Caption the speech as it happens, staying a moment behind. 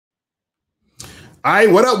All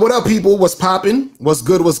right, what up, people? What's popping? What's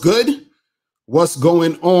good? What's good? What's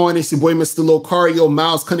going on? It's your boy, Mr. Locario,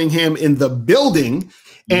 Miles Cunningham in the building,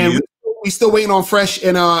 and we still waiting on Fresh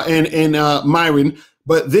and Myron,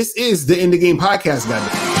 but this is the In the Game podcast, guys.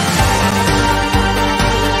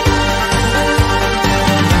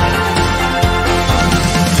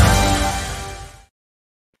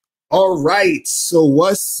 All right, so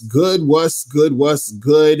what's good? What's good? What's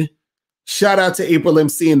good? Shout out to April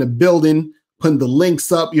MC in the building. Putting the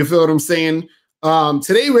links up, you feel what I'm saying?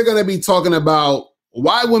 Today we're going to be talking about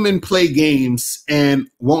why women play games and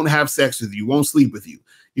won't have sex with you, won't sleep with you.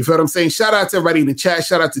 You feel what I'm saying? Shout out to everybody in the chat.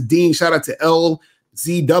 Shout out to Dean. Shout out to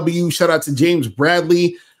LZW. Shout out to James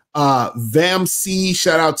Bradley. VamC.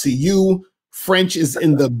 Shout out to you. French is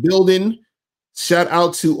in the building. Shout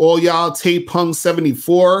out to all y'all.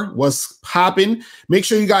 Tapung74. What's popping? Make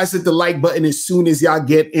sure you guys hit the like button as soon as y'all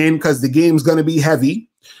get in because the game's going to be heavy.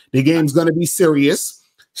 The game's going to be serious.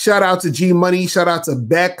 Shout out to G Money. Shout out to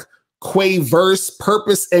Beck, Quaverse,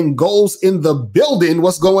 Purpose and Goals in the building.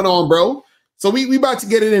 What's going on, bro? So we about to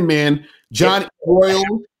get it in, man. John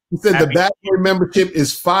Royal, he said the Backboard membership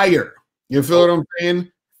is fire. You feel what I'm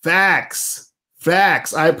saying? Facts.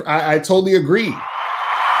 Facts. I totally agree.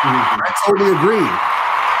 I totally agree.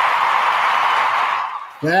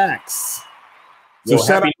 Facts. So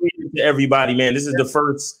shout out to everybody, man. This is the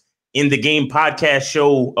first In the Game podcast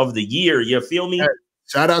show of the year. You feel me?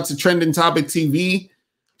 Shout out to Trending Topic TV.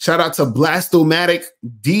 Shout out to Blastomatic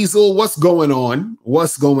Diesel. What's going on?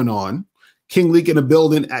 What's going on? King Leak in the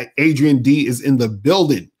building. Adrian D is in the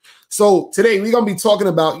building. So today we're going to be talking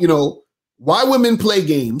about, why women play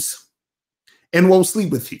games and won't sleep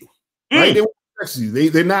with you. Right? They won't sex with you.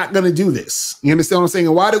 They're not going to do this. You understand what I'm saying?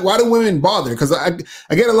 And why do women bother? Because I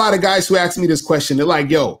get a lot of guys who ask me this question. They're like,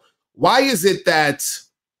 yo, why is it that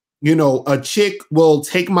a chick will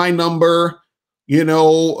take my number,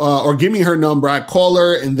 or give me her number. I call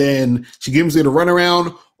her and then she gives me the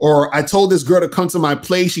runaround. Or I told this girl to come to my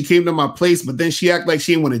place. She came to my place, but then she acted like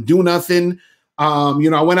she didn't want to do nothing. I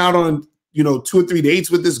went out on, 2 or 3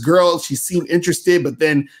 dates with this girl. She seemed interested, but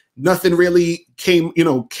then nothing really came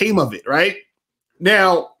of it. Right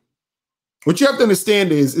now, what you have to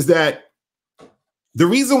understand is that the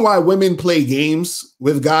reason why women play games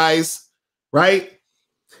with guys, right,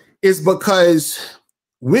 is because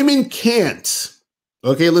women can't,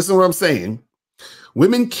 okay, listen to what I'm saying.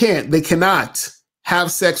 Women they cannot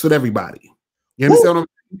have sex with everybody. You understand what I'm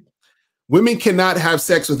saying? Women cannot have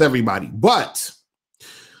sex with everybody, but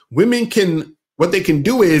what they can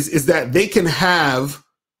do is that they can have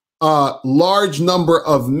a large number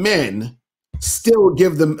of men still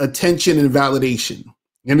give them attention and validation.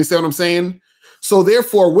 You understand what I'm saying? So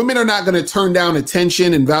therefore, women are not going to turn down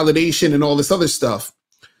attention and validation and all this other stuff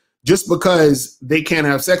just because they can't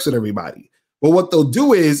have sex with everybody. But what they'll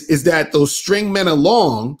do is that they'll string men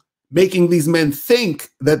along, making these men think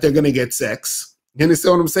that they're going to get sex. You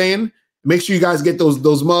understand what I'm saying? Make sure you guys get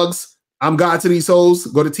those mugs. I'm God to these hoes.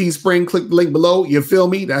 Go to Teespring, click the link below. You feel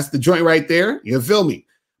me? That's the joint right there. You feel me?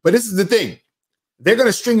 But this is the thing. They're going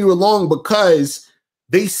to string you along because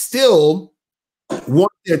they still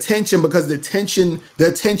want the attention because the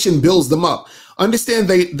attention builds them up. Understand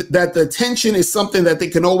that the attention is something that they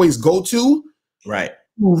can always go to, right?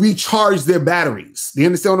 To recharge their batteries. Do you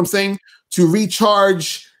understand what I'm saying? To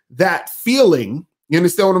recharge that feeling. You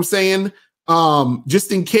understand what I'm saying?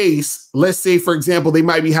 Just in case, let's say, for example, they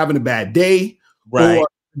might be having a bad day, right? Or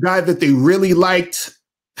a guy that they really liked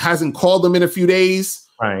hasn't called them in a few days,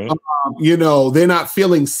 right? They're not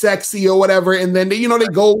feeling sexy or whatever, and then they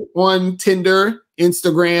go on Tinder,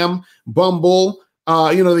 Instagram, Bumble.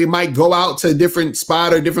 They might go out to a different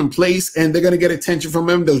spot or a different place and they're going to get attention from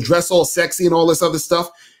him. They'll dress all sexy and all this other stuff.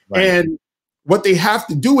 Right. And what they have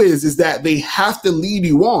to do is that they have to lead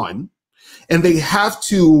you on and they have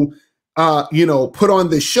to, put on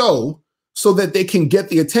the show so that they can get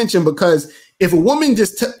the attention. Because if a woman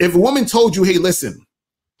told you, hey, listen,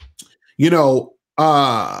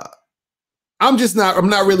 I'm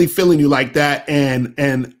not really feeling you like that.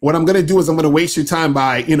 And what I'm going to do is I'm going to waste your time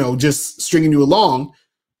by, just stringing you along.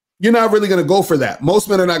 You're not really going to go for that. Most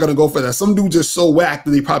men are not going to go for that. Some dudes are so whack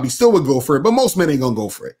that they probably still would go for it, but most men ain't going to go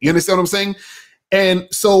for it. You understand what I'm saying? And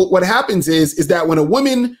so what happens is that when a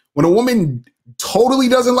woman totally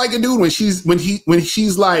doesn't like a dude, when she's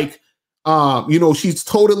like, she's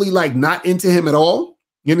totally like not into him at all.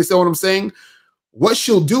 You understand what I'm saying? What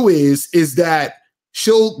she'll do is that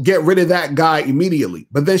she'll get rid of that guy immediately.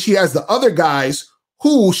 But then she has the other guys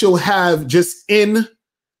who she'll have just in,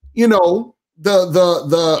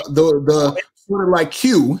 the sort of like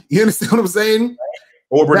queue. You understand what I'm saying?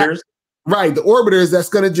 Orbiters. Right, the orbiters that's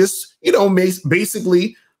going to just,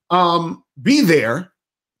 basically be there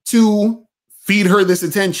to feed her this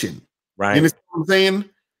attention. Right. You understand what I'm saying?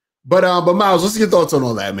 But Miles, what's your thoughts on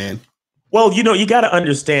all that, man? Well, you got to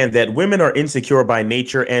understand that women are insecure by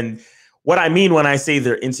nature. And what I mean when I say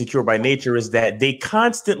they're insecure by nature is that they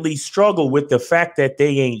constantly struggle with the fact that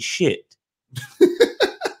they ain't shit.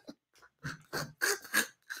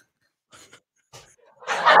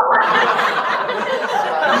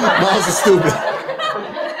 Miles is stupid.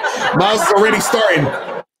 Miles is already starting.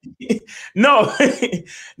 No,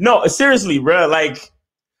 no, seriously, bro. Like,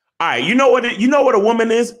 all right, you know what a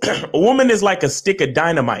woman is? A woman is like a stick of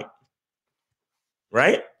dynamite,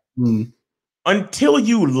 right? Mm. Until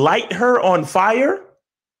you light her on fire,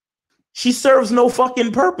 she serves no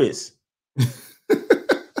fucking purpose.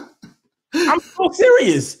 I'm so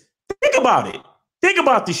serious. Think about it. Think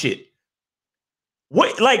about this shit.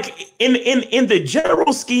 What, like, in the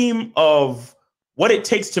general scheme of what it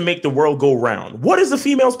takes to make the world go round, what is a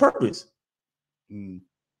female's purpose? Mm.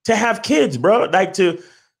 To have kids, bro. Like, you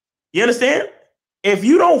understand? If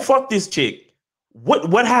you don't fuck this chick,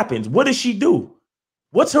 what happens? What does she do?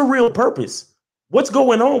 What's her real purpose? What's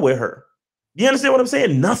going on with her? You understand what I'm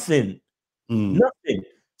saying? Nothing. Nothing.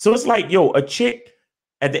 So it's like, yo, a chick,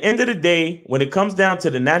 at the end of the day, when it comes down to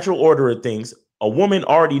the natural order of things, a woman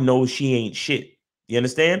already knows she ain't shit. You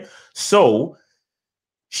understand? So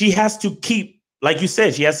she has to keep, like you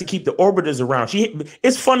said, she has to keep the orbiters around.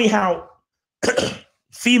 It's funny how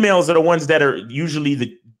females are the ones that are usually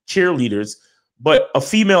the cheerleaders, but a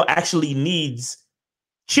female actually needs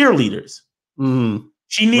cheerleaders. Mm-hmm.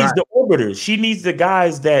 She needs the orbiters. She needs the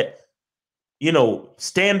guys that,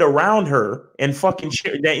 stand around her and fucking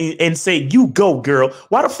cheer and say, "You go, girl."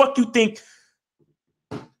 Why the fuck you think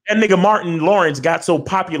that nigga Martin Lawrence got so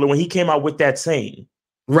popular when he came out with that saying?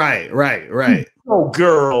 Right. Oh,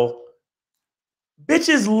 girl.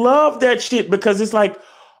 Bitches love that shit because it's like,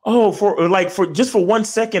 oh, for just for 1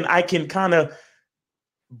 second, I can kind of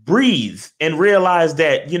breathe and realize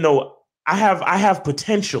that, I have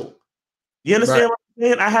potential. You understand what I'm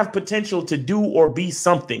saying? I have potential to do or be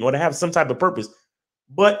something or to have some type of purpose.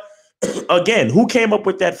 But again, who came up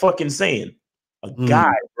with that fucking saying? A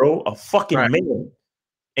guy, bro, a fucking man.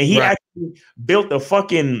 And he actually built a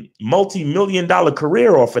fucking multi-million-dollar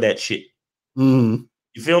career off of that shit. Mm-hmm.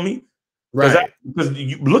 You feel me? Right. Because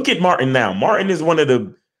you look at Martin now. Martin is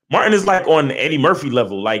like on Eddie Murphy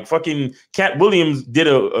level. Like fucking Cat Williams did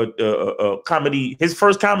a comedy. His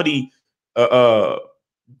first comedy,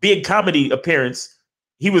 big comedy appearance.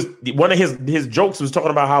 He was one of his jokes was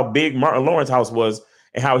talking about how big Martin Lawrence's house was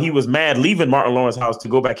and how he was mad leaving Martin Lawrence's house to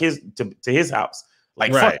go back to his house.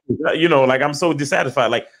 Like, fuck, like I'm so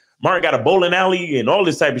dissatisfied. Like Martin got a bowling alley and all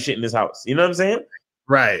this type of shit in his house. You know what I'm saying?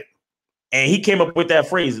 Right. And he came up with that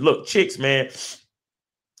phrase, look, chicks, man.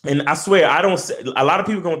 And I swear, a lot of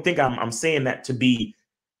people gonna think I'm saying that to be,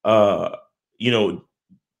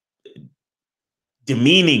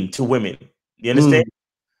 demeaning to women. You understand?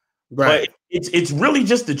 Right. But it's really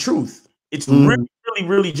just the truth. It's really, really,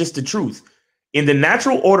 really just the truth. In the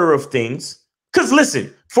natural order of things, because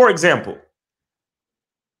listen, for example,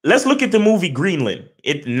 let's look at the movie Greenland.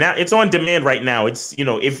 It's on demand right now. It's,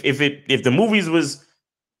 if the movies was,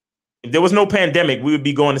 if there was no pandemic, we would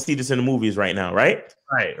be going to see this in the movies right now, right?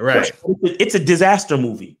 Right. It's a disaster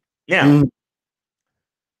movie. Now,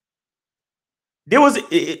 I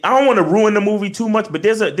don't want to ruin the movie too much, but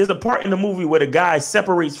there's a part in the movie where the guy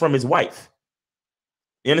separates from his wife.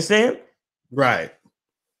 You understand? Right.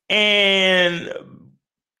 And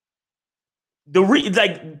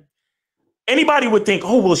like anybody would think,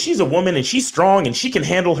 oh, well, she's a woman and she's strong and she can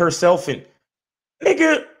handle herself. And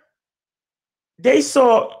nigga, they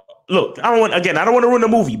saw. Look, I don't want to ruin the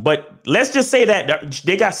movie, but let's just say that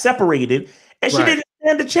they got separated and she didn't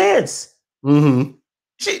stand a chance. Mm-hmm.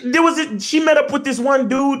 She met up with this one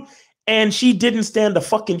dude and she didn't stand a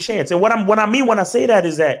fucking chance. And what I mean when I say that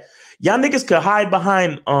is that y'all niggas could hide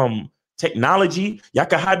behind technology. Y'all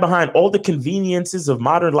could hide behind all the conveniences of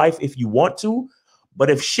modern life if you want to. But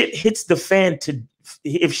if shit hits the fan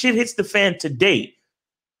today,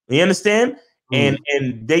 you understand? And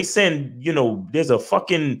they send, there's a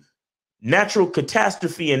fucking natural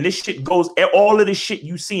catastrophe and this shit goes, all of this shit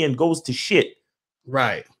you see and goes to shit.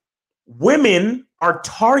 Right. Women are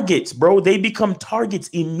targets, bro. They become targets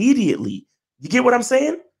immediately. You get what I'm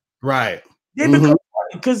saying? Right. They become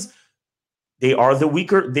because they are the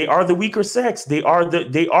weaker sex. They are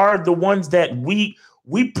the ones that we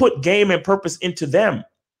put game and purpose into them.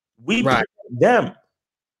 We put them.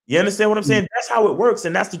 You understand what I'm saying? That's how it works,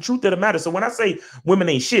 and that's the truth of the matter. So when I say women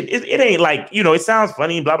ain't shit, it ain't like, it sounds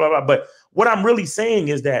funny, blah, blah, blah. But what I'm really saying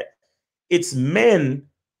is that it's men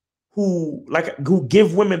who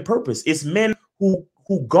give women purpose. It's men who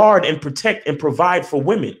guard and protect and provide for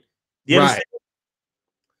women. You understand?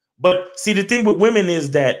 But see, the thing with women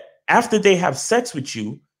is that after they have sex with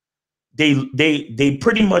you, they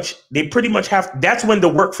pretty much have, that's when the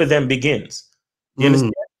work for them begins. You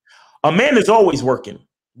understand? A man is always working.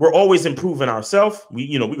 We're always improving ourselves.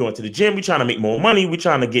 We going to the gym, we trying to make more money, we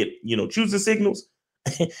trying to get, choosing signals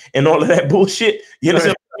and all of that bullshit. You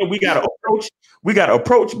understand? Right. We gotta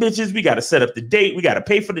approach bitches, we gotta set up the date, we gotta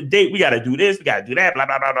pay for the date, we gotta do this, we gotta do that, blah,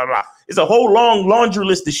 blah, blah, blah, blah. It's a whole long laundry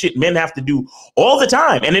list of shit men have to do all the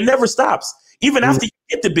time, and it never stops. Even after you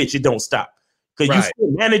get the bitch, it don't stop. Because you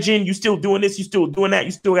still managing, you still doing this, you still doing that,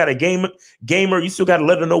 you still got a gamer, you still got to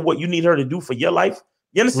let her know what you need her to do for your life.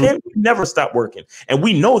 You understand? We never stop working. And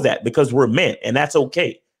we know that because we're men, and that's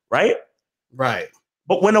okay, right? Right.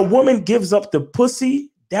 But when a woman gives up the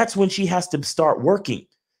pussy, that's when she has to start working.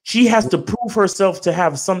 She has to prove herself to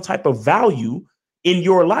have some type of value in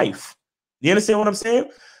your life. You understand what I'm saying?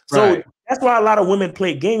 So that's why a lot of women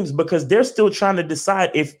play games, because they're still trying to decide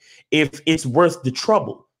if it's worth the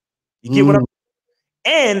trouble. You get what I'm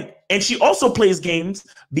saying? And she also plays games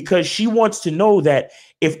because she wants to know that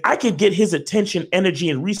if I could get his attention, energy,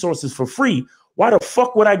 and resources for free, why the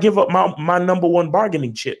fuck would I give up my number one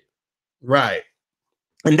bargaining chip? Right.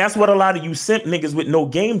 And that's what a lot of you simp niggas with no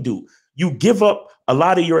game do. You give up a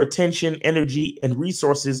lot of your attention, energy, and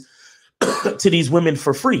resources to these women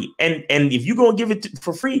for free. And if you're going to give it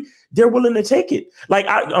for free, they're willing to take it. Like,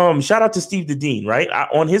 shout out to Steve the Dean, right?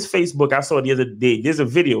 On his Facebook, I saw the other day, there's a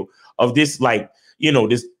video of this, like,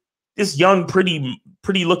 this young,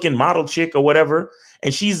 pretty looking model chick or whatever.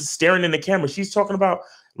 And she's staring in the camera. She's talking about,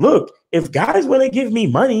 look, if guys want to give me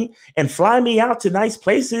money and fly me out to nice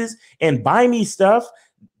places and buy me stuff,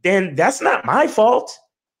 then that's not my fault.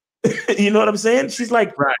 You know what I'm saying? She's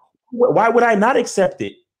like, why would I not accept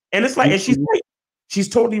it? And it's like, and she's right. She's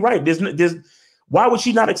totally right. There's why would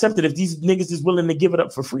she not accept it if these niggas is willing to give it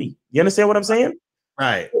up for free? You understand what I'm saying?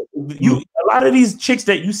 Right. A lot of these chicks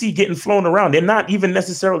that you see getting flown around, they're not even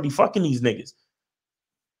necessarily fucking these niggas.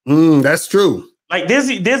 That's true. Like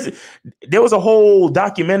there was a whole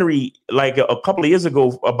documentary like a couple of years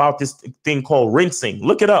ago about this thing called rinsing.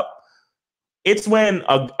 Look it up. It's when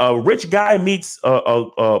a rich guy meets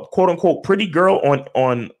a quote unquote pretty girl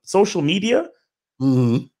on social media.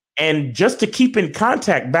 And just to keep in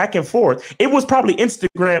contact back and forth, it was probably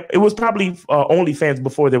Instagram. It was probably OnlyFans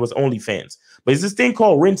before there was OnlyFans. But it's this thing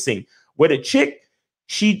called rinsing, where the chick,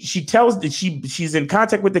 she tells that she's in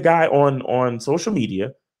contact with the guy on social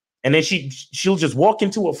media, and then she'll just walk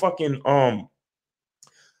into a fucking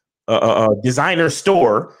designer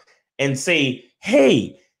store and say,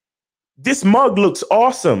 "Hey, this mug looks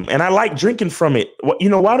awesome, and I like drinking from it.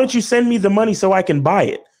 Why don't you send me the money so I can buy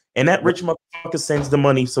it?" And that rich motherfucker sends the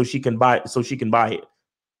money so she can buy it.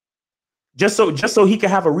 Just so he can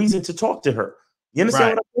have a reason to talk to her. You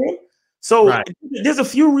understand what I'm saying? So there's a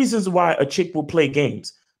few reasons why a chick will play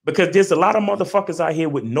games, because there's a lot of motherfuckers out here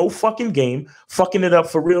with no fucking game, fucking it up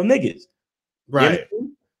for real niggas. Right.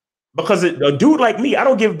 Because a dude like me, I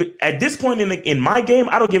don't give, at this point in my game,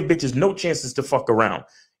 I don't give bitches no chances to fuck around.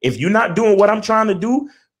 If you're not doing what I'm trying to do,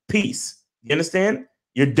 peace. You understand?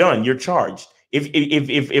 You're done. You're charged. If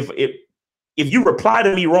you reply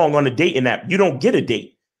to me wrong on a dating app, you don't get a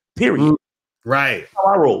date. Period. Right. That's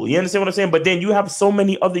how I roll. You understand what I'm saying? But then you have so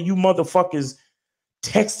many other you motherfuckers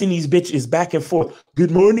texting these bitches back and forth.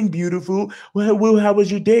 Good morning, beautiful. Well, how was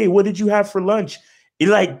your day? What did you have for lunch? It's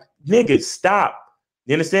like, nigga, stop.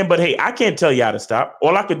 You understand? But hey, I can't tell you how to stop.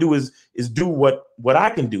 All I can do is do what I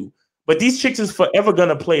can do. But these chicks is forever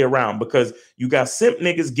gonna play around, because you got simp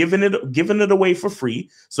niggas giving it away for free,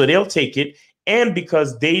 so they'll take it. And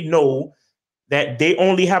because they know that they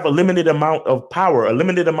only have a limited amount of power, a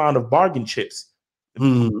limited amount of bargain chips,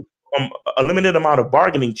 a limited amount of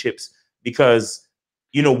bargaining chips, because,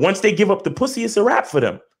 once they give up the pussy, it's a wrap for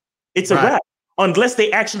them. It's a wrap, unless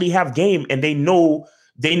they actually have game and they know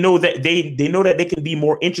that they can be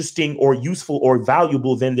more interesting or useful or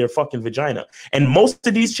valuable than their fucking vagina. And most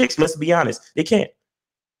of these chicks, let's be honest, they can't.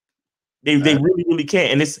 They really, really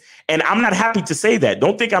can't. And I'm not happy to say that.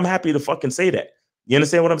 Don't think I'm happy to fucking say that. You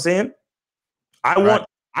understand what I'm saying? I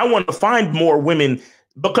want to find more women,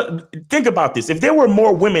 because think about this. If there were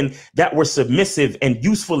more women that were submissive and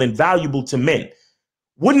useful and valuable to men,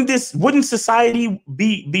 wouldn't society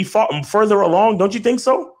be further along? Don't you think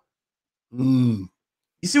so? You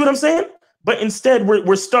see what I'm saying? But instead,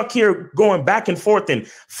 we're stuck here going back and forth and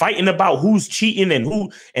fighting about who's cheating and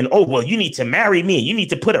oh, well, you need to marry me. You need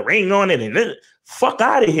to put a ring on it, and fuck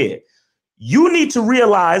out of here. You need to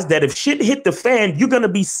realize that if shit hit the fan, you're going to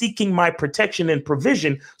be seeking my protection and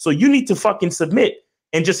provision. So you need to fucking submit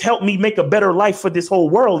and just help me make a better life for this whole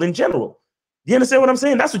world in general. You understand what I'm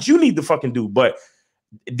saying? That's what you need to fucking do. But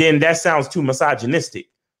then that sounds too misogynistic.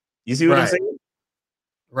 You see what I'm saying?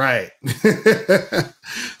 Right.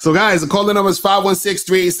 So guys, the calling number is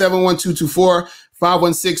 516-387-1224.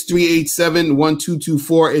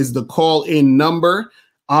 516-387-1224 is the call-in number.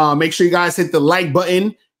 Make sure you guys hit the like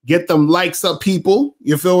button. Get them likes up, people.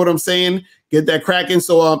 You feel what I'm saying? Get that cracking.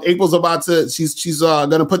 So April's about to, she's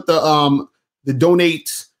gonna put the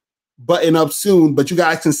donate button up soon, but you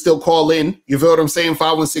guys can still call in. You feel what I'm saying?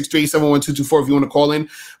 516-387-1224 if you want to call in.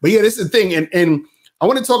 But yeah, this is the thing, and I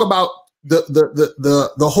want to talk about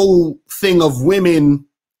the whole thing of women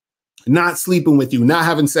not sleeping with you, not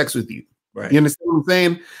having sex with you. Right. You understand what I'm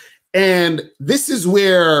saying? And this is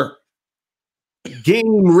where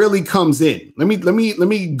game really comes in. Let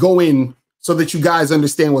me go in so that you guys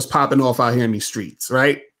understand what's popping off out here in these streets,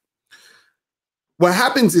 right? What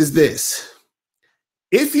happens is this.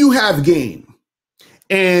 If you have game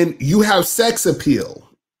and you have sex appeal,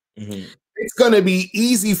 it's going to be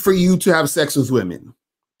easy for you to have sex with women.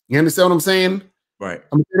 You understand what I'm saying? Right.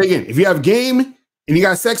 I'm going to say it again. If you have game and you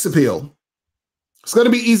got sex appeal, it's going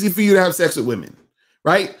to be easy for you to have sex with women,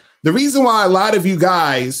 right? The reason why a lot of you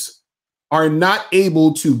guys are not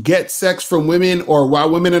able to get sex from women, or why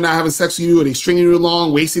women are not having sex with you, or they stringing you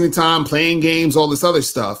along, wasting your time, playing games, all this other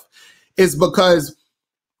stuff, is because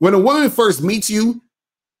when a woman first meets you,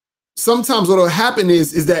 sometimes what will happen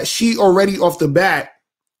is that she already off the bat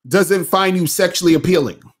doesn't find you sexually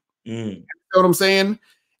appealing. You know what I'm saying?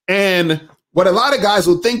 And what a lot of guys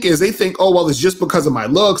will think is they think, oh, well, it's just because of my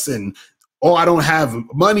looks and, oh, I don't have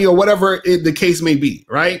money or whatever the case may be,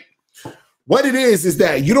 right? What it is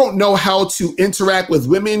that you don't know how to interact with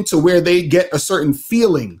women to where they get a certain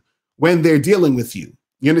feeling when they're dealing with you.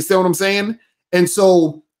 You understand what I'm saying? And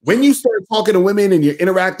so when you start talking to women and you're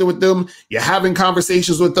interacting with them, you're having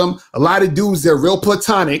conversations with them, a lot of dudes, they're real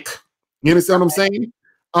platonic. You understand what I'm saying?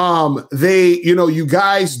 You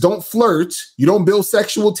guys don't flirt. You don't build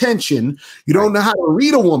sexual tension. You don't know how to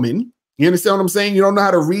read a woman. You understand what I'm saying? You don't know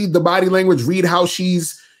how to read the body language, read how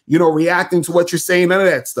she's, reacting to what you're saying, none of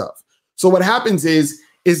that stuff. So what happens is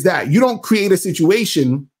that you don't create a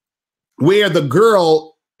situation where the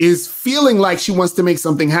girl is feeling like she wants to make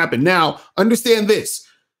something happen. Now, understand this.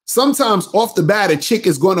 Sometimes off the bat, a chick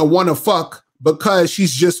is going to want to fuck because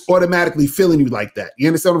she's just automatically feeling you like that. You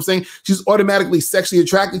understand what I'm saying? She's automatically sexually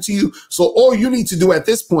attracted to you. So all you need to do at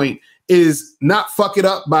this point is not fuck it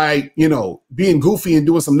up by, being goofy and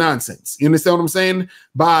doing some nonsense. You understand what I'm saying?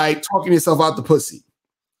 By talking yourself out the pussy,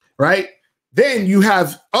 right? Then you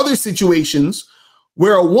have other situations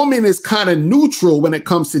where a woman is kind of neutral when it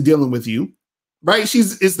comes to dealing with you, right?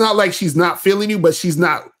 It's not like she's not feeling you, but she's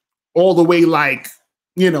not all the way like,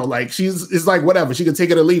 it's like whatever. She can take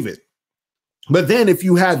it or leave it. But then if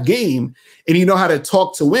you have game and you know how to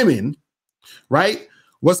talk to women, right?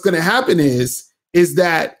 What's going to happen is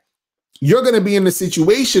that you're going to be in a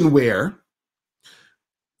situation where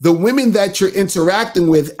the women that you're interacting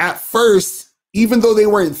with at first, even though they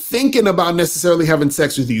weren't thinking about necessarily having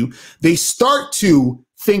sex with you, they start to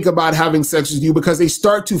think about having sex with you because they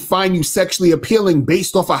start to find you sexually appealing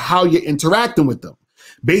based off of how you're interacting with them,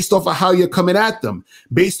 based off of how you're coming at them,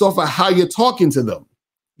 based off of how you're talking to them.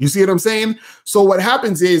 You see what I'm saying? So what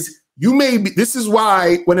happens is this is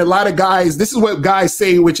why when a lot of guys, this is what guys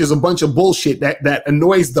say, which is a bunch of bullshit that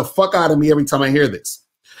annoys the fuck out of me every time I hear this.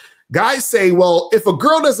 Guys say, well, if a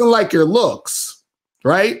girl doesn't like your looks,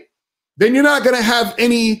 right, then you're not going to have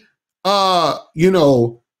any,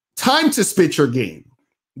 time to spit your game.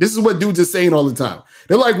 This is what dudes are saying all the time.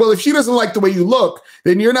 They're like, well, if she doesn't like the way you look,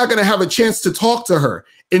 then you're not going to have a chance to talk to her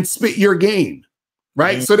and spit your game,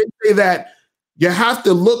 right? So they say that you have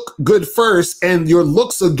to look good first and your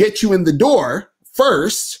looks will get you in the door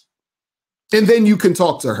first, and then you can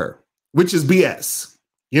talk to her, which is BS.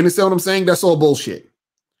 You understand what I'm saying? That's all bullshit.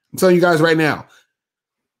 I'm telling you guys right now,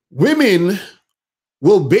 women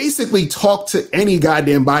will basically talk to any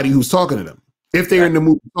goddamn body who's talking to them if they're in the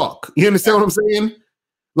mood to talk. You understand what I'm saying?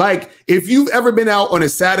 Like, if you've ever been out on a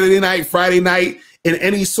Saturday night, Friday night in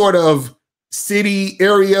any sort of city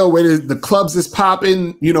area where the clubs is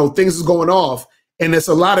popping, things is going off, and there's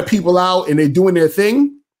a lot of people out and they're doing their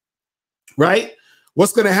thing, right?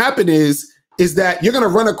 What's going to happen is that you're going to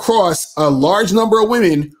run across a large number of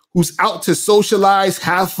women who's out to socialize,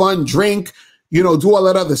 have fun, drink, do all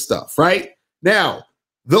that other stuff, right? Now,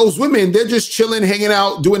 those women, they're just chilling, hanging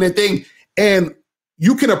out, doing their thing. And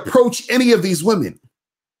you can approach any of these women,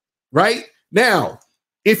 right? Now,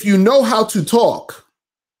 if you know how to talk,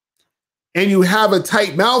 and you have a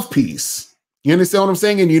tight mouthpiece, you understand what I'm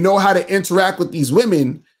saying? And you know how to interact with these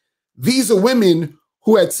women. These are women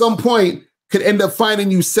who at some point could end up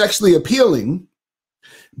finding you sexually appealing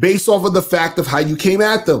based off of the fact of how you came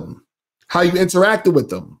at them, how you interacted with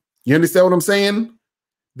them. You understand what I'm saying?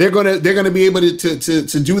 They're gonna be able to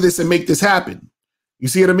do this and make this happen. You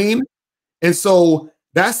see what I mean? And so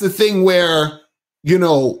that's the thing where, you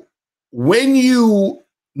know, when you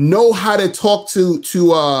know how to talk to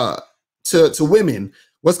women,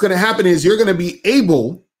 what's going to happen is you're going to be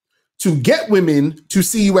able to get women to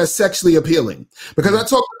see you as sexually appealing. Because I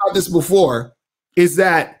talked about this before, is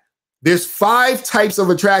that there's 5 types of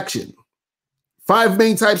attraction, 5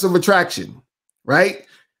 main types of attraction, right?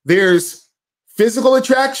 There's physical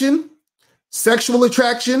attraction, sexual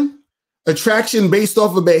attraction, attraction based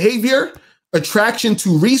off of behavior, attraction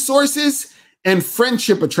to resources, and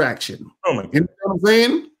friendship attraction. Oh my God. You know what I'm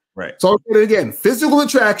saying? Right. So I'll say it again: physical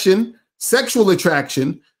attraction, sexual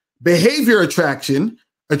attraction, behavior attraction,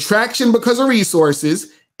 attraction because of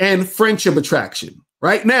resources, and friendship attraction.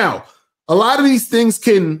 Right now, a lot of these things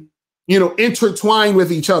can, you know, intertwine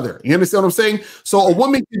with each other. You understand what I'm saying? So a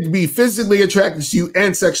woman could be physically attracted to you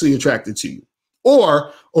and sexually attracted to you.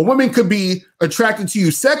 Or a woman could be attracted to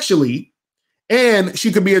you sexually and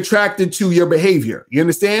she could be attracted to your behavior. You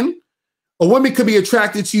understand? A woman could be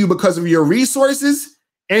attracted to you because of your resources,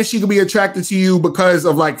 and she could be attracted to you because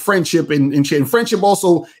of like friendship and shit. And friendship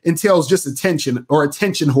also entails just attention or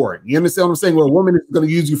attention whoring. You understand what I'm saying? Where a woman is going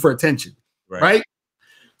to use you for attention, right?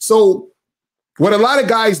 So what a lot of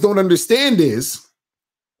guys don't understand is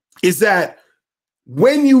that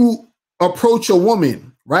when you approach a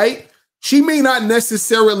woman, right, she may not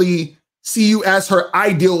necessarily see you as her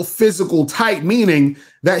ideal physical type, meaning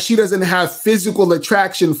that she doesn't have physical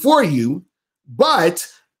attraction for you, but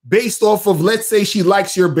based off of, let's say she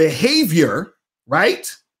likes your behavior,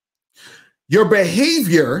 right? Your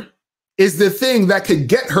behavior is the thing that could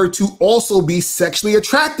get her to also be sexually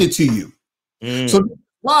attracted to you. So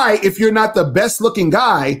why, if you're not the best looking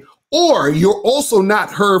guy, or you're also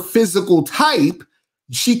not her physical type,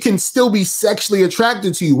 she can still be sexually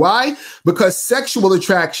attracted to you. Why? Because sexual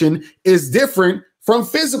attraction is different from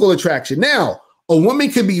physical attraction. Now, a woman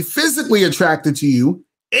could be physically attracted to you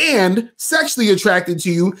and sexually attracted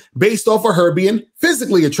to you based off of her being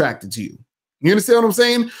physically attracted to you. You understand what I'm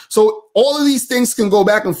saying? So all of these things can go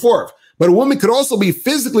back and forth, but a woman could also be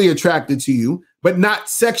physically attracted to you, but not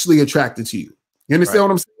sexually attracted to you. You understand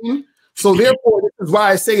what I'm saying? So therefore, this is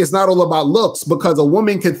why I say it's not all about looks, because a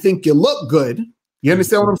woman can think you look good. You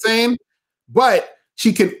understand what I'm saying? But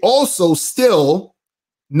she can also still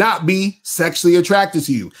not be sexually attracted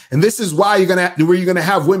to you. And this is why you're gonna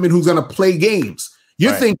have women who's gonna play games.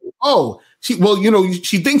 You're thinking, oh, she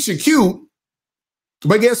thinks you're cute,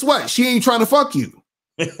 but guess what? She ain't trying to fuck you.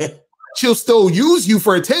 She'll still use you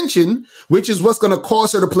for attention, which is what's gonna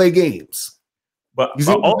cause her to play games. But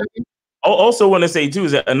also want to say too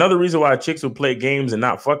is that another reason why chicks will play games and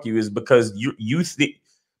not fuck you is because you think,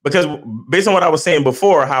 because based on what I was saying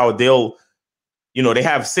before, how they'll, you know, they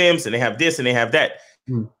have Sims and they have this and they have that.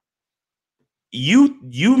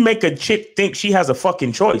 You make a chick think she has a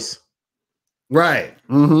fucking choice. Right.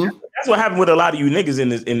 That's what happened with a lot of you niggas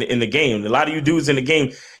in the game. A lot of you dudes in the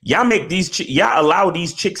game, y'all make y'all allow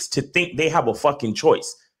these chicks to think they have a fucking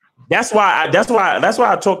choice. That's why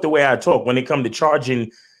I talk the way I talk when it comes to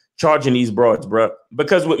charging these broads, bro.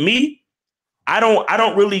 Because with me, I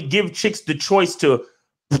don't really give chicks the choice to,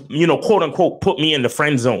 you know, quote unquote, put me in the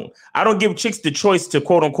friend zone. I don't give chicks the choice to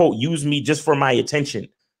quote unquote use me just for my attention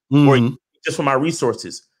or just for my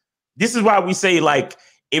resources. This is why we say, like,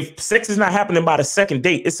 if sex is not happening by the second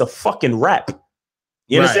date, it's a fucking wrap.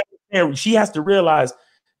 You understand? And she has to realize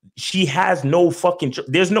she has no fucking.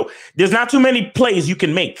 There's not too many plays you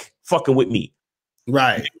can make fucking with me.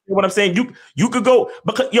 Right. You know what I'm saying? You could go,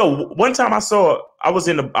 because one time I was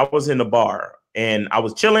in the bar and I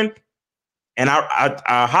was chilling and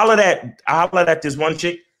I hollered at this one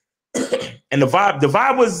chick and the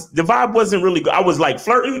vibe wasn't really good. I was like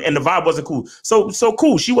flirting and the vibe wasn't cool. So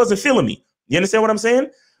cool. She wasn't feeling me. You understand what I'm saying?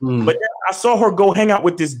 But then I saw her go hang out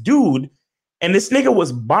with this dude and this nigga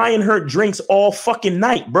was buying her drinks all fucking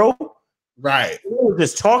night, bro. Right. We were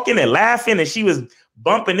just talking and laughing and she was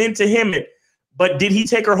bumping into him. But did he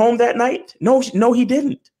take her home that night? No, he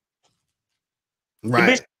didn't.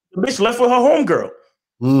 Right. The bitch left with her homegirl.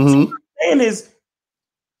 So what I'm saying is,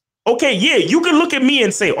 okay, yeah, you can look at me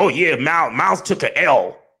and say, oh yeah, Miles took a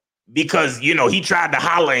L because, you know, he tried to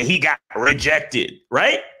holler and he got rejected,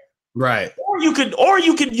 right? Right. Or you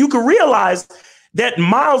could realize that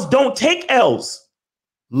Miles don't take L's.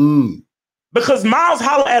 Because Miles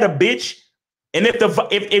holler at a bitch And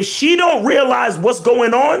if she don't realize what's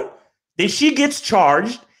going on, then she gets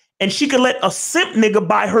charged, and she could let a simp nigga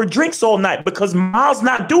buy her drinks all night because Miles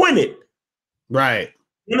not doing it. Right.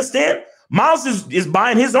 You understand? Miles is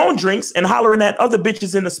buying his own drinks and hollering at other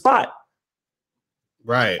bitches in the spot.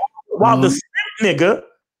 Right. While the simp nigga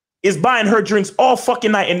is buying her drinks all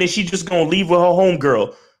fucking night, and then she just gonna leave with her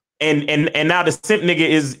homegirl. And now the simp nigga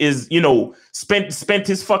is you know, spent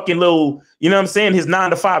his fucking little, you know what I'm saying, his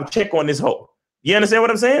 9-to-5 check on this hoe. You understand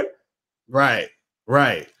what I'm saying? Right.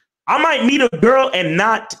 Right. I might meet a girl and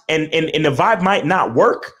the vibe might not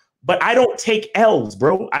work, but I don't take L's,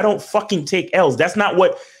 bro. I don't fucking take L's. That's not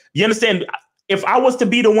what, you understand? If I was to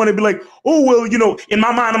be the one to be like, oh, well, you know, in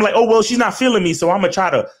my mind, I'm like, oh, well, she's not feeling me, so I'm gonna try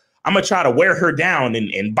to wear her down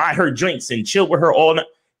and buy her drinks and chill with her all night.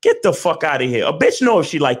 Get the fuck out of here. A bitch know if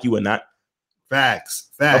she like you or not. Facts.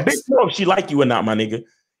 A bitch know if she like you or not, my nigga.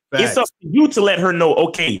 Facts. It's up to you to let her know,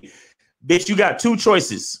 okay, bitch, you got two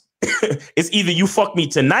choices. It's either you fuck me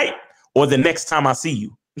tonight or the next time I see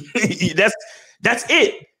you. That's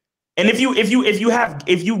it. And if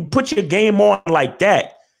you put your game on like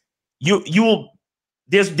that, you'll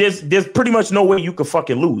there's pretty much no way you could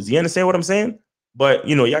fucking lose. You understand what I'm saying? But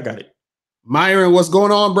you know, y'all got it. Myron, what's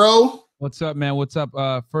going on, bro? What's up, man? What's up?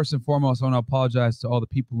 First and foremost, I want to apologize to all the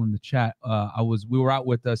people in the chat. We were out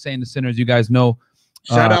with Saying the Sinners. You guys know.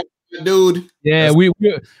 Shout out, dude. Yeah, we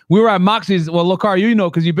were at Moxie's. Well, Locario, you know,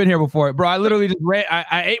 because you've been here before, bro. I literally just ran.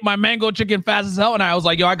 I ate my mango chicken fast as hell, and I was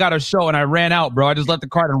like, yo, I got a show, and I ran out, bro. I just left the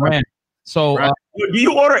cart and ran. So, do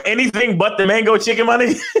you order anything but the mango chicken,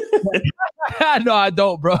 money? No, I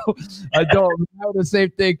don't, bro. I don't. I do the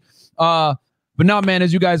same thing. But now, man,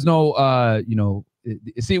 as you guys know, you know.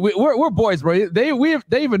 See, we're boys, bro. They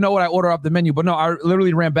even know what I order off the menu. But no, I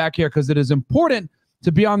literally ran back here because it is important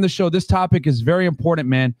to be on the show. This topic is very important,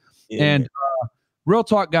 man. Yeah. And real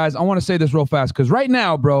talk, guys, I want to say this real fast because right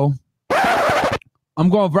now, bro, I'm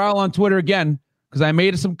going viral on Twitter again because I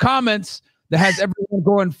made some comments that has everyone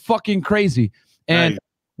going fucking crazy. And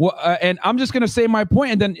and I'm just gonna say my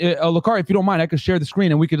point, and then Locario, if you don't mind, I could share the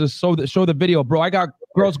screen and we could just show the video, bro. I got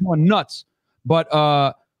girls going nuts, but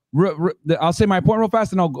I'll say my point real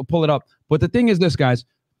fast and I'll pull it up. But the thing is this, guys,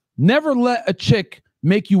 never let a chick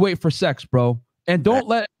make you wait for sex, bro. And don't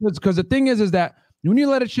let, because the thing is that when you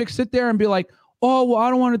let a chick sit there and be like, oh, well, I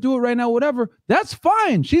don't want to do it right now, whatever, that's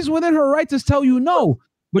fine. She's within her right to tell you no.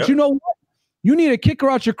 But you know what? You need to kick her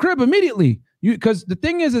out your crib immediately. Because the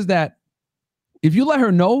thing is that if you let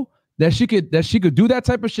her know that she could do that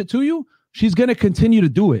type of shit to you, she's gonna continue to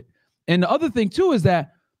do it. And the other thing too is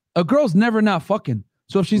that a girl's never not fucking.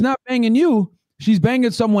 So if she's not banging you, she's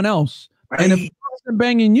banging someone else. Right. And if she's not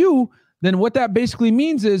banging you, then what that basically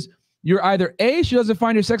means is you're either A, she doesn't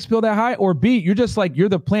find your sex appeal that high, or B, you're just like, you're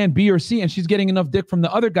the plan B or C, and she's getting enough dick from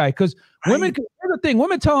the other guy. Because women, here's the thing,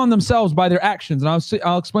 women tell on themselves by their actions, and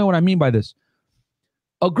I'll explain what I mean by this.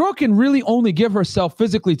 A girl can really only give herself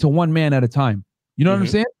physically to one man at a time. You know what I'm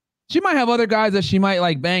saying? She might have other guys that she might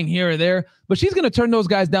like bang here or there, but she's gonna turn those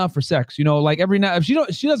guys down for sex. You know, like every night, if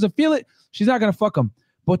she doesn't feel it, she's not gonna fuck them.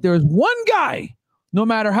 But there's one guy, no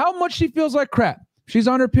matter how much she feels like crap, she's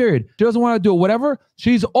on her period, she doesn't want to do it, whatever,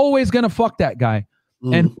 she's always going to fuck that guy.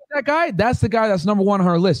 And that guy, that's the guy that's number one on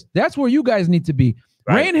her list. That's where you guys need to be.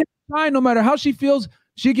 Right. Rain hits high, no matter how she feels,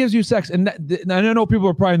 she gives you sex. And I know people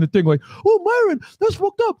are probably in the thing like, oh, Myron, that's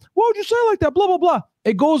fucked up. Why would you say it like that? Blah, blah, blah.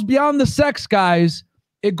 It goes beyond the sex, guys.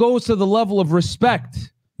 It goes to the level of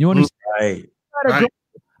respect. You understand? Right.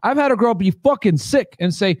 I've had a girl be fucking sick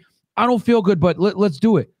and say, I don't feel good, but let's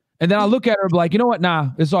do it. And then I look at her and be like, you know what?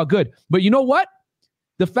 Nah, it's all good. But you know what?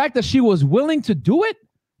 The fact that she was willing to do it,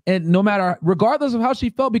 and no matter, regardless of how she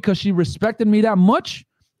felt, because she respected me that much,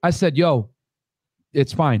 I said, yo,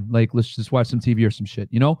 it's fine. Like, let's just watch some TV or some shit,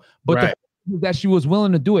 you know? But that she was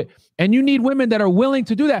willing to do it. And you need women that are willing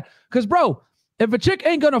to do that. Because, bro, if a chick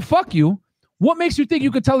ain't going to fuck you, what makes you think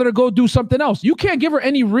you could tell her to go do something else? You can't give her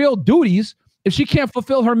any real duties if she can't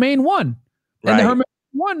fulfill her main one. Right. And her main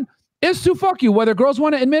one is to fuck you, whether girls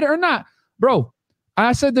want to admit it or not. Bro,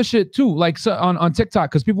 I said this shit too, like on TikTok,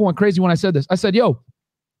 because people went crazy when I said this. I said, yo,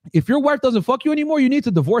 if your wife doesn't fuck you anymore, you need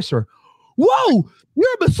to divorce her. Whoa,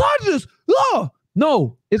 you're a misogynist. Oh.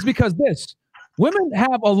 No, it's because this. Women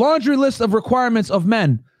have a laundry list of requirements of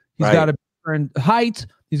men. He's got to be a certain height.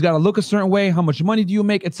 He's got to look a certain way. How much money do you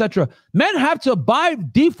make, etc. Men have to, by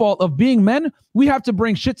default of being men, we have to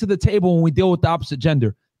bring shit to the table when we deal with the opposite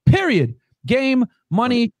gender. Period. Game,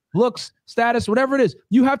 money, looks, status, whatever it is.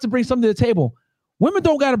 You have to bring something to the table. Women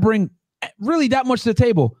don't got to bring really that much to the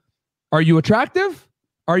table. Are you attractive?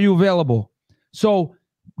 Are you available? So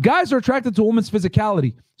guys are attracted to a woman's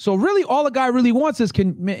physicality. So really all a guy really wants is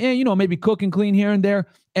maybe cook and clean here and there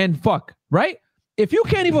and fuck, right? If you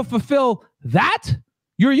can't even fulfill that,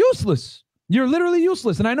 you're useless. You're literally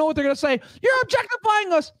useless. And I know what they're going to say. You're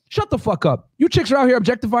objectifying us. Shut the fuck up. You chicks are out here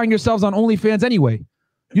objectifying yourselves on OnlyFans anyway.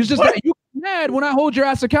 You just you mad when I hold your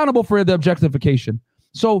ass accountable for the objectification.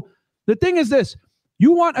 So the thing is this.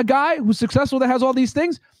 You want a guy who's successful that has all these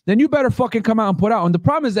things, then you better fucking come out and put out. And the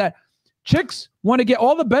problem is that chicks want to get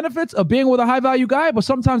all the benefits of being with a high value guy, but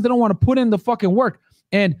sometimes they don't want to put in the fucking work.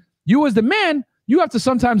 And you as the man, you have to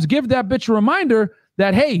sometimes give that bitch a reminder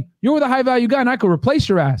that, hey, you're with a high value guy and I could replace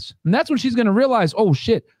your ass. And that's when she's going to realize, oh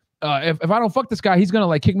shit, if I don't fuck this guy, he's going to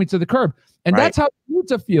like kick me to the curb. And that's how you need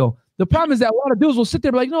to feel. The problem is that a lot of dudes will sit there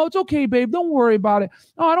and be like, no, it's okay, babe. Don't worry about it.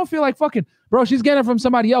 No, I don't feel like fucking. Bro, she's getting it from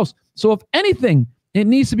somebody else. So if anything, it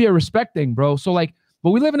needs to be a respect thing, bro. So like, but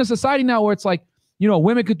we live in a society now where it's like,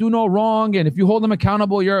 women could do no wrong. And if you hold them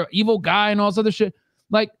accountable, you're an evil guy and all this other shit.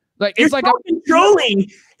 Like it's like controlling.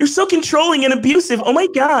 You're so controlling and abusive. Oh my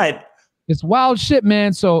God. It's wild shit,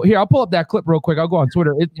 man. So here, I'll pull up that clip real quick. I'll go on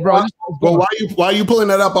Twitter. Well, while you pulling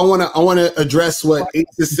that up, I want to address what Ace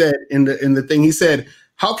said in the thing. He said,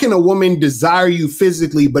 how can a woman desire you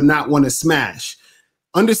physically but not want to smash?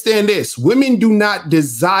 Understand this. Women do not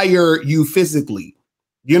desire you physically.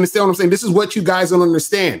 You understand what I'm saying? This is what you guys don't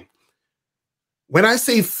understand. When I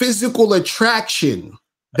say physical attraction,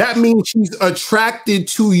 that means she's attracted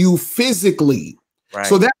to you physically. Right.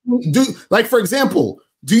 So that, for example,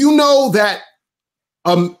 do you know that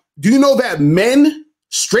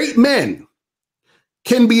straight men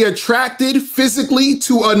can be attracted physically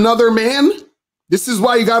to another man? This is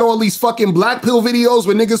why you got all these fucking black pill videos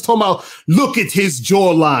where niggas talking about, look at his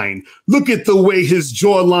jawline. Look at the way his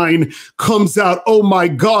jawline comes out. Oh my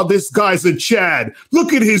God, this guy's a Chad.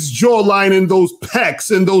 Look at his jawline and those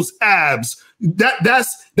pecs and those abs.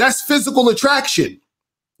 That's physical attraction.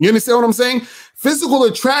 You understand what I'm saying? Physical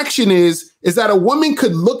attraction is that a woman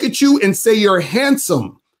could look at you and say you're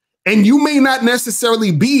handsome, and you may not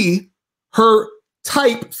necessarily be her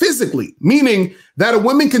type physically, meaning that a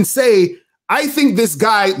woman can say, I think this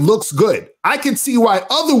guy looks good. I can see why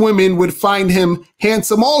other women would find him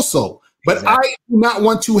handsome also, but exactly. I do not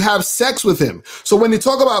want to have sex with him. So when they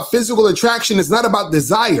talk about physical attraction, it's not about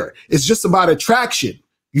desire. It's just about attraction.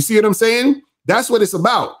 You see what I'm saying? That's what it's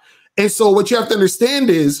about. And so what you have to understand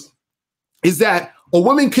is that a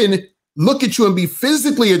woman can look at you and be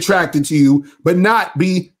physically attracted to you, but not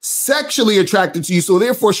be sexually attracted to you. So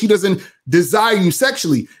therefore, she doesn't desire you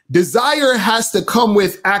sexually. Desire has to come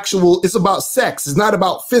with it's about sex. It's not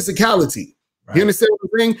about physicality. Right. You understand what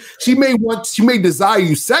I'm saying? She may desire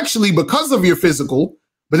you sexually because of your physical,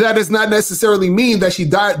 but that does not necessarily mean that she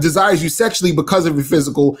desires you sexually because of your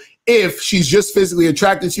physical if she's just physically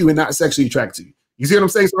attracted to you and not sexually attracted to you. You see what I'm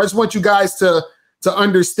saying? So I just want you guys to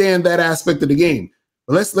understand that aspect of the game.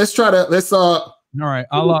 Let's all right.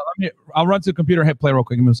 I'll run to the computer and hit play real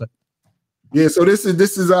quick. Give me a sec. Yeah, so this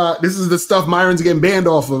is the stuff Myron's getting banned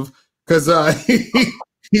off of because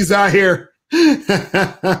he's out here. What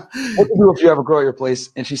to do if you have a girl at your place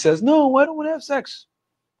and she says, no, I don't want to have sex?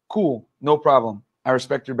 Cool, no problem. I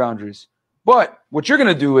respect your boundaries. But what you're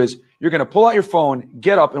gonna do is you're gonna pull out your phone,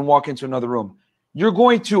 get up, and walk into another room. You're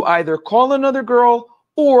going to either call another girl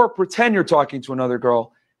or pretend you're talking to another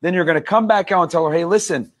girl. Then you're going to come back out and tell her, hey,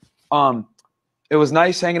 listen, it was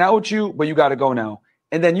nice hanging out with you, but you got to go now.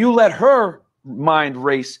 And then you let her mind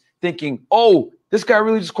race thinking, oh, this guy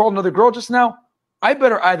really just called another girl just now. I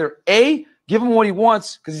better either A, give him what he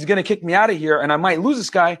wants because he's going to kick me out of here and I might lose this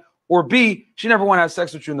guy, or B, she never want to have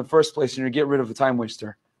sex with you in the first place and you get rid of the time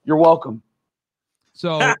waster. You're welcome.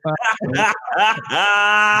 So what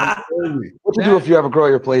to do if you have a girl at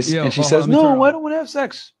your place and she says, no, I don't want to have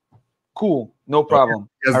sex? Cool, no problem.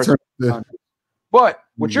 But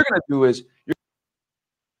what you're gonna do is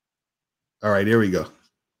all right, here we go.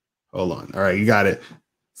 Hold on. All right, you got it.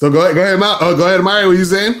 So go ahead, go ahead, Mario. What are you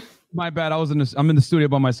saying? My bad. I'm in the studio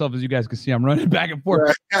by myself, as you guys can see. I'm running back and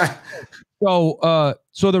forth. So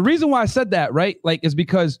the reason why I said that, right, is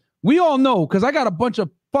because we all know, because I got a bunch of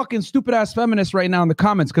fucking stupid ass feminists right now in the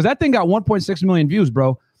comments, because that thing got 1.6 million views,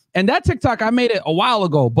 bro. And that TikTok, I made it a while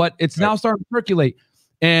ago, but it's now starting to circulate.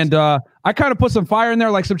 And I kind of put some fire in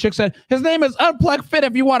there. Like some chick said, his name is Unplugged Fit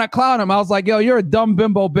if you want to clown him. I was like, yo, you're a dumb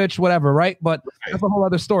bimbo bitch, whatever, right? But that's a whole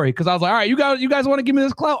other story. Because I was like, all right, you guys want to give me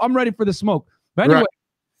this clout? I'm ready for the smoke. But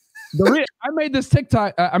anyway, I made this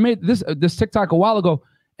TikTok. I made this TikTok a while ago.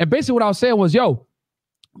 And basically what I was saying was, yo,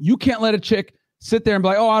 you can't let a chick sit there and be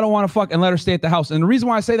like, oh, I don't want to fuck, and let her stay at the house. And the reason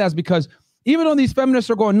why I say that is because even though these feminists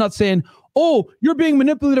are going nuts saying, oh, you're being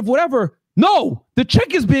manipulative, whatever, No, the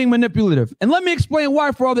chick is being manipulative. And let me explain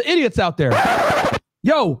why for all the idiots out there.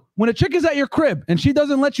 Yo, when a chick is at your crib and she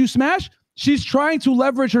doesn't let you smash, she's trying to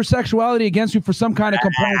leverage her sexuality against you for some kind of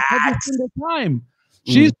compliance every single time.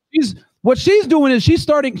 What she's doing is she's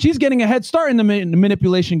getting a head start in the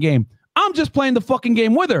manipulation game. I'm just playing the fucking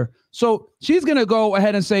game with her. So she's going to go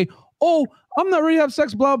ahead and say, oh, I'm not ready to have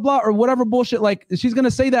sex, blah, blah, or whatever bullshit. Like, she's going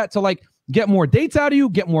to say that to like get more dates out of you,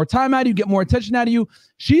 get more time out of you, get more attention out of you.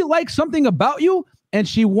 She likes something about you and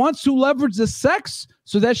she wants to leverage the sex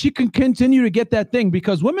so that she can continue to get that thing,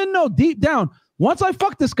 because women know deep down, once I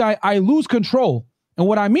fuck this guy, I lose control. And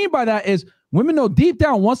what I mean by that is women know deep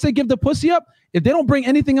down, once they give the pussy up, if they don't bring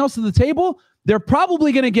anything else to the table, they're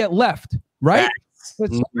probably going to get left, right?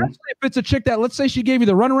 Especially if it's a chick that, let's say she gave you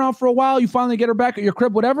the runaround for a while, you finally get her back at your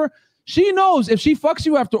crib, whatever. She knows if she fucks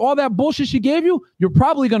you after all that bullshit she gave you, you're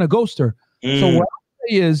probably going to ghost her. So what I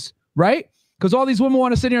say is, right? Because all these women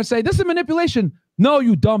want to sit here and say, this is manipulation. No,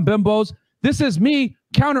 you dumb bimbos. This is me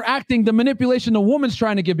counteracting the manipulation the woman's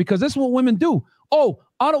trying to give, because this is what women do. Oh,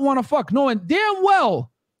 I don't want to fuck. Knowing damn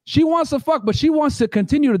well she wants to fuck, but she wants to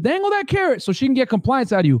continue to dangle that carrot so she can get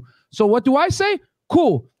compliance out of you. So what do I say?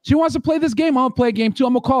 Cool. She wants to play this game. I'll play a game too.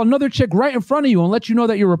 I'm going to call another chick right in front of you and let you know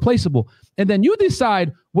that you're replaceable. And then you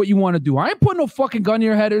decide what you want to do. I ain't putting no fucking gun in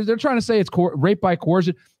your head. They're trying to say it's rape by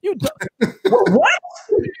coercion. What?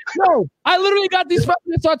 No, I literally got these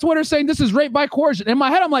feminists on Twitter saying this is rape by coercion. In my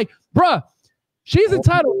head, I'm like, bruh, she's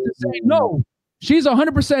entitled to say no. She's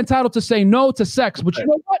 100% entitled to say no to sex. But you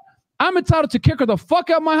know what? I'm entitled to kick her the fuck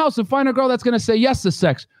out of my house and find a girl that's going to say yes to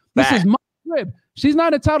sex. This is my crib. She's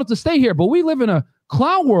not entitled to stay here. But we live in a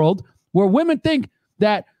clown world where women think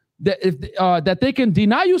that they can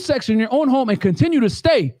deny you sex in your own home and continue to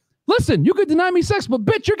stay. Listen, you could deny me sex, but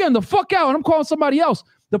bitch, you're getting the fuck out and I'm calling somebody else.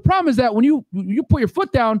 The problem is that when you put your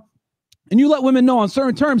foot down and you let women know on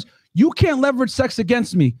certain terms, you can't leverage sex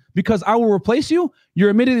against me because I will replace you. You're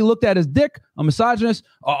immediately looked at as dick, a misogynist,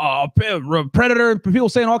 a predator, people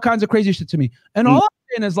saying all kinds of crazy shit to me. And all I'm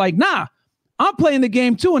saying is like, nah, I'm playing the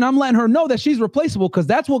game too, and I'm letting her know that she's replaceable, because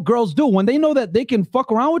that's what girls do. When they know that they can fuck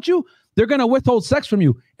around with you, they're going to withhold sex from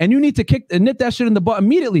you. And you need to kick and nip that shit in the butt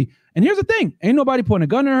immediately. And here's the thing. Ain't nobody putting a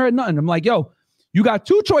gun in her head, nothing. I'm like, yo, you got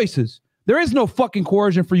two choices. There is no fucking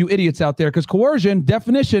coercion for you idiots out there, because coercion,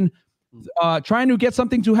 definition, trying to get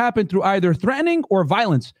something to happen through either threatening or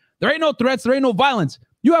violence. There ain't no threats. There ain't no violence.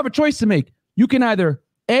 You have a choice to make. You can either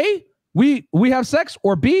A, we have sex,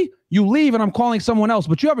 or B, you leave and I'm calling someone else.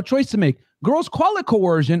 But you have a choice to make. Girls call it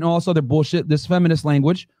coercion and all this other bullshit, this feminist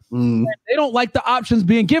language. They don't like the options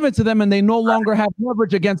being given to them and they no longer have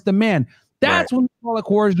leverage against the man. That's when they call it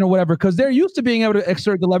coercion or whatever, because they're used to being able to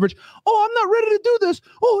exert the leverage. Oh, I'm not ready to do this.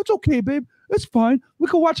 Oh, it's okay, babe. It's fine. We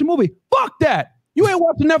can watch a movie. Fuck that. You ain't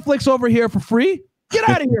watching Netflix over here for free. Get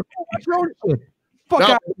out of here. Go watch your own shit. Fuck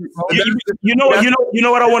out of here, bro. You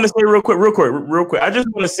know what I want to say real quick. I just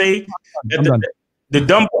want to say that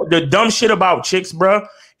the dumb shit about chicks, bro,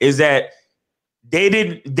 is that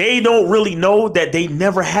they don't really know that they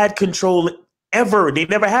never had control ever. They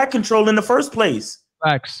never had control in the first place.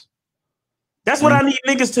 Facts. That's what I need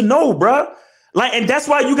niggas to know, bro. Like, and that's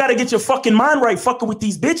why you got to get your fucking mind right fucking with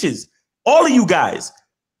these bitches. All of you guys.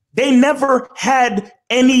 They never had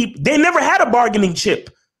a bargaining chip.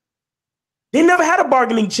 They never had a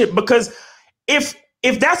bargaining chip, because if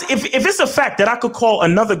it's a fact that I could call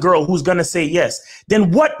another girl who's gonna say yes,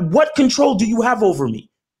 then what control do you have over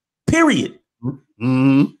me? Period.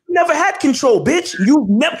 You never had control, bitch. You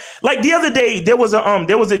never, like the other day there was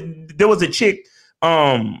a chick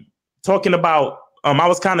talking about I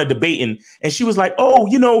was kind of debating, and she was like, "Oh,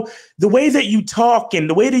 you know, the way that you talk and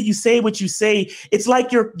the way that you say what you say, it's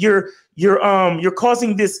like you're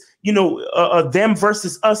causing this, you know, them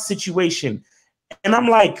versus us situation." And I'm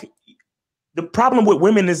like, the problem with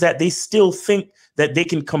women is that they still think that they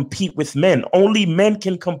can compete with men. Only men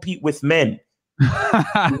can compete with men.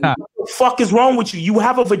 What the fuck is wrong with you? You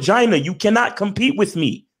have a vagina. You cannot compete with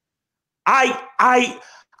me. I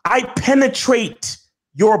penetrate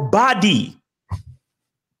your body.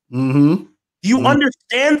 Do you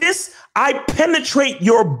understand this? I penetrate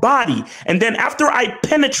your body. And then after I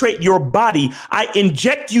penetrate your body, I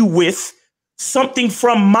inject you with something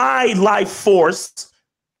from my life force.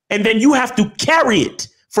 And then you have to carry it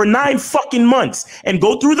for 9 fucking months and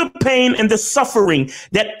go through the pain and the suffering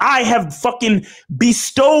that I have fucking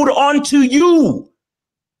bestowed onto you.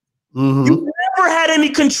 You never had any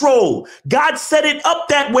control. God set it up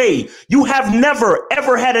that way. You have never,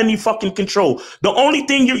 ever had any fucking control. The only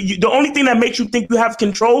thing that makes you think you have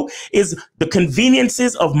control is the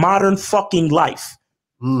conveniences of modern fucking life.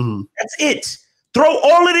 That's it. Throw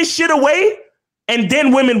all of this shit away and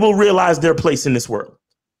then women will realize their place in this world.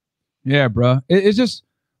 Yeah, bro. It's just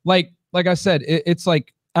like I said, it's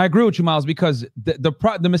like, I agree with you, Miles, because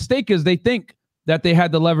the mistake is they think that they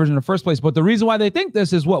had the leverage in the first place. But the reason why they think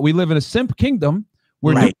this is what we live in a simp kingdom.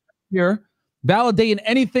 We're Right. here validating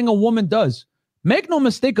anything a woman does. Make no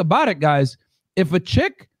mistake about it, guys. If a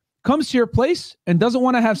chick comes to your place and doesn't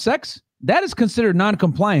want to have sex, that is considered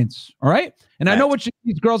non-compliance. All right. And I know what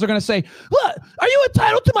these girls are going to say. What? Are you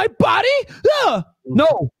entitled to my body?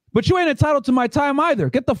 No, but you ain't entitled to my time either.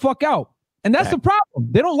 Get the fuck out. And that's the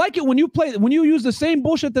problem. They don't like it when you use the same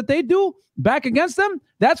bullshit that they do back against them.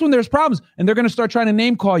 That's when there's problems. And they're going to start trying to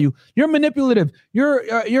name call you. You're manipulative. You're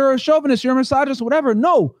a chauvinist. You're a misogynist, whatever.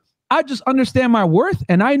 No, I just understand my worth.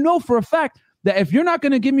 And I know for a fact that if you're not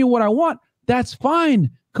going to give me what I want, that's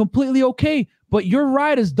fine. Completely okay. But your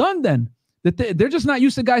ride is done then. They're just not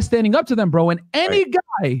used to guys standing up to them, bro. And any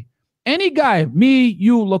guy, me,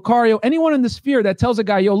 you, Locario, anyone in the sphere that tells a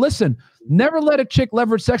guy, yo, listen, never let a chick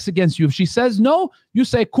leverage sex against you. If she says no, you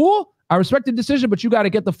say, cool, I respect the decision, but you got to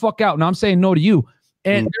get the fuck out. Now I'm saying no to you.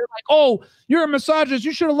 And they're like, oh, you're a misogynist.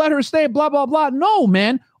 You should have let her stay, blah, blah, blah. No,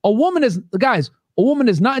 man. A woman is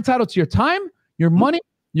not entitled to your time, your money,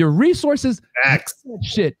 your resources.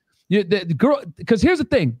 Shit. The girl, because here's the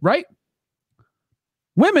thing, right?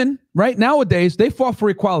 Women, right, nowadays, they fall for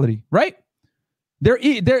equality, right? They're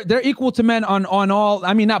equal to men on all,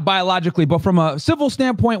 I mean, not biologically, but from a civil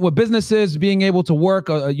standpoint with businesses, being able to work,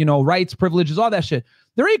 rights, privileges, all that shit.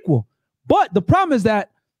 They're equal. But the problem is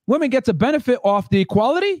that women get to benefit off the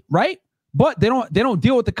equality, right? But they don't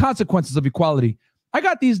deal with the consequences of equality. I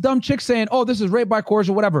got these dumb chicks saying, oh, this is rape by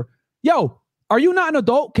coercion, whatever. Yo, are you not an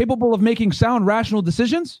adult capable of making sound, rational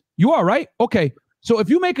decisions? You are, right? Okay. So if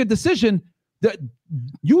you make a decision, that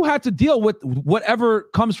you have to deal with whatever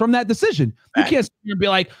comes from that decision. You can't sit here and be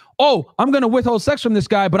like, oh, I'm going to withhold sex from this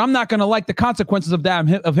guy, but I'm not going to like the consequences of that,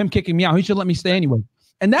 of him kicking me out. He should let me stay anyway.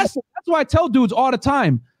 And that's why I tell dudes all the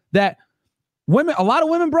time that a lot of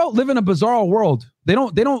women, bro, live in a bizarre world. They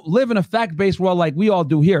don't live in a fact-based world like we all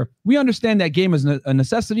do here. We understand that game is a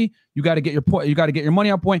necessity. You got to get your point. You got to get your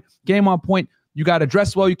money on point, game on point. You got to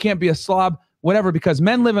dress well. You can't be a slob, whatever, because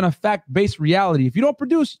men live in a fact-based reality. If you don't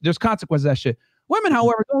produce, there's consequences to that shit. Women,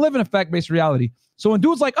 however, don't live in a fact-based reality. So when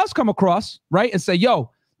dudes like us come across, right, and say,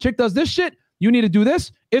 yo, chick does this shit, you need to do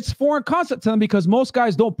this, it's foreign concept to them because most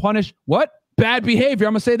guys don't punish what? Bad behavior.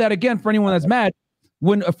 I'm going to say that again for anyone that's mad.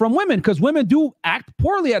 From women, because women do act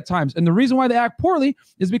poorly at times. And the reason why they act poorly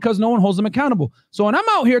is because no one holds them accountable. So when I'm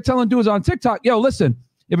out here telling dudes on TikTok, yo, listen,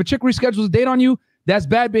 if a chick reschedules a date on you, that's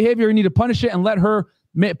bad behavior. You need to punish it and let her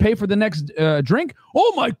pay for the next drink.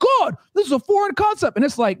 Oh my God, this is a foreign concept. And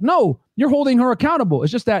it's like, no, you're holding her accountable.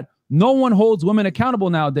 It's just that no one holds women accountable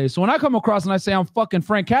nowadays. So when I come across and I say I'm fucking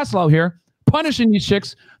Frank Castle out here punishing these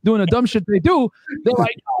chicks doing the dumb shit they do, they're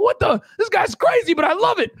like, oh, this guy's crazy, but I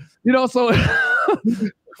love it. So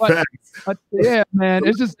but, yeah, man,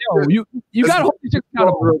 it's just, yo, you gotta hold these chicks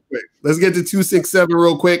accountable real quick. Let's get to 267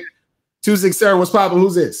 real quick. 267, what's poppin'?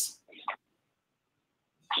 Who's this?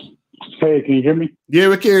 Hey, can you hear me? Yeah,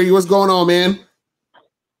 we can hear you. What's going on, man?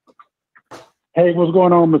 Hey, what's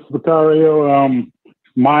going on, Mr. Locario?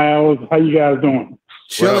 Miles, how you guys doing?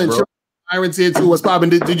 Chilling. Iron's here too. What's poppin'?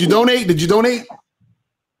 Did you donate?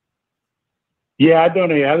 Yeah, I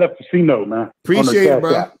donated. I left a C note, man. Appreciate it,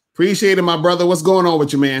 bro. Appreciate it, my brother. What's going on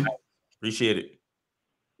with you, man? Appreciate it.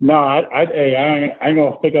 No, I ain't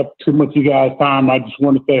gonna take up too much of you guys' time. I just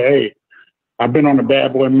want to say, hey, I've been on the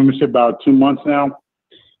Bad Boy membership about 2 months now,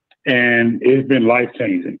 and it's been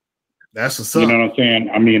life-changing. That's what's up. You know what I'm saying?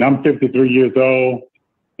 I mean, I'm 53 years old,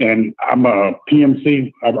 and I'm a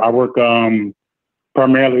PMC. I work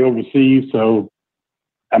primarily overseas. So,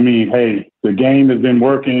 I mean, hey, the game has been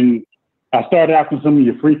working. I started out with some of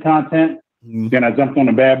your free content. Then I jumped on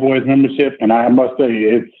the Bad Boys membership, and I must say,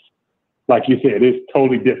 it's, like you said, it's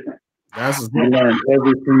totally different. You learn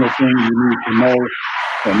every single thing you need to know,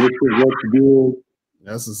 and this is what you do.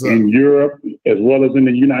 That's what's up. In Europe as well as in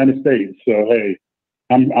the United States. So, hey,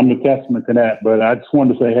 I'm a testament to that. But I just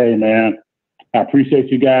wanted to say, hey, man, I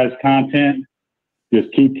appreciate you guys' content.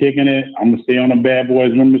 Just keep kicking it. I'm going to stay on the Bad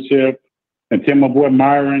Boys membership. And tell my boy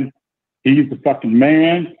Myron, he's the fucking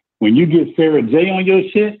man. When you get Sarah J on your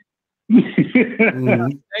shit, Thank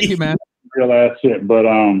you, man. Real ass shit. But,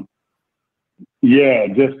 yeah,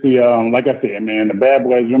 just the, like I said, man, the Bad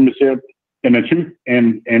Boys membership and the truth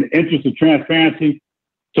and interest of transparency.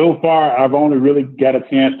 So far, I've only really got a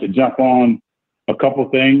chance to jump on a couple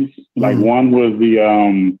things. Like one was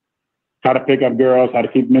the how to pick up girls, how to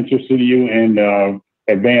keep them interested in you, and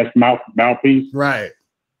advanced mouthpiece. Right.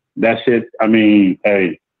 That shit. I mean,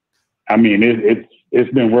 hey, I mean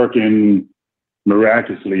it's been working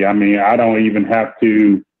miraculously. I mean, I don't even have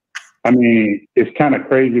to. I mean, it's kind of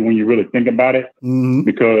crazy when you really think about it,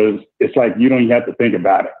 because it's like you don't even have to think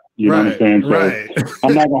about it. You know what I'm saying? So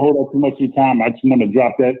I'm not gonna hold up too much of your time. I just want to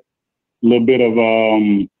drop that little bit of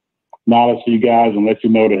knowledge to you guys and let you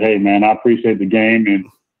know that, hey, man, I appreciate the game and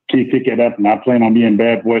keep picking it up. And I plan on being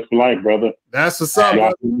bad boys for life, brother. That's what's up,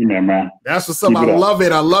 brother. Man. That's what's up. I love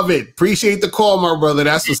it. I love it. Appreciate the call, my brother.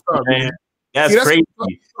 That's what's up, man. That's crazy. What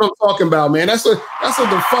I'm talking about, man. That's what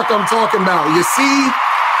the fuck I'm talking about.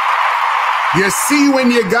 You see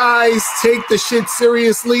when you guys take the shit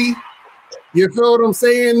seriously. You feel what I'm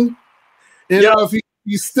saying? And if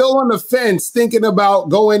you're still on the fence thinking about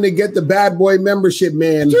going to get the bad boy membership,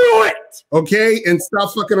 man, do it. Okay, and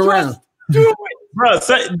stop fucking around. Do it, bro.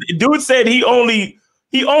 So, dude said he only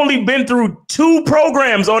been through 2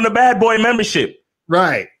 programs on the bad boy membership.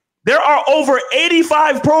 Right. There are over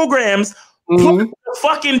 85 programs. Plus the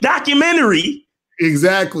fucking documentary.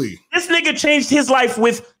 Exactly. This nigga changed his life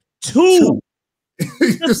with 2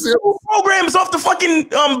 programs off the fucking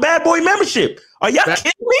bad boy membership. Are y'all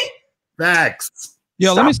kidding me? Facts.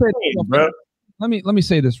 Yo, let me say this, bro. Let me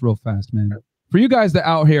say this real fast, man. For you guys that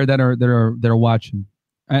out here that are watching,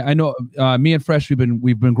 I know me and Fresh,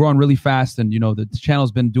 we've been growing really fast, and you know the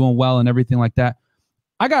channel's been doing well and everything like that.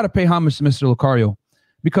 I gotta pay homage to Mr. Locario,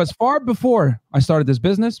 because far before I started this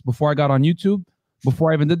business, before I got on YouTube,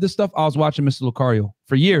 before I even did this stuff, I was watching Mr. Locario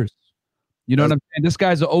for years. You know what I'm saying? This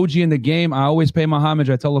guy's an OG in the game. I always pay my homage.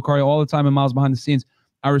 I tell Locario all the time in Miles Behind the Scenes.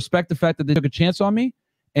 I respect the fact that they took a chance on me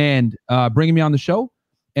and bringing me on the show.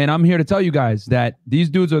 And I'm here to tell you guys that these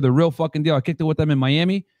dudes are the real fucking deal. I kicked it with them in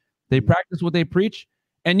Miami. They practice what they preach.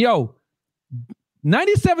 And yo,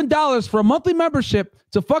 $97 for a monthly membership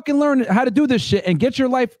to fucking learn how to do this shit and get your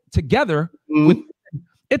life together.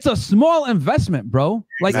 It's a small investment, bro.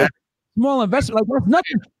 Like a small investment. Like that's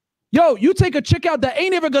nothing. Yo, you take a chick out that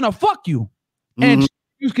ain't ever gonna fuck you, and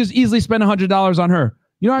you could easily spend $100 on her.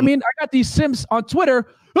 You know what I mean? I got these simps on Twitter.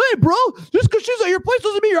 Hey, bro, just because she's at your place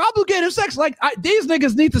doesn't mean you're obligated sex. Like these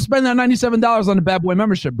niggas need to spend that $97 on the bad boy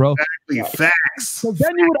membership, bro. Exactly. Facts. So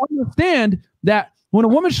then you would understand that when a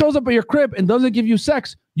woman shows up at your crib and doesn't give you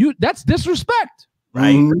sex, that's disrespect,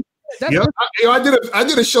 right? I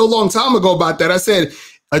did a show a long time ago about that. I said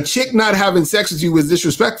a chick not having sex with you is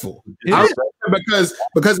disrespectful. Because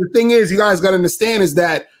the thing is, you guys got to understand is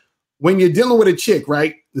that when you're dealing with a chick,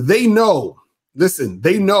 right? They know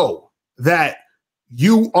that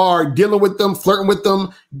you are dealing with them, flirting with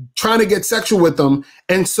them, trying to get sexual with them.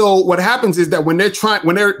 And so what happens is that when they're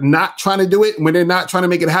not trying to do it, when they're not trying to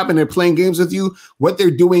make it happen, they're playing games with you, what they're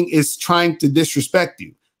doing is trying to disrespect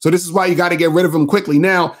you. So this is why you got to get rid of them quickly.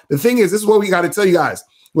 Now, the thing is, this is what we got to tell you guys.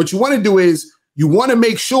 What you want to do is you want to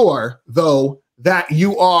make sure, though, that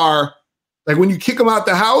you are, like, when you kick them out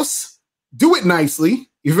the house, do it nicely.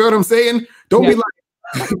 You feel what I'm saying? Don't be like,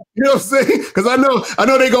 you know what I'm saying? Because I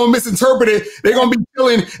know they're gonna misinterpret it. They're gonna be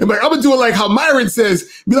chilling and like, I'm gonna do it like how Myron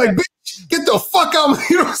says. Be like, bitch, get the fuck out.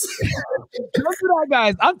 You know what I'm saying? Look at that,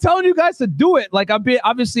 guys. I'm telling you guys to do it. Like I'm being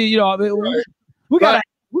obviously, you know, we gotta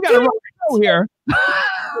run the show here.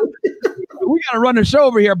 We gotta run the show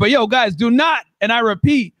over here. But yo, guys, do not, and I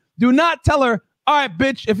repeat, do not tell her, all right,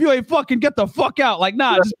 bitch, if you ain't fucking, get the fuck out. Like,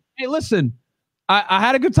 nah, just, hey, listen, I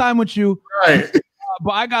had a good time with you. Right.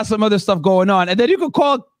 But I got some other stuff going on. And then you can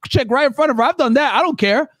call a chick right in front of her. I've done that. I don't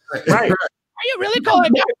care. Right. Are you really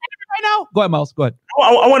calling me right now? Go ahead, Miles. Go ahead.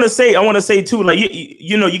 I want to say too, like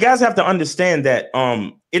you know, you guys have to understand that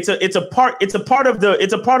it's a part of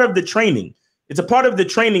the training. It's a part of the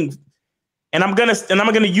training, and I'm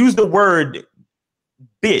gonna use the word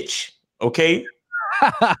bitch, okay?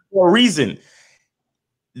 For a reason.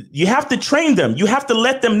 You have to train them. You have to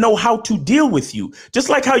let them know how to deal with you. Just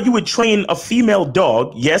like how you would train a female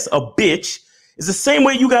dog, yes, a bitch, is the same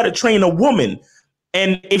way you got to train a woman.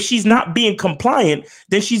 And if she's not being compliant,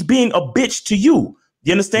 then she's being a bitch to you.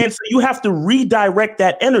 You understand? So you have to redirect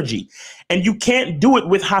that energy. And you can't do it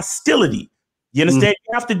with hostility. You understand?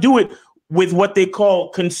 You have to do it with what they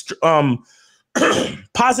call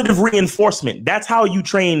positive reinforcement. That's how you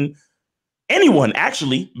train anyone,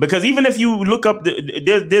 actually, because even if you look up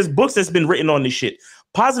there's books that's been written on this shit.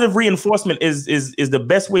 Positive reinforcement is the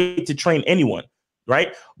best way to train anyone,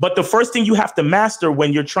 right? But the first thing you have to master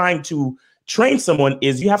when you're trying to train someone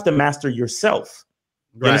is you have to master yourself.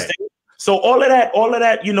 You understand? So all of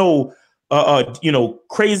that, you know,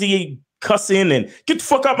 crazy cussing and get the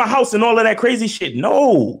fuck out my house and all of that crazy shit.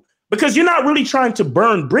 No, because you're not really trying to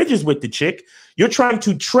burn bridges with the chick. You're trying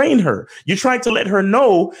to train her. You're trying to let her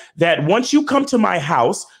know that once you come to my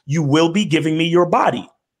house, you will be giving me your body.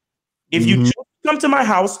 If you choose to come to my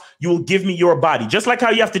house, you will give me your body. Just like how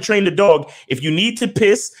you have to train the dog. If you need to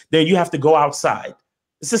piss, then you have to go outside.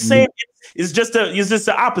 It's the same. It's just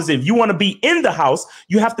the opposite. If you want to be in the house,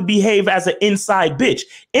 you have to behave as an inside bitch.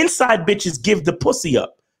 Inside bitches give the pussy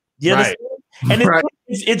up. You understand? And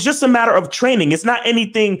it's just a matter of training. It's not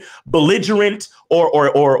anything belligerent or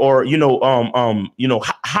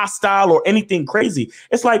hostile or anything crazy.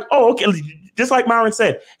 It's like, oh, okay. Just like Myron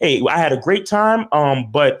said, hey, I had a great time.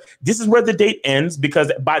 But this is where the date ends,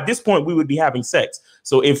 because by this point we would be having sex.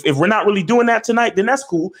 So if we're not really doing that tonight, then that's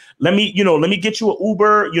cool. Let me get you an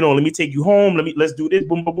Uber, let me take you home. Let's do this.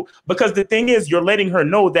 Boom, boom, boom. Because the thing is, you're letting her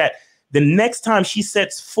know that the next time she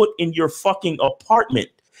sets foot in your fucking apartment,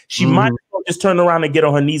 she might just turn around and get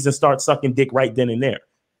on her knees and start sucking dick right then and there.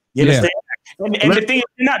 You understand? And the thing is,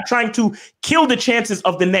 you're not trying to kill the chances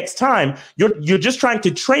of the next time. You're just trying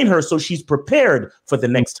to train her so she's prepared for the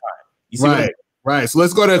next time. You see what I mean? Right. So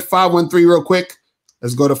let's go to 513 real quick.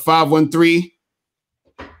 Let's go to 513.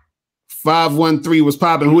 513 was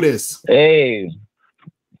popping. Who this? Hey,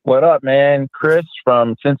 what up, man? Chris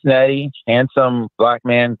from Cincinnati, handsome black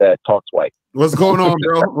man that talks white. What's going on,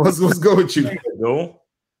 bro? What's good with you?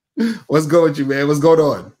 What's good with you, man? What's going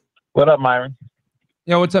on? What up, Myron?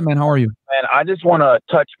 Yo, what's up, man? How are you? Man, I just want to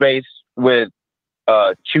touch base with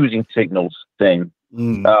choosing signals thing.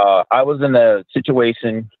 I was in a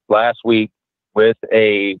situation last week with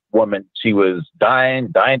a woman. She was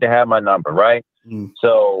dying to have my number, right?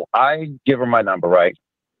 So I give her my number, right?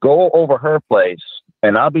 Go over her place,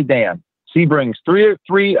 and I'll be damned. She brings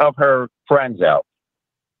three of her friends out,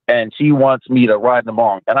 and she wants me to ride them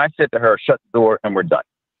along. And I said to her, shut the door, and we're done.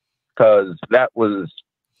 Because that was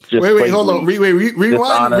just wait, hold on.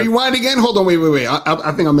 Rewind again. Hold on. Wait.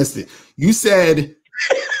 I think I missed it. You said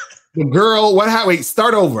the girl. Wait,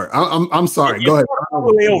 start over. I'm sorry. Go ahead. All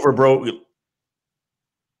the way over, bro.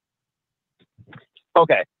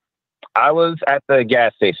 Okay. I was at the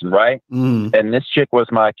gas station, right? And this chick was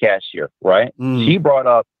my cashier, right? She brought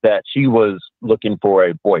up that she was looking for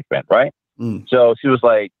a boyfriend, right? So she was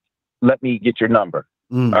like, let me get your number.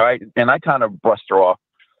 All right. And I kind of brushed her off.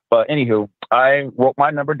 But anywho, I wrote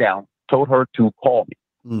my number down, told her to call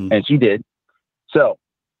me, and she did. So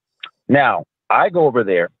now I go over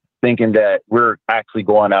there thinking that we're actually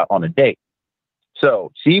going out on a date.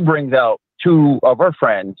 So she brings out two of her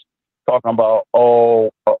friends talking about,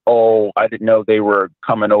 I didn't know they were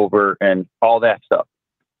coming over and all that stuff.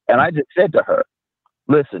 And I just said to her,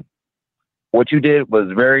 listen, what you did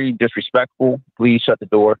was very disrespectful. Please shut the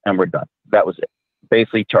door and we're done. That was it.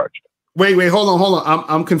 Basically charged. Wait, hold on.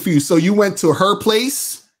 I'm confused. So you went to her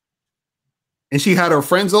place and she had her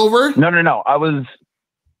friends over? No. I was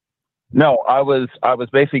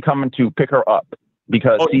basically coming to pick her up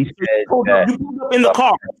because she said that you pulled up in the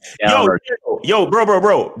car. Yo,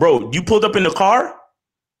 bro. You pulled up in the car?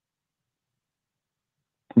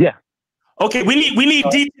 Yeah. Okay, we need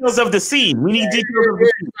details of the scene. We need details of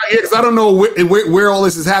the scene. Yeah, because I don't know where all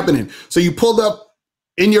this is happening. So you pulled up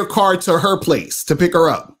in your car to her place to pick her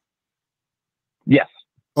up? Yes.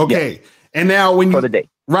 Okay. Yes. And now when you for the date.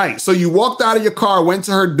 Right. So you walked out of your car, went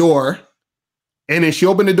to her door, and then she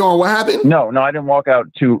opened the door, and what happened? No, I didn't walk out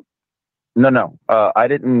to I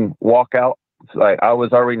didn't walk out. Like I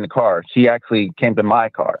was already in the car. She actually came to my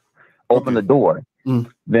car, opened the door.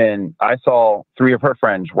 Then I saw three of her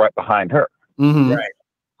friends right behind her. Right.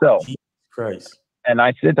 So Jesus Christ. And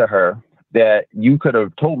I said to her that you could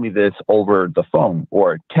have told me this over the phone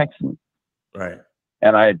or text me. Right.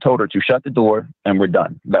 And I told her to shut the door and we're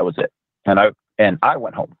done. That was it. And I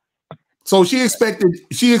went home. So she expected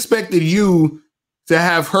you to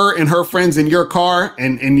have her and her friends in your car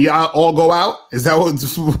and y'all all go out? Is that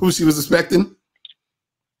what she was expecting?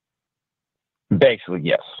 Basically,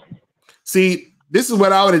 yes. See, this is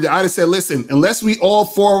what I would have said, listen, unless we all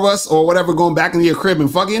four of us or whatever going back into your crib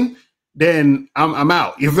and fucking, then I'm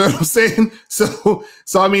out. You feel what I'm saying? So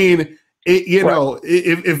I mean, know,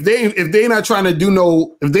 if they ain't trying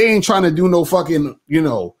to do no fucking,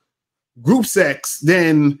 group sex,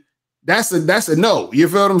 then that's a no. You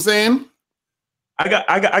feel what I'm saying? I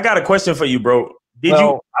got a question for you, bro.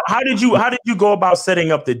 How did you go about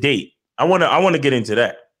setting up the date? I want to get into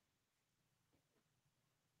that.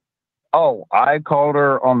 Oh, I called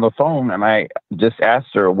her on the phone and I just asked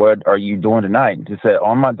her, what are you doing tonight? And she said,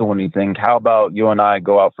 I'm not doing anything. How about you and I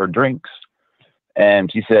go out for drinks?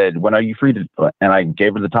 And she said, when are you free to? And I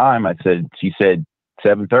gave her the time. She said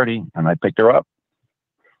 7:30 and I picked her up.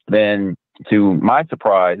 Then to my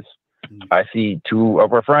surprise, I see two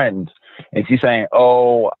of her friends and she's saying,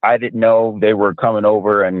 oh, I didn't know they were coming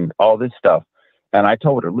over and all this stuff. And I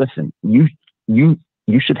told her, listen, you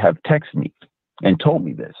should have texted me. and told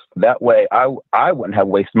me this. That way I wouldn't have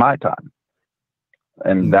wasted my time.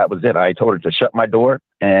 And that was it. I told her to shut my door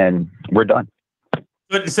and we're done.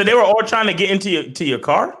 So they were all trying to get into your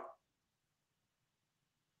car?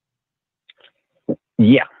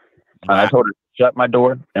 Yeah. And I told her to shut my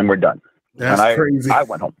door and we're done. That's crazy. I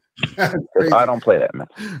went home. I don't play that, man.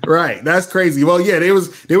 Right. That's crazy. Well, yeah, she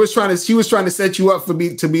was trying to set you up for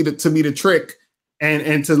me to be the trick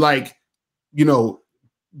and to, like, you know,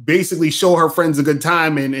 basically show her friends a good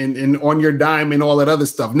time and on your dime and all that other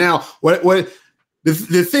stuff. Now, what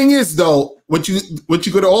the thing is, though, what you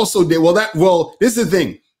could also do, this is the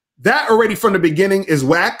thing. That already from the beginning is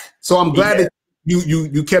whack. So I'm glad that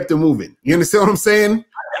you kept it moving. You understand what I'm saying?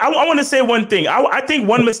 I want to say one thing. I think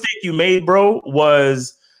one mistake you made, bro,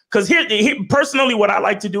 was because here personally, what I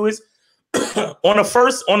like to do is on a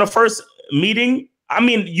first meeting. I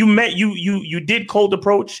mean, you did cold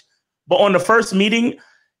approach, but on the first meeting,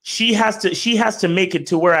 she has to make it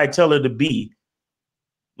to where I tell her to be.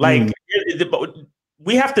 Like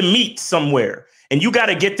we have to meet somewhere, and you got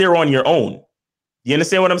to get there on your own. You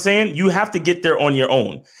understand what I'm saying? You have to get there on your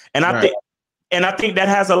own, and I think that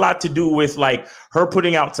has a lot to do with, like, her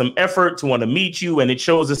putting out some effort to want to meet you, and it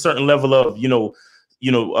shows a certain level of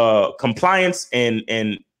compliance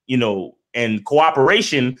and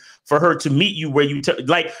cooperation for her to meet you where you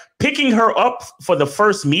like picking her up for the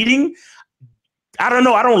first meeting. I don't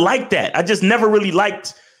know. I don't like that. I just never really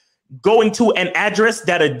liked going to an address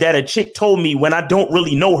that a chick told me when I don't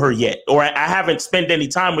really know her yet, or I haven't spent any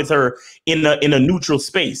time with her in a neutral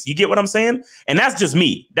space. You get what I'm saying? And that's just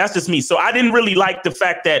me. So I didn't really like the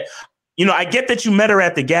fact that, I get that you met her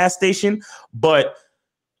at the gas station, but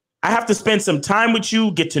I have to spend some time with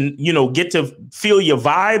you, get to feel your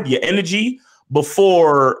vibe, your energy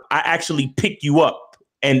before I actually pick you up.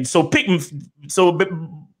 And so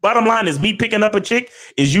bottom line is, me picking up a chick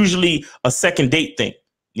is usually a second date thing.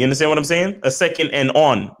 You understand what I'm saying? A second and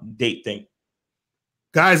on date thing.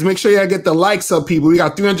 Guys, make sure y'all get the likes up, people. We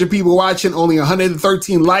got 300 people watching, only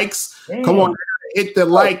 113 likes. Damn. Come on, hit the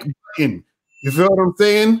like button. You feel what I'm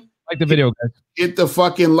saying? Like the video, guys. Hit the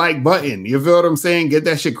fucking like button. You feel what I'm saying? Get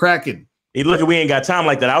that shit cracking. Hey, look, we ain't got time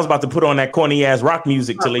like that. I was about to put on that corny ass rock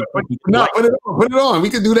music till they put it on. We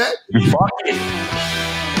can do that. Fuck it.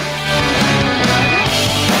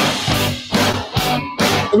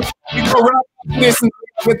 You go around this and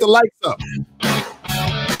get the lights up.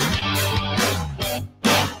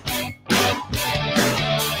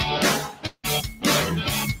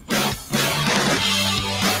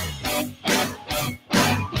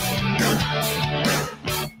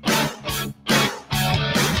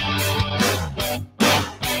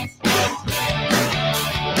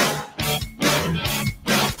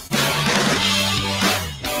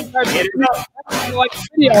 Get it up. Like the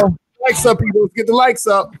video. Likes up, people. Let's get the likes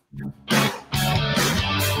up.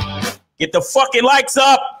 Get the fucking likes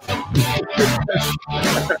up.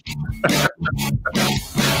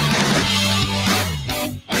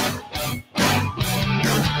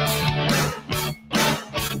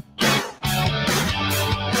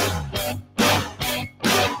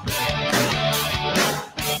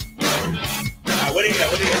 What do you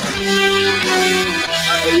got?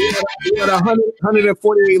 We got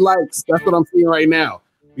 148 likes. That's what I'm seeing right now.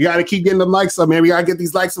 We got to keep getting the likes up, man. We got to get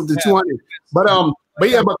these likes up to 200.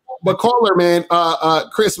 But caller, man,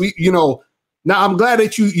 Chris, now I'm glad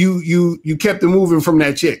that you kept it moving from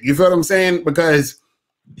that chick. You feel what I'm saying? Because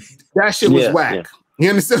that shit was whack. Yeah. You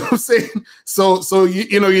understand what I'm saying? So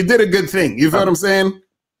you did a good thing. You feel what I'm saying?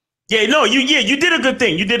 Yeah, no, you did a good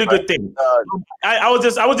thing. You did a good thing. I was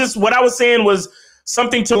just what I was saying was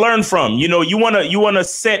something to learn from. You wanna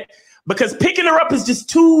set, because picking her up is just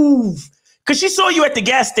too. Because she saw you at the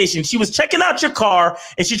gas station. She was checking out your car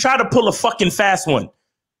and she tried to pull a fucking fast one.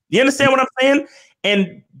 You understand what I'm saying?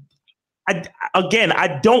 And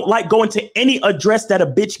I don't like going to any address that a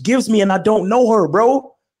bitch gives me and I don't know her,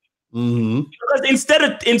 bro. Mm-hmm. Because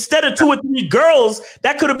instead of 2 or 3 girls,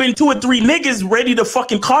 that could have been 2 or 3 niggas ready to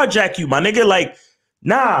fucking carjack you, my nigga. Like,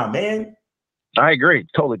 nah, man. I agree.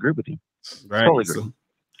 Totally agree with you. Right. Totally agree. All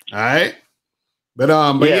right. But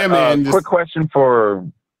yeah, man. Quick question for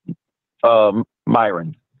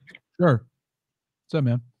Myron. Sure. What's up,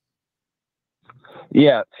 man?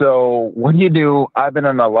 Yeah. So what do you do? I've been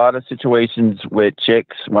in a lot of situations with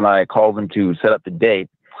chicks when I call them to set up a date,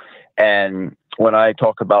 and when I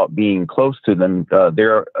talk about being close to them,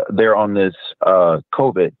 they're on this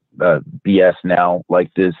COVID BS now,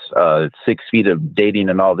 like this 6 feet of dating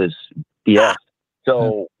and all this BS.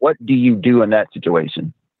 So what do you do in that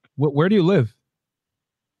situation? Where do you live?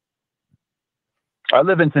 I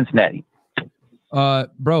live in Cincinnati.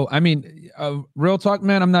 Bro, I mean, real talk,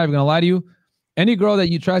 man, I'm not even gonna lie to you. any girl that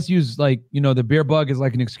you try to use like, you know, the beer bug is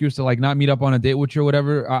like an excuse to like not meet up on a date with you or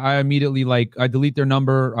whatever, I immediately like I delete their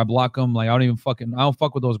number, I block them. Like I don't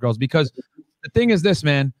fuck with those girls, because the thing is this,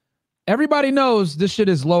 man, everybody knows this shit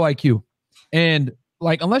is low IQ. And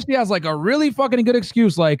like, unless she has like a really fucking good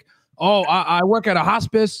excuse, like, oh, I work at a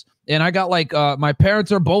hospice and I got like my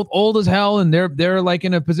parents are both old as hell and they're like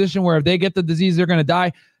in a position where if they get the disease, they're gonna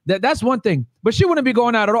die. That's one thing. But she wouldn't be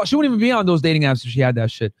going out at all. She wouldn't even be on those dating apps if she had that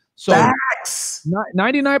shit. So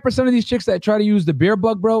 99% of these chicks that try to use the beer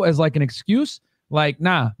bug, bro, as like an excuse, like,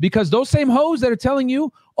 nah, because those same hoes that are telling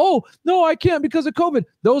you, oh, no, I can't because of COVID,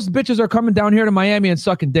 those bitches are coming down here to Miami and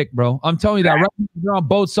sucking dick, bro. I'm telling you that. Right, they're on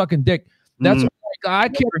boats sucking dick. That's like, I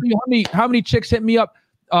can't tell you how many chicks hit me up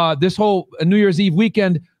this whole New Year's Eve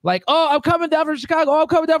weekend, like, oh, I'm coming down from Chicago, oh, I'm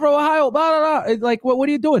coming down from Ohio, blah, blah, blah. It's like, what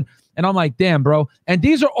are you doing? And I'm like, damn, bro. And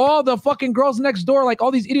these are all the fucking girls next door, like all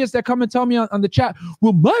these idiots that come and tell me on the chat,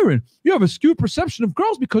 well, Myron, you have a skewed perception of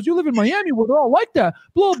girls because you live in Miami where they're all like that,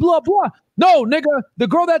 blah, blah, blah. No, nigga, the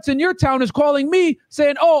girl that's in your town is calling me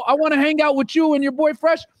saying, oh, I want to hang out with you and your boy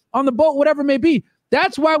Fresh on the boat, whatever it may be.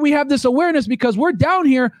 That's why we have this awareness, because we're down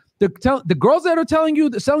here. The girls that are selling you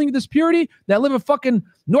this purity that live in fucking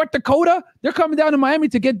North Dakota, they're coming down to Miami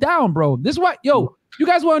to get down, bro. This is why, yo, you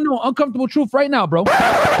guys want to know uncomfortable truth right now, bro.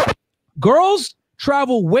 Girls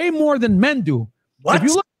travel way more than men do. What? If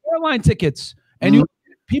you look at airline tickets and you look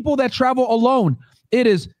at people that travel alone, it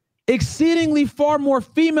is exceedingly far more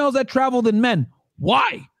females that travel than men.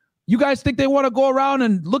 Why? You guys think they want to go around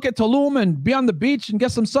and look at Tulum and be on the beach and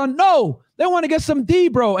get some sun? No, they want to get some D,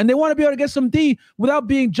 bro. And they want to be able to get some D without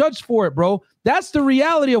being judged for it, bro. That's the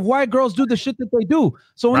reality of why girls do the shit that they do.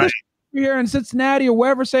 So when this here in Cincinnati or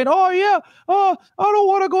wherever saying, oh, yeah, oh, I don't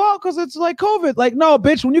want to go out because it's like COVID. Like, no,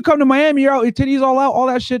 bitch, when you come to Miami, you're out, your titties all out, all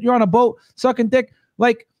that shit. You're on a boat sucking dick.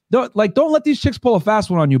 Don't let these chicks pull a fast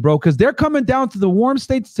one on you, bro, because they're coming down to the warm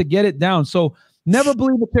states to get it down. So never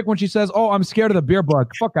believe a chick when she says, oh, I'm scared of the beer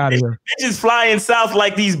bug. Fuck out of here. Bitches flying south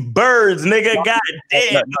like these birds, nigga. God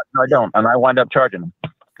damn. No, I don't. And I wind up charging them.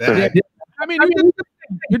 Yeah. I mean,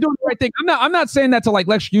 you're doing the right thing. I'm not saying that to like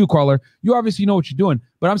lecture you, caller. You obviously know what you're doing.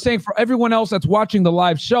 But I'm saying for everyone else that's watching the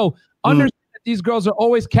live show, understand that these girls are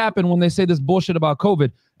always capping when they say this bullshit about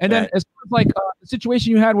COVID. And then as far as like the situation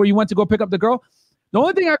you had where you went to go pick up the girl, the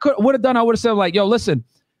only thing I would have done, I would have said like, yo, listen,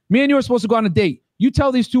 me and you are supposed to go on a date. You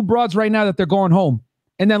tell these two broads right now that they're going home,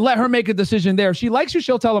 and then let her make a decision there. If she likes you,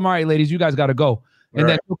 she'll tell them, all right, ladies, you guys got to go. And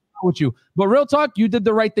then she'll come with you. But real talk, you did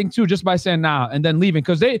the right thing too, just by saying nah and then leaving.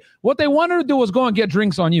 Because what they wanted to do was go and get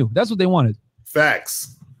drinks on you. That's what they wanted.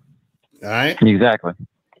 Facts. All right. Exactly.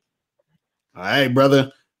 All right,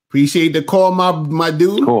 brother. Appreciate the call, my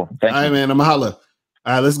dude. Cool. Thank all right, you. man. I'm a holla.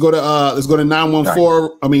 All right, let's go to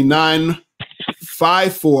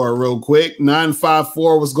 954 real quick.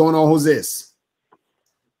 954. What's going on? Who's this?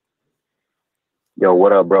 Yo,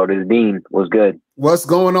 what up, bro? This is Dean. What's good? What's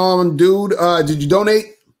going on, dude? Did you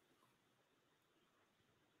donate?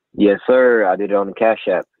 Yes, sir. I did it on the Cash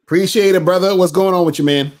App. Appreciate it, brother. What's going on with you,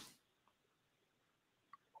 man?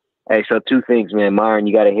 Hey, so two things, man. Myron,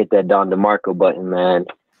 you got to hit that Don DeMarco button, man.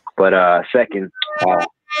 But second,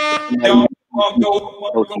 getting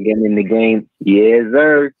in the game. Yes,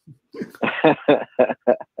 sir.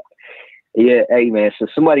 Yeah, hey man. So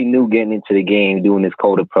somebody new getting into the game, doing this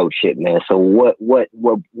cold approach shit, man. So what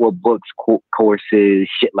books, courses,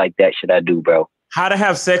 shit like that should I do, bro? How to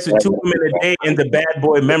have sex with 2 women a day in the bad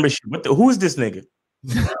boy membership. Who's this nigga?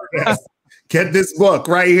 Get this book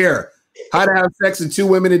right here. How to have sex with 2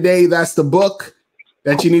 women a day. That's the book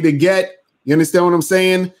that you need to get. You understand what I'm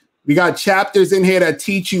saying? We got chapters in here that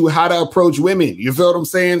teach you how to approach women. You feel what I'm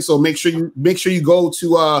saying? So make sure you go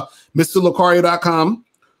to mr.locario.com.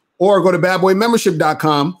 or go to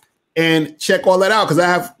badboymembership.com and check all that out. Because I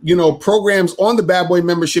have, programs on the Bad Boy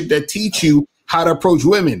membership that teach you how to approach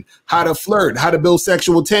women, how to flirt, how to build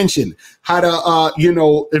sexual tension, how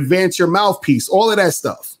to, advance your mouthpiece, all of that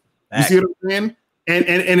stuff. You see what I'm saying?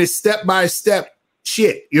 And it's step-by-step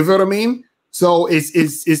shit. You feel what I mean? So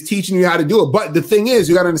it's teaching you how to do it. But the thing is,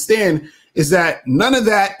 you got to understand is that none of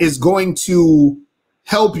that is going to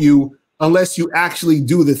help you unless you actually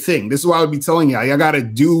do the thing. This is why I would be telling you, you got to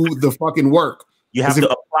do the fucking work. You have to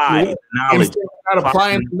apply knowledge. If you're not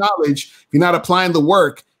applying the knowledge, if you're not applying the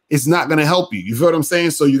work, it's not going to help you. You feel what I'm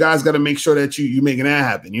saying? So you guys got to make sure that you making that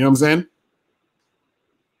happen. You know what I'm saying?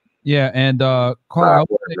 Yeah, and Carl,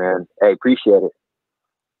 man, hey, appreciate it.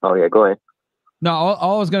 Oh yeah, go ahead. No,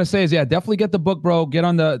 all I was gonna say is, yeah, definitely get the book, bro. Get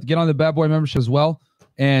on the Bad Boy membership as well.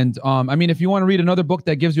 And I mean, if you want to read another book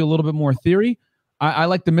that gives you a little bit more theory, I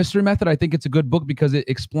like the mystery method. I think it's a good book because it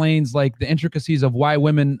explains like the intricacies of why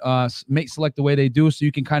women select the way they do, so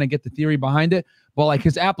you can kind of get the theory behind it. But like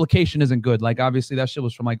his application isn't good. Like obviously that shit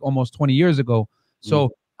was from like almost 20 years ago.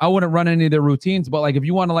 So I wouldn't run any of their routines. But like if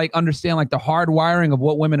you want to like understand like the hard wiring of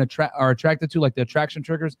what women are attracted to, like the attraction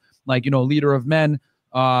triggers, like, you know, leader of men,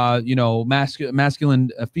 you know,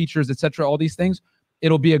 masculine features, etc., all these things,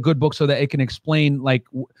 it'll be a good book so that it can explain, like,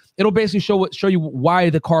 it'll basically show you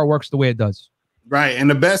why the car works the way it does. Right. And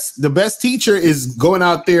the best teacher is going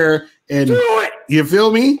out there and you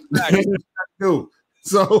feel me?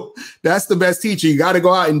 So that's the best teacher. You got to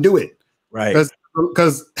go out and do it. Right.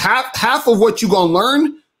 Because half of what you're gonna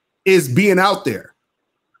learn is being out there.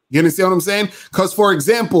 You understand what I'm saying? Because for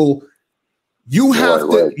example, you have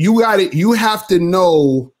to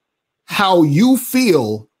know how you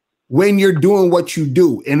feel when you're doing what you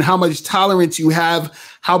do and how much tolerance you have,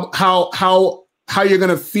 how you're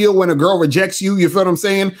gonna feel when a girl rejects you. You feel what I'm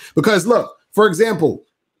saying? Because look, for example,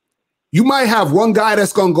 you might have one guy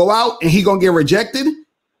that's gonna go out and he gonna get rejected,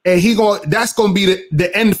 and that's gonna be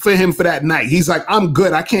the end for him for that night. He's like, I'm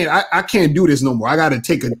good. I can't do this no more. I gotta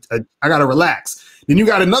I gotta relax. Then you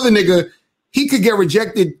got another nigga, he could get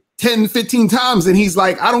rejected 10, 15 times, and he's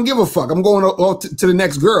like, I don't give a fuck. I'm going to the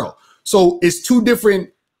next girl. So it's two different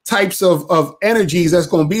types of energies that's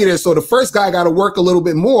gonna be there. So the first guy gotta work a little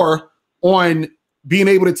bit more on being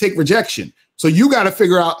able to take rejection. So you gotta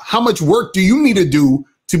figure out how much work do you need to do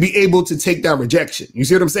to be able to take that rejection. You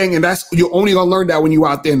see what I'm saying? And you're only gonna learn that when you're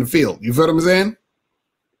out there in the field. You feel what I'm saying?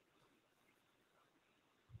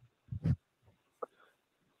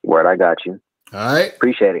 Word, I got you. All right.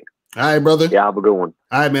 Appreciate it. All right, brother. Yeah, have a good one.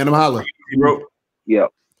 All right, man. I'm hollering. Yeah.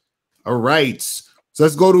 All right. So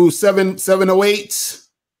let's go to 708.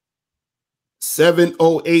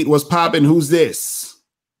 708 was popping. Who's this?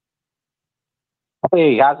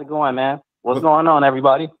 Hey, how's it going, man? What's going on,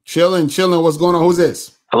 everybody? Chilling. What's going on? Who's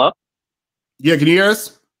this? Hello? Yeah, can you hear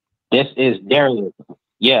us? This is Darius.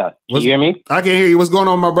 Yeah. Can you hear me? I can hear you. What's going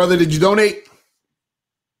on, my brother? Did you donate?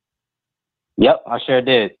 Yep, I sure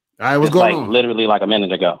did. All right, what's going on? Literally like a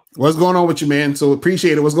minute ago. What's going on with you, man? So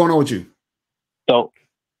appreciate it. What's going on with you? So,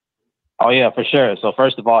 oh yeah, for sure. So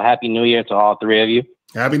first of all, Happy New Year to all three of you.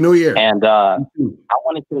 Happy New Year. And I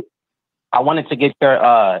wanted to get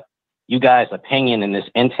your you guys' opinion in this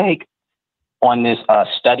intake on this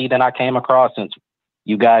study that I came across, since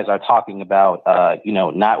you guys are talking about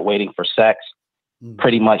not waiting for sex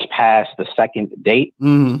pretty much past the second date.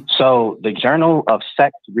 Mm-hmm. So the Journal of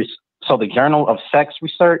Sex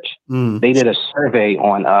Research, they did a survey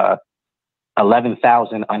on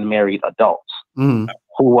 11,000 unmarried adults who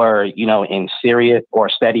were, in serious or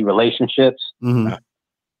steady relationships.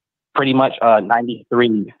 Pretty much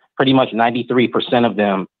 93% of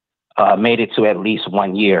them made it to at least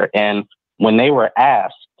 1 year. And when they were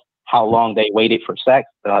asked how long they waited for sex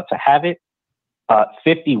to have it,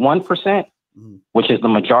 51%, which is the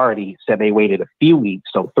majority, said they waited a few weeks,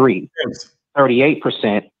 so 3.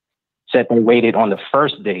 38% said they waited on the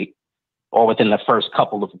first date or within the first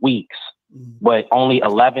couple of weeks, but only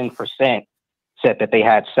 11% said that they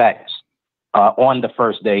had sex on the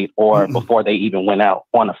first date or before they even went out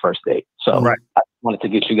on the first date. So I wanted to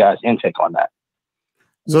get you guys' intake on that.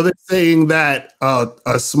 So they're saying that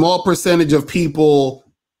a small percentage of people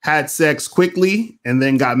had sex quickly and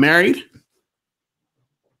then got married?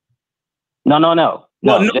 No.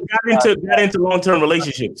 Got into long-term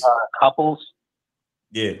relationships. Couples.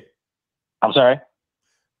 Yeah. I'm sorry?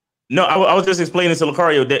 No, I was just explaining to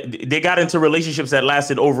Locario that they got into relationships that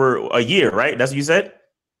lasted over a year, right? That's what you said?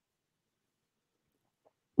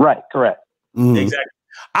 Right, correct. Exactly.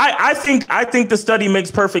 I think the study makes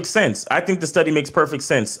perfect sense.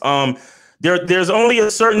 There's only a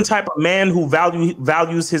certain type of man who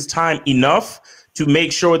values his time enough to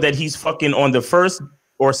make sure that he's fucking on the first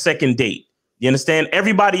or second date. You understand?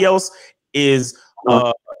 Everybody else is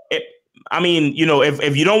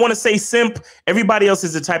if you don't want to say simp, everybody else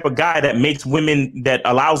is the type of guy that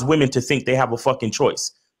allows women to think they have a fucking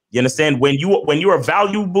choice. You understand? When you are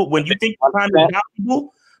valuable, when you think your time is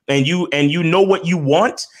valuable, and you know what you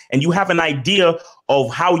want, and you have an idea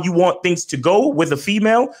of how you want things to go with a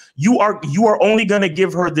female, you are only going to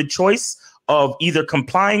give her the choice of either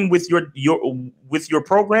complying with your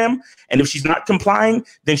program, and if she's not complying,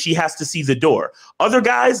 then she has to see the door. Other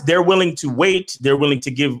guys, they're willing to wait, they're willing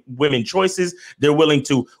to give women choices, they're willing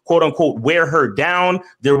to quote unquote wear her down,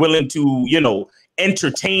 they're willing to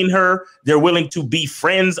entertain her, they're willing to be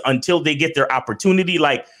friends until they get their opportunity.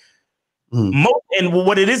 And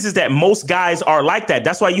what it is that most guys are like that.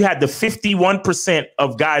 That's why you had the 51%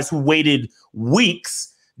 of guys who waited weeks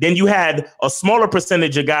Then you had a smaller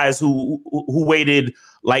percentage of guys who waited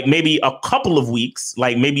like maybe a couple of weeks,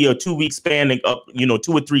 like maybe a 2-week span of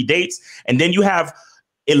 2 or 3 dates. And then you have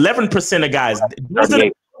 11% of guys. Those are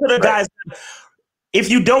the guys. If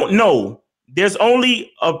you don't know, there's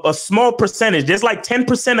only a small percentage. There's like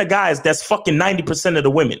 10% of guys that's fucking 90% of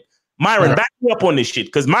the women. Myron, back me up on this shit,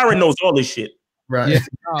 because Myron knows all this shit. Right. Yeah,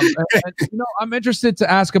 and, I'm interested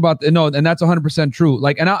to ask about and that's 100% true.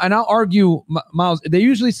 Like, and I'll argue, Miles. They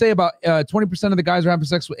usually say about 20% of the guys are having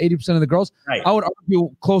sex with 80% of the girls. Right. I would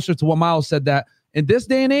argue closer to what Miles said, that in this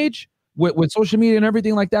day and age, with social media and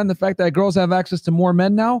everything like that, and the fact that girls have access to more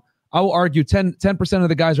men now, I will argue 10% of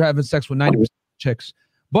the guys are having sex with 90% of chicks.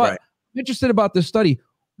 But I'm interested about this study.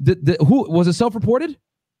 Who was it? Self-reported?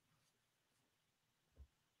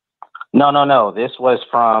 No. This was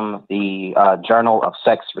from the Journal of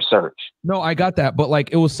Sex Research. No, I got that. But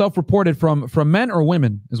like, it was self-reported from men or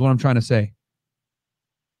women is what I'm trying to say.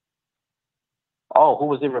 Oh, who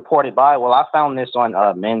was it reported by? Well, I found this on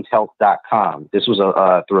menshealth.com. This was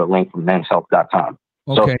through a link from menshealth.com.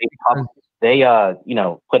 Okay. So they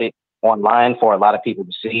put it online for a lot of people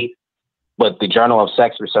to see, but the Journal of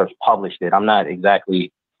Sex Research published it. I'm not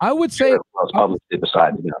exactly. I would say published it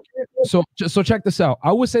besides. So check this out.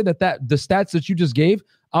 I would say that the stats that you just gave,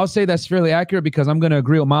 I'll say that's fairly accurate, because I'm going to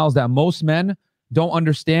agree with Miles that most men don't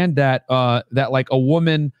understand that that like a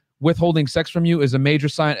woman withholding sex from you is a major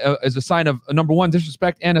sign, is a sign of number one,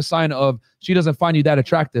 disrespect, and a sign of she doesn't find you that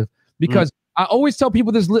attractive. Because I always tell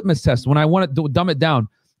people this litmus test when I want to dumb it down.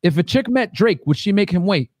 If a chick met Drake, would she make him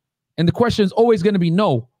wait? And the question is always going to be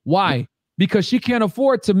no. Why? Because she can't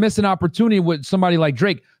afford to miss an opportunity with somebody like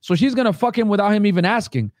Drake. So she's going to fuck him without him even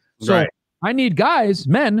asking. So I need guys,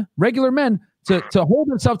 men, regular men, to hold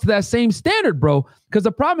themselves to that same standard, bro. Because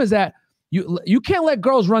the problem is that you can't let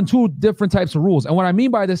girls run 2 different types of rules. And what I mean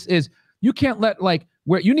by this is you can't let, like,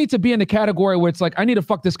 where you need to be in the category where it's like, I need to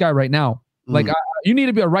fuck this guy right now. Like, you need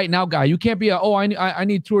to be a right now guy. You can't be I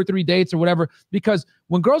need 2 or 3 dates or whatever. Because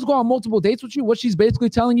when girls go on multiple dates with you, what she's basically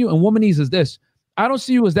telling you, and womanese, is this: I don't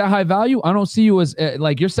see you as that high value. I don't see you as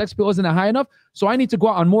like your sex appeal isn't that high enough. So I need to go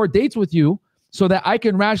out on more dates with you so that I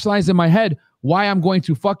can rationalize in my head why I'm going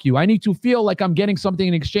to fuck you. I need to feel like I'm getting something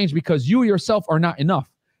in exchange, because you yourself are not enough.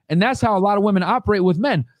 And that's how a lot of women operate with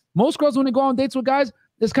men. Most girls, when they go on dates with guys,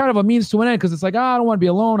 it's kind of a means to an end, because it's like, I don't want to be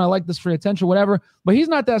alone. I like this free attention, whatever. But he's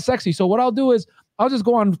not that sexy. So what I'll do is I'll just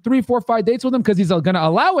go on 3, 4, 5 dates with him because he's going to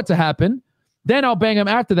allow it to happen. Then I'll bang him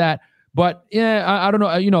after that. But yeah, I don't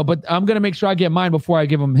know, but I'm going to make sure I get mine before I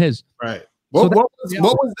give him his. Right. What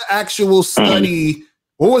was the actual study?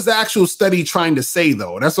 What was the actual study trying to say,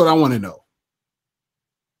 though? That's what I want to know.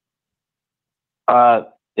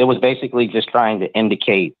 It was basically just trying to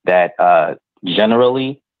indicate that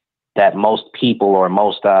generally that most people, or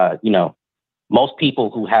most people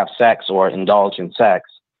who have sex or indulge in sex,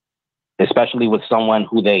 especially with someone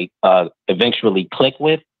who they eventually click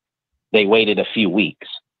with, they waited a few weeks.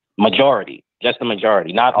 Majority, just the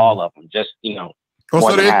majority, not all of them, just,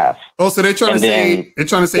 more than half. Oh, so they're trying to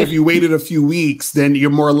say if you waited a few weeks, then you're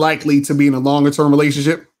more likely to be in a longer term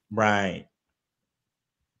relationship. Right.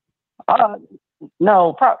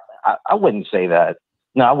 No, I wouldn't say that.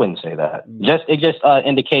 No, I wouldn't say that. It just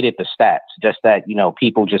indicated the stats, just that,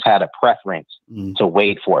 people just had a preference to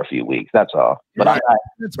wait for a few weeks. That's all. But I'm not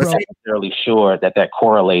necessarily sure that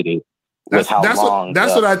correlated with how long.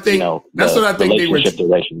 That's what I think. That's what I think they were.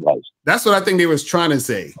 That's what I think they was trying to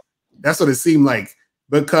say. That's what it seemed like,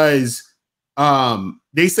 because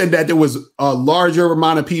they said that there was a larger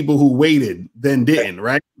amount of people who waited than didn't.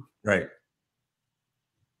 Right.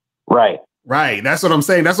 Right. That's what I'm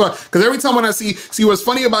saying. That's why, because every time when I see what's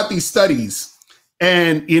funny about these studies,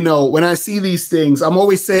 and when I see these things, I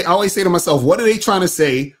always say to myself, what are they trying to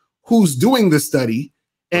say? Who's doing the study?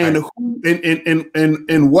 And who,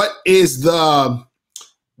 and what is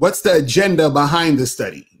what's the agenda behind the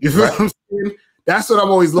study? You know what I'm saying? That's what I'm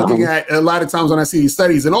always looking at a lot of times when I see these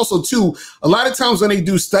studies. And also too, a lot of times when they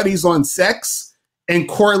do studies on sex and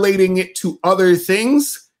correlating it to other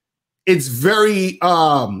things, it's very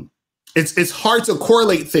it's hard to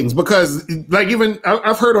correlate things, because like, even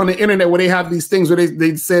I've heard on the internet where they have these things where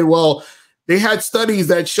they said, well, they had studies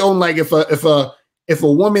that shown like if a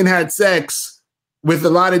woman had sex with a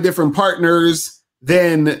lot of different partners,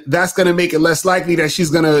 then that's going to make it less likely that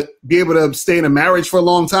she's going to be able to stay in a marriage for a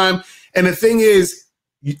long time. And the thing is,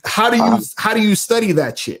 how do you study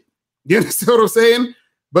that shit? You understand what I'm saying?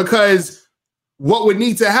 Because what would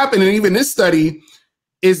need to happen, and even this study,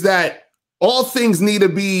 is that all things need to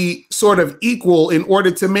be sort of equal in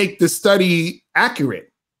order to make the study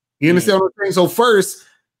accurate. You understand what I'm saying? So first,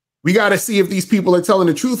 we got to see if these people are telling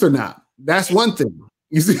the truth or not. That's one thing.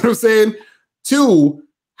 You see what I'm saying? 2,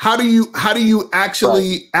 how do you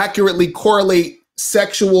actually accurately correlate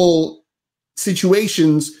sexual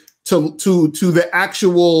situations to the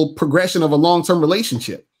actual progression of a long-term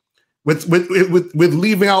relationship with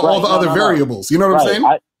leaving out all the other variables? You know what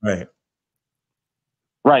I'm saying?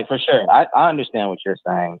 Right, for sure. I understand what you're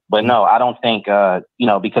saying, but no, I don't think,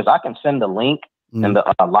 because I can send the link in the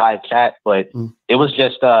live chat, but it was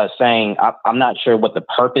just saying, I'm not sure what the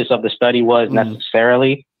purpose of the study was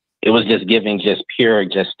necessarily. It was just giving just pure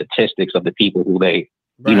statistics of the people who they,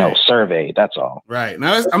 surveyed. That's all. Right.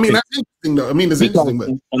 Now, that's interesting though. I mean, it's interesting, but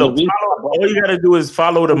all you got to do is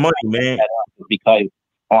follow the money, man. Because,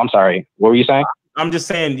 I'm sorry. What were you saying? I'm just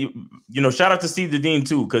saying, shout out to Steve the Dean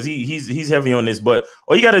too, because he's heavy on this. But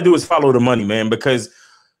all you got to do is follow the money, man. Because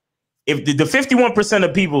if the 51%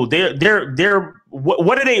 of people, they're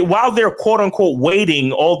what are they, while they're quote unquote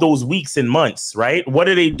waiting all those weeks and months, right? What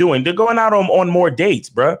are they doing? They're going out on more dates,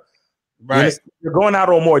 bro. Right. They're going out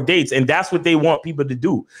on more dates, and that's what they want people to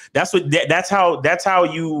do. That's how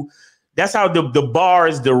the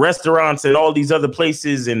bars, the restaurants, and all these other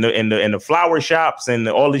places, and the flower shops and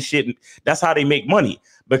all this shit. That's how they make money,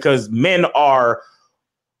 because men are,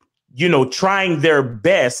 trying their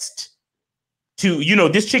best to,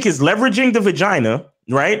 this chick is leveraging the vagina,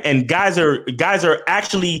 right? And guys are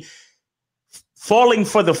actually falling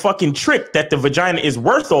for the fucking trick that the vagina is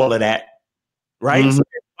worth all of that, right? Mm-hmm. So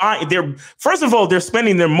they're first of all, they're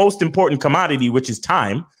spending their most important commodity, which is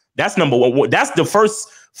time. That's number one. That's the first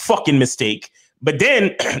fucking mistake. But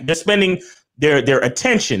then they're spending their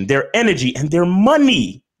attention, their energy, and their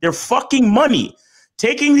money, their fucking money,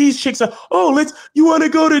 taking these chicks out. Oh, you want to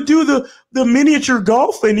go to do the miniature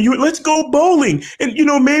golf, and let's go bowling, and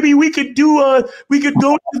maybe we could go to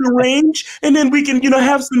the range, and then we can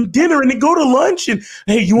have some dinner and then go to lunch, and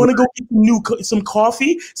hey, you want to go get some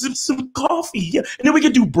coffee, some coffee, yeah, and then we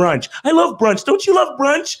could do brunch. I love brunch. Don't you love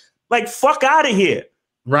brunch? Like, fuck out of here.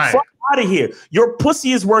 Right. Fuck out of here. Your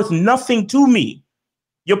pussy is worth nothing to me.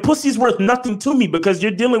 Your pussy's worth nothing to me, because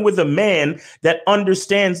you're dealing with a man that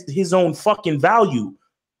understands his own fucking value.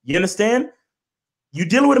 You understand? You're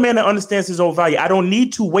dealing with a man that understands his own value. I don't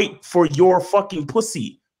need to wait for your fucking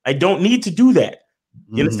pussy. I don't need to do that.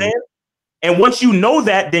 You understand? And once you know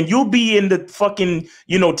that, then you'll be in the fucking,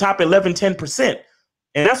 top 11, 10%.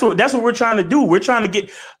 And that's what we're trying to do. We're trying to get,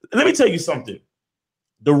 let me tell you something.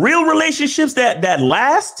 The real relationships that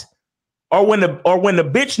last are when the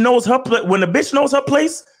bitch knows her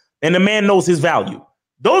place and the man knows his value.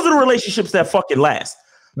 Those are the relationships that fucking last.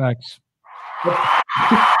 Facts.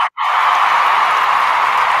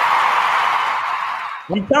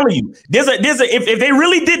 I'm telling you, if they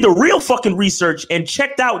really did the real fucking research and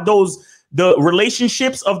checked out the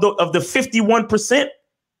relationships of the 51%,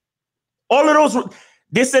 all of those,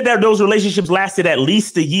 they said that those relationships lasted at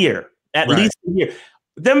least a year. Least a year.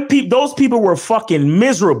 Those people were fucking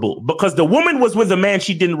miserable, because the woman was with a man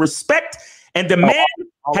she didn't respect, and the man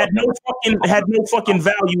had no fucking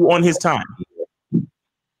value on his time.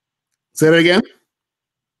 Say that again.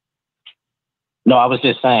 No, I was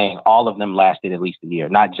just saying all of them lasted at least a year,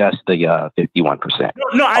 not just the 51%.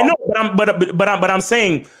 No, I know, but I'm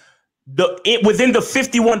saying within the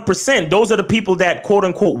 51%, those are the people that quote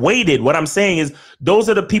unquote waited. What I'm saying is those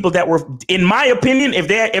are the people that were, in my opinion, if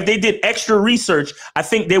they did extra research, I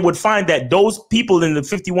think they would find that those people in the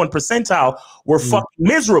 51 percentile were fucking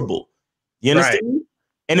miserable. You understand? Right.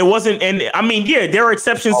 And it wasn't, and I mean, yeah, there are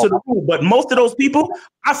exceptions to the rule, but most of those people,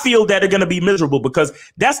 I feel that are going to be miserable, because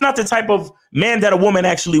that's not the type of man that a woman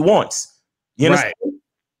actually wants. You understand? Right.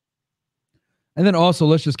 And then also,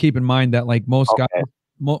 let's just keep in mind that like most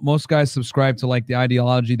guys subscribe to like the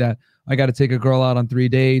ideology that I got to take a girl out on 3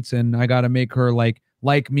 dates and I got to make her like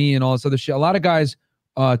me and all this other shit. A lot of guys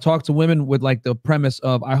talk to women with like the premise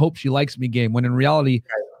of, I hope she likes me game, when in reality,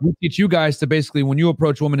 we teach you guys to basically, when you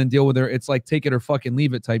approach a woman and deal with her, it's like take it or fucking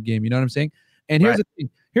leave it type game. You know what I'm saying? And here's the thing.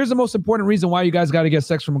 Here's the most important reason why you guys got to get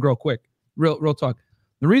sex from a girl quick. Real talk.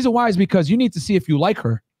 The reason why is because you need to see if you like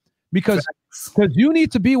her, because you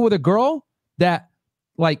need to be with a girl that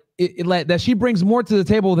like that she brings more to the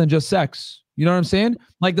table than just sex. You know what I'm saying?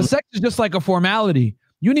 Like the sex is just like a formality.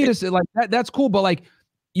 You need to say like that. That's cool. But like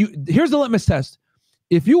here's the litmus test.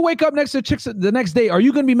 If you wake up next to chicks the next day, are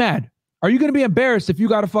you going to be mad? Are you going to be embarrassed if you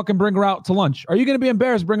got to fucking bring her out to lunch? Are you going to be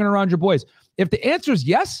embarrassed bringing her around your boys? If the answer is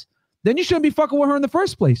yes, then you shouldn't be fucking with her in the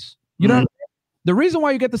first place. You know what I'm saying? The reason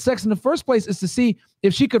why you get the sex in the first place is to see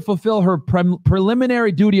if she could fulfill her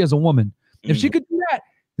preliminary duty as a woman. If she could do that,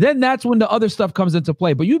 then that's when the other stuff comes into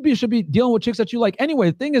play. But should be dealing with chicks that you like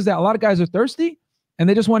anyway. The thing is that a lot of guys are thirsty and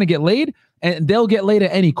they just want to get laid, and they'll get laid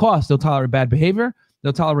at any cost. They'll tolerate bad behavior.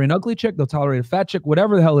 They'll tolerate an ugly chick. They'll tolerate a fat chick,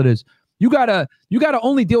 whatever the hell it is. You gotta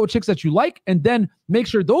only deal with chicks that you like, and then make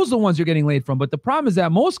sure those are the ones you're getting laid from. But the problem is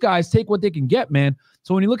that most guys take what they can get, man.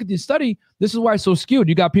 So when you look at this study, this is why it's so skewed.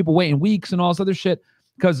 You got people waiting weeks and all this other shit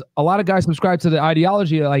because a lot of guys subscribe to the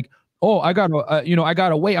ideology like, oh, I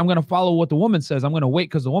gotta wait. I'm gonna follow what the woman says. I'm gonna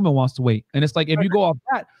wait because the woman wants to wait. And it's like if you go off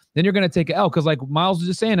that, then you're gonna take an L. Because like Miles was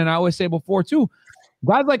just saying, and I always say before too,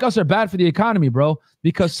 guys like us are bad for the economy, bro.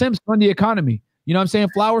 Because simps run the economy. You know what I'm saying?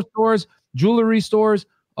 Flower stores, jewelry stores.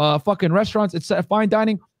 Fucking restaurants, it's fine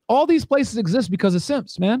dining. All these places exist because of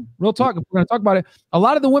simps, man. Real talk. If we're gonna talk about it, a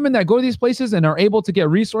lot of the women that go to these places and are able to get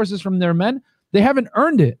resources from their men, they haven't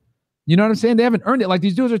earned it. You know what I'm saying? They haven't earned it. Like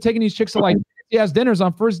these dudes are taking these chicks to like ass dinners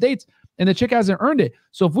on first dates, and the chick hasn't earned it.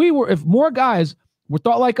 So if more guys were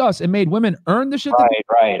thought like us and made women earn the shit,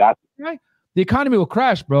 the economy will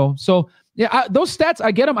crash, bro. So yeah, those stats,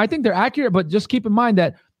 I get them. I think they're accurate, but just keep in mind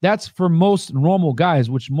that that's for most normal guys,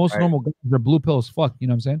 which most normal guys are blue pills. Fuck, you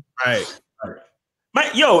know what I'm saying?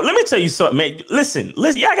 Right. Yo, let me tell you something, man. Listen,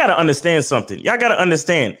 y'all gotta understand something. Y'all gotta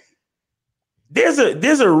understand. There's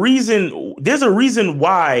a reason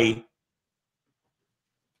why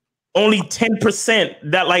only 10%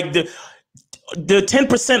 that like the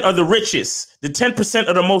 10% of the richest, the 10%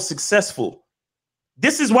 of the most successful.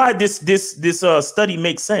 This is why this study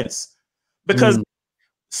makes sense. Because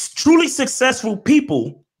truly successful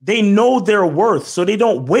people, they know their worth, so they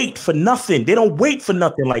don't wait for nothing. They don't wait for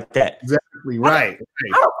nothing like that. Exactly right.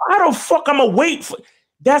 How the fuck I'm gonna wait for?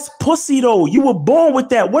 That's pussy though. You were born with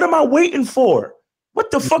that. What am I waiting for? What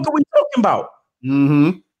the fuck are we talking about?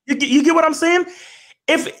 Mm-hmm. You get what I'm saying?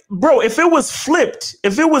 If it was flipped,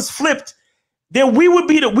 then we would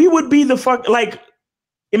be the fuck like.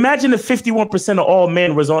 Imagine if 51% of all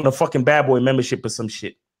men was on the fucking Bad Boy membership or some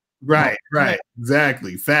shit. Right.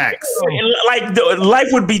 Exactly. Facts. Like life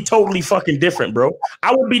would be totally fucking different, bro.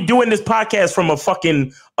 I would be doing this podcast from a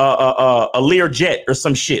fucking a Lear jet or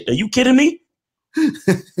some shit. Are you kidding me?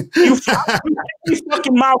 You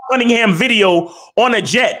fucking Miles Cunningham video on a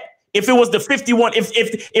jet. If it was the 51,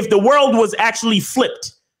 if the world was actually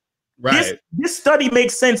flipped. Right. This study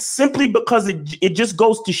makes sense simply because it just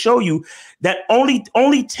goes to show you that only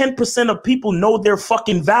 10% of people know their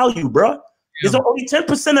fucking value, bro. There's only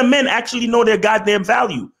 10% of men actually know their goddamn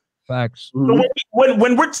value. Facts. So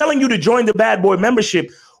when we're telling you to join the Bad Boy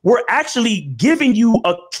membership, we're actually giving you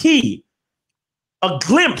a key, a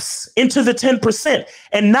glimpse into the 10%.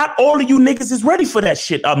 And not all of you niggas is ready for that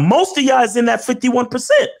shit. Most of y'all is in that 51%.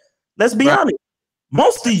 Let's be honest.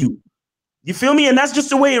 Most of you. You feel me? And that's just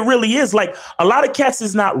the way it really is. Like a lot of cats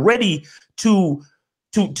is not ready to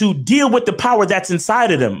deal with the power that's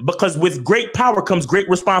inside of them, because with great power comes great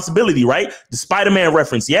responsibility, right? The Spider-Man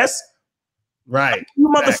reference, yes? Right. You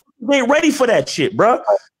motherfuckers ain't ready for that shit, bro.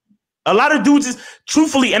 A lot of dudes is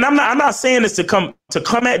truthfully, and I'm not saying this to come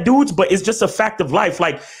at dudes, but it's just a fact of life.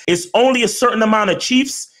 Like it's only a certain amount of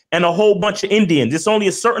chiefs and a whole bunch of Indians. It's only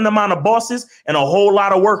a certain amount of bosses and a whole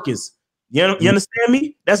lot of workers. You understand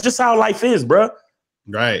me? That's just how life is, bro.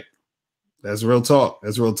 Right. That's real talk.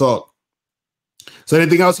 So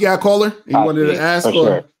anything else you got, caller? You wanted to ask? Or?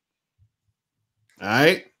 Sure. All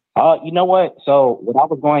right. You know what? So what I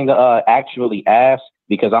was going to actually ask,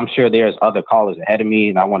 because I'm sure there's other callers ahead of me,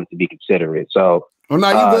 and I wanted to be considerate. So, you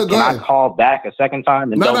good. Can I call back a second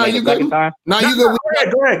time? And no, you good. Time? No, you good.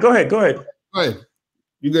 Go ahead.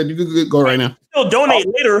 You good. You can go right now. Still donate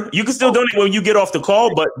later. You can still donate when you get off the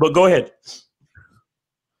call, but go ahead.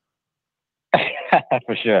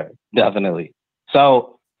 For sure, definitely.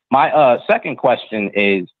 So my second question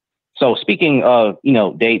is, so speaking of,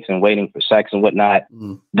 dates and waiting for sex and whatnot,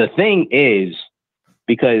 the thing is,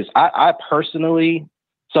 because I personally,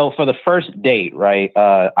 so for the first date, right,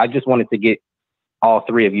 I just wanted to get all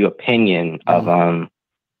three of you opinion of,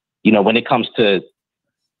 when it comes to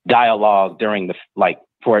dialogue during the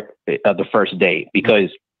first date, because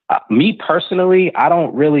me personally, I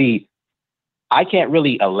can't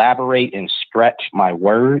really elaborate and stretch my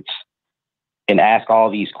words and ask all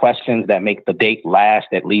these questions that make the date last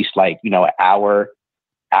at least an hour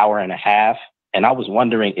and a half. And I was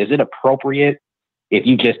wondering, is it appropriate if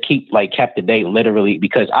you just kept the date literally?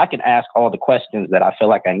 Because I can ask all the questions that I feel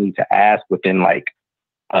like I need to ask within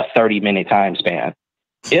a 30-minute time span,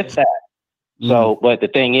 if that. So, but the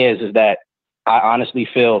thing is that I honestly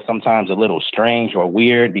feel sometimes a little strange or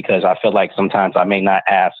weird, because I feel like sometimes I may not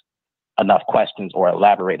ask enough questions or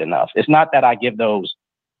elaborate enough. It's not that I give those,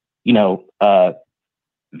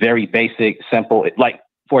 very basic, simple, like,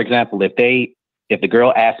 for example, if the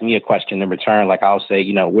girl asks me a question in return, I'll say,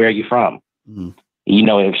 where are you from?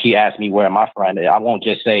 If she asks me where am I from, I won't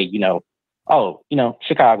just say,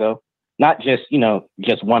 Chicago. not just, you know,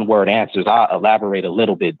 just one word answers. I'll elaborate a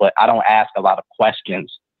little bit, but I don't ask a lot of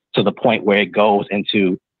questions to the point where it goes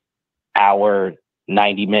into hour,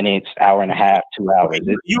 90 minutes, hour and a half, 2 hours.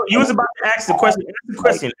 You was about to ask the question. Ask the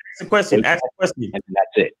question. Ask the question. Ask the question. And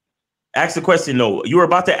that's it. Ask the question. No, you were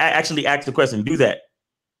about to actually ask the question. Do that.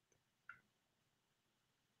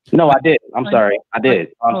 No, I did. I'm sorry. I did.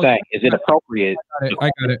 I'm saying, is it appropriate?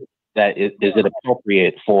 I got it. That is it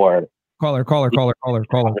appropriate for caller?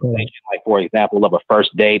 Like, for example, of a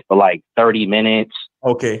first date for like 30 minutes.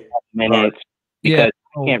 Okay. Minutes. Because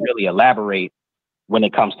you can't really elaborate when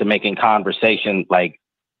it comes to making conversation like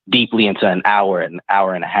deeply into an hour and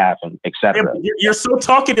a half, and etc. You're so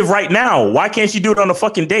talkative right now. Why can't you do it on a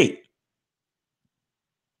fucking date?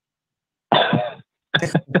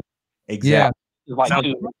 Exactly. Yeah. Like,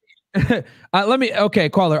 let me, okay,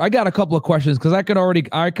 caller, I got a couple of questions because I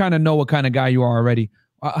kind of know what kind of guy you are already.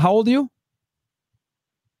 How old are you?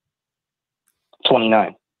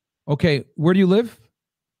 29. Okay, where do you live?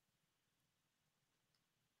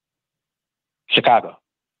 Chicago,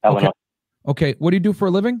 Illinois. Okay, what do you do for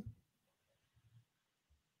a living?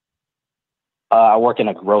 I work in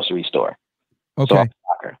a grocery store. Okay. So I'm a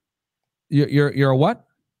stalker. You're a what?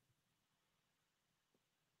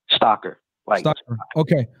 Stalker. Like stalker.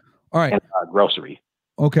 Okay. All right. And, grocery.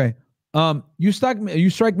 Okay. You strike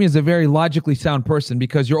me as a very logically sound person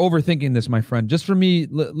because you're overthinking this, my friend. Just for me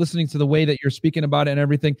listening to the way that you're speaking about it and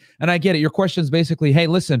everything. And I get it. Your question is basically, hey,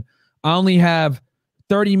 listen, I only have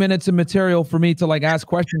 30 minutes of material for me to like ask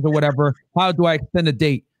questions or whatever. How do I extend a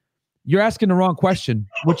date? You're asking the wrong question.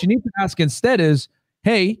 What you need to ask instead is,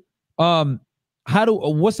 hey,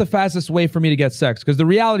 what's the fastest way for me to get sex? Because the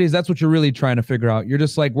reality is that's what you're really trying to figure out. You're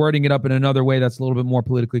just like wording it up in another way that's a little bit more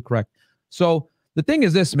politically correct. So the thing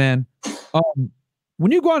is this, man,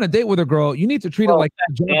 when you go on a date with a girl, you need to treat it like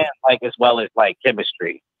as well as like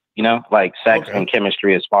chemistry, you know, like sex and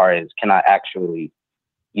chemistry as far as can I actually,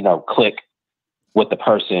 you know, click with the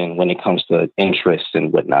person when it comes to interests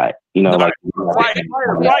and whatnot, you know,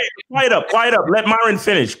 quiet up. Let Myron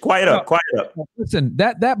finish. Quiet up. Listen,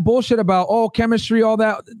 that bullshit about chemistry, all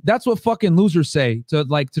that, that's what fucking losers say to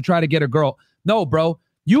try to get a girl. No, bro,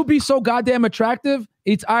 you be so goddamn attractive.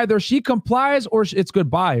 It's either she complies or it's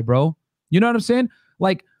goodbye, bro. You know what I'm saying?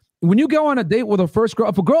 Like when you go on a date with a first girl,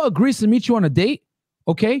 if a girl agrees to meet you on a date,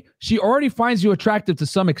 okay, she already finds you attractive to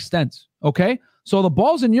some extent. Okay. So the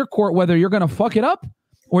ball's in your court, whether you're going to fuck it up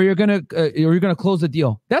or you're going to close the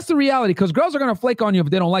deal. That's the reality. Because girls are going to flake on you if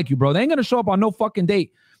they don't like you, bro. They ain't going to show up on no fucking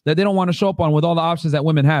date that they don't want to show up on with all the options that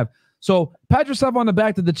women have. So pat yourself on the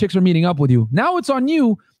back that the chicks are meeting up with you. Now it's on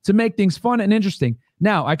you to make things fun and interesting.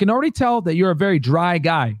 Now, I can already tell that you're a very dry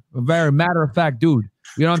guy, a very matter-of-fact dude.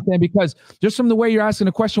 You know what I'm saying? Because just from the way you're asking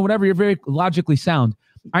a question, whatever, you're very logically sound.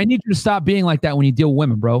 I need you to stop being like that when you deal with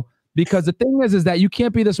women, bro. Because the thing is that you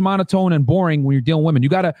can't be this monotone and boring when you're dealing with women. You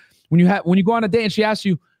gotta, when you go on a date and she asks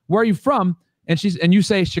you, where are you from? And you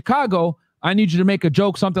say, Chicago, I need you to make a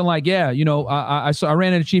joke, something like, yeah, you know, I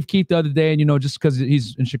ran into Chief Keef the other day, and, you know, just because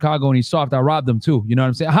he's in Chicago and he's soft, I robbed him too. You know what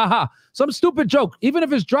I'm saying? Ha ha. Some stupid joke, even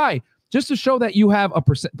if it's dry, just to show that you have a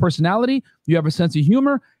personality, you have a sense of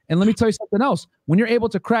humor. And let me tell you something else. When you're able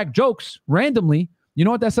to crack jokes randomly, you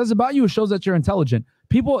know what that says about you? It shows that you're intelligent.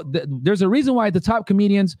 People, there's a reason why the top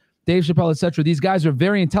comedians, Dave Chappelle, etc., these guys are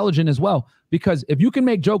very intelligent as well. Because if you can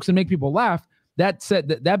make jokes and make people laugh, that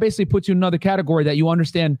basically puts you in another category that you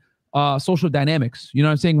understand social dynamics. You know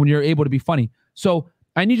what I'm saying? When you're able to be funny. So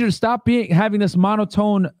I need you to stop having this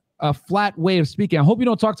monotone, flat way of speaking. I hope you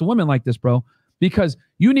don't talk to women like this, bro. Because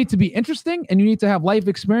you need to be interesting and you need to have life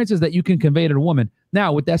experiences that you can convey to the woman.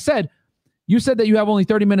 Now, with that said, you said that you have only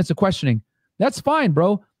 30 minutes of questioning. That's fine,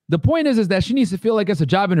 bro. The point is that she needs to feel like it's a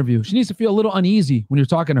job interview. She needs to feel a little uneasy when you're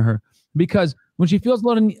talking to her. Because when she feels a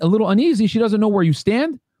little uneasy, she doesn't know where you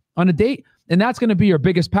stand on a date. And that's going to be your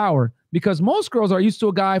biggest power. Because most girls are used to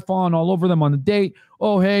a guy falling all over them on the date.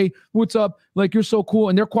 Oh, hey, what's up? Like, you're so cool.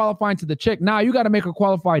 And they're qualifying to the chick. Now you got to make her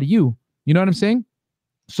qualify to you. You know what I'm saying?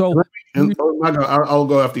 So I'll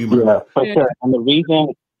go after you, man. Yeah, for sure. And the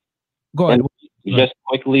reason, go ahead. Just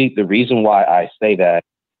quickly, the reason why I say that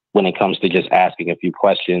when it comes to just asking a few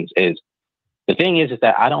questions is the thing is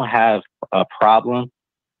that I don't have a problem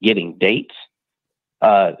getting dates.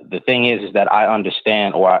 The thing is that I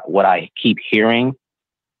understand, or what I keep hearing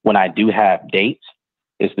when I do have dates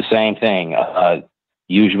is the same thing.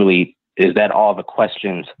 Usually, is that all the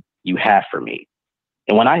questions you have for me?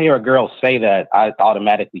 And when I hear a girl say that, I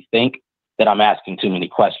automatically think that I'm asking too many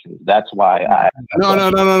questions. That's why No.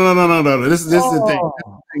 This is the thing.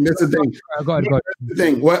 This is the thing. Go ahead. The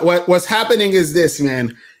thing. What's happening is this,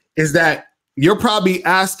 man, is that you're probably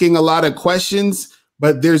asking a lot of questions,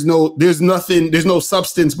 but there's no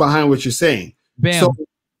substance behind what you're saying. Bam.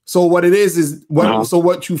 So what it is what so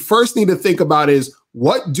what you first need to think about is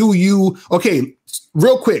what do you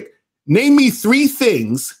real quick, name me 3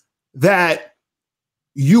 things that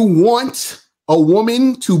you want a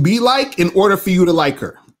woman to be like in order for you to like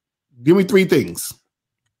her. Give me 3 things.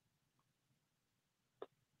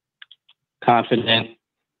 Confident,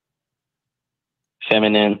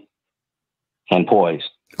 feminine, and poised.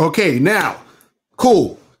 Okay, now,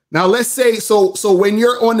 cool. Now let's say so when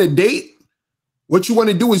you're on a date, what you want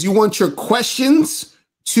to do is you want your questions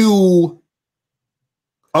to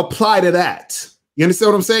apply to that. You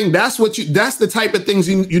understand what I'm saying? That's the type of things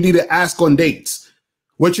you need to ask on dates.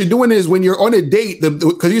 What you're doing is when you're on a date,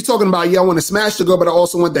 because you're talking about, I want to smash the girl, but I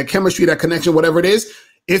also want that chemistry, that connection, whatever it is.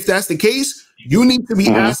 If that's the case, you need to be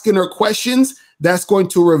asking her questions that's going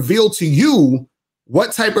to reveal to you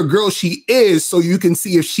what type of girl she is, so you can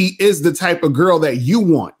see if she is the type of girl that you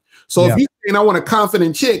want. So if you're saying, I want a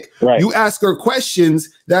confident chick, you ask her questions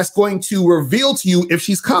that's going to reveal to you if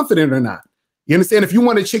she's confident or not. You understand? If you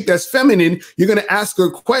want a chick that's feminine, you're going to ask her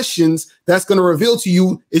questions that's going to reveal to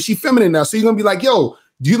you, is she feminine now? So you're going to be like, yo,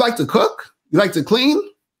 do you like to cook? You like to clean?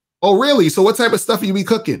 Oh, really? So what type of stuff you be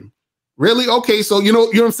cooking? Really? Okay. So, you know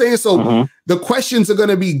what I'm saying? So the questions are going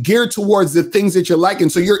to be geared towards the things that you're liking.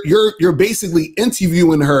 So you're basically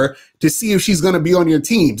interviewing her to see if she's going to be on your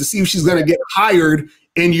team, to see if she's going to get hired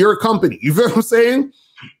in your company. You feel what I'm saying?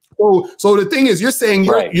 So the thing is, you're saying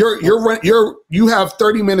you have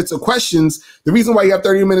 30 minutes of questions. The reason why you have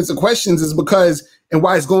 30 minutes of questions is because, and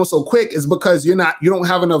why it's going so quick is because you don't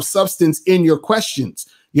have enough substance in your questions.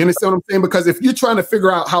 You understand what I'm saying? Because if you're trying to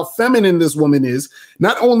figure out how feminine this woman is,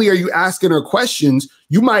 not only are you asking her questions,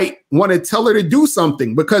 you might want to tell her to do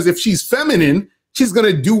something, because if she's feminine, she's going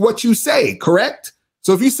to do what you say, correct?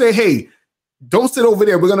 So if you say, hey, don't sit over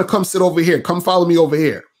there, we're going to come sit over here. Come follow me over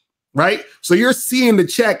here. Right? So you're seeing to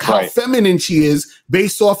check how feminine she is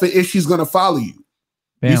based off of if she's going to follow you.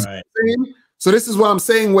 You see what I'm saying? So this is what I'm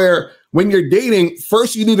saying, where when you're dating,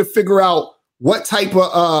 first you need to figure out what type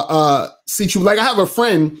of situation. Like I have a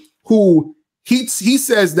friend who he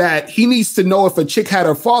says that he needs to know if a chick had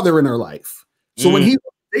her father in her life. So when he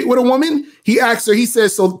date with a woman, he asks her, he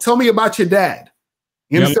says, so tell me about your dad.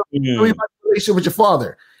 You know, tell me about the relationship with your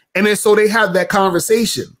father. And then so they have that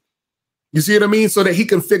conversation. You see what I mean? So that he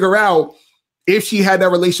can figure out if she had that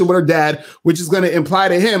relationship with her dad, which is going to imply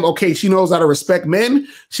to him, okay, she knows how to respect men.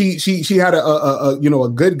 She had a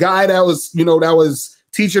good guy that was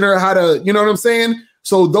teaching her how to, you know what I'm saying?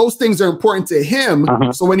 So those things are important to him.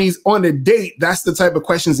 So when he's on a date, that's the type of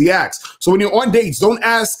questions he asks. So when you're on dates, don't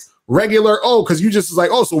ask regular, because you just like,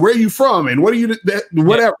 so where are you from? And what are you,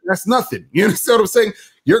 whatever. That's nothing. You understand what I'm saying?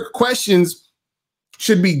 Your questions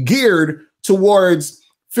should be geared towards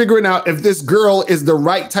figuring out if this girl is the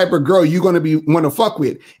right type of girl you're going to want to fuck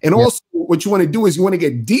with. And also what you want to do is you want to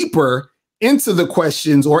get deeper into the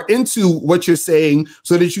questions or into what you're saying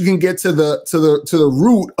so that you can get to the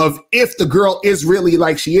root of if the girl is really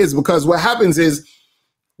like she is. Because what happens is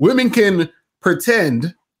women can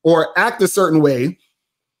pretend or act a certain way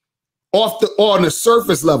on the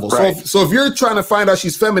surface level. So if you're trying to find out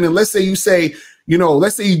she's feminine, let's say you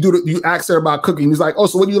ask her about cooking. He's like,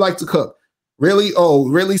 so what do you like to cook? Really? Oh,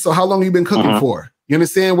 really? So how long have you been cooking for? You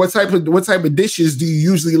understand? What type of dishes do you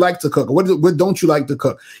usually like to cook? What don't you like to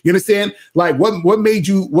cook? You understand? Like what makes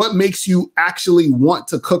you actually want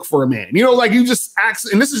to cook for a man? You know, like you just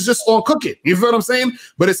ask, and this is just on cooking. You feel what I'm saying?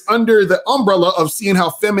 But it's under the umbrella of seeing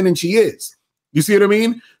how feminine she is. You see what I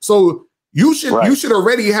mean? So you should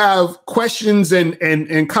already have questions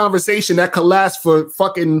and conversation that could last for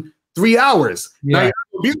fucking 3 hours. Now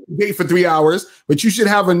you don't date for 3 hours, but you should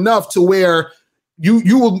have enough to where you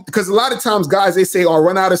will, because a lot of times guys, they say,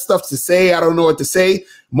 run out of stuff to say. I don't know what to say.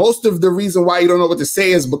 Most of the reason why you don't know what to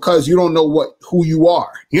say is because you don't know who you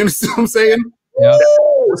are. You understand what I'm saying? Yeah.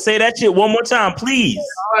 Say that shit one more time, please.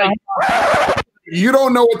 You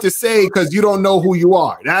don't know what to say because you don't know who you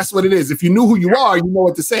are. That's what it is. If you knew who you are, you know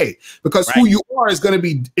what to say, because who you are is going to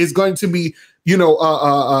be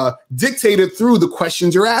dictated through the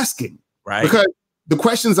questions you're asking. Right. Because the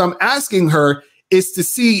questions I'm asking her is to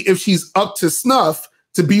see if she's up to snuff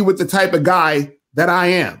to be with the type of guy that I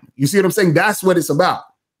am. You see what I'm saying? That's what it's about.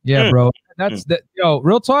 Yeah, bro. That's that. Yo,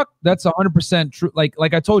 real talk. That's 100% true. Like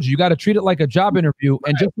I told you got to treat it like a job interview.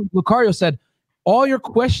 And just like Locario said, all your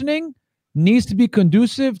questioning needs to be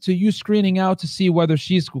conducive to you screening out to see whether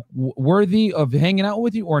she's worthy of hanging out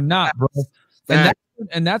with you or not, bro.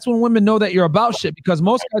 And that's when women know that you're about shit, because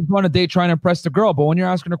most guys go on a date trying to impress the girl, but when you're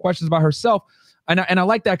asking her questions about herself, and I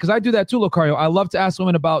like that, because I do that too, Locario. I love to ask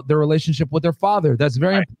women about their relationship with their father. That's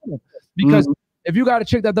very important, because if you got a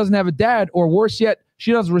chick that doesn't have a dad, or worse yet,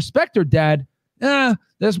 she doesn't respect her dad,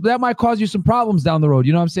 that might cause you some problems down the road.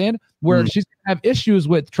 You know what I'm saying? Where she's gonna have issues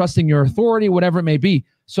with trusting your authority, whatever it may be.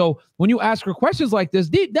 So when you ask her questions like this,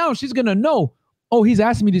 deep down, she's gonna know, oh, he's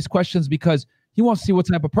asking me these questions because he wants to see what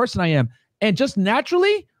type of person I am. And just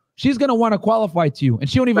naturally, she's gonna want to qualify to you, and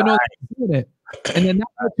she don't even know that you're doing it. And then that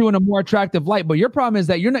puts you in a more attractive light. But your problem is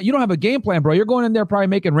that you don't have a game plan, bro. You're going in there probably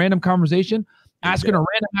making random conversation, asking her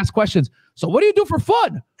random ass questions. So what do you do for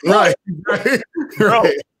fun? Right.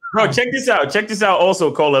 Bro, check this out. Check this out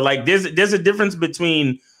also, Cola. Like there's a difference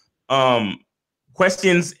between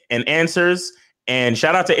questions and answers. And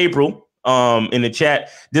shout out to April in the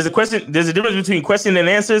chat. There's a difference between question and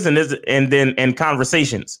answers and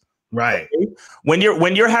conversations. Right. Okay? When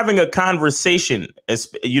you're having a conversation,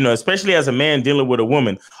 especially as a man dealing with a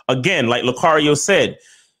woman, again, like Locario said,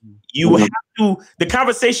 you have to, the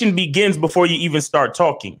conversation begins before you even start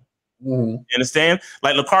talking. You understand?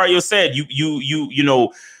 Like Locario said, you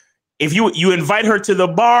know, if you invite her to the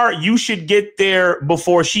bar, you should get there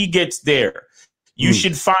before she gets there. You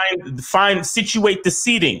should situate the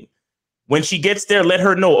seating. When she gets there, let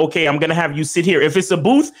her know, okay, I'm going to have you sit here. If it's a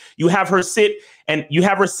booth, you have her sit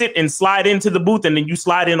and slide into the booth, and then you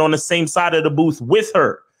slide in on the same side of the booth with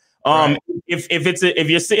her. Right. If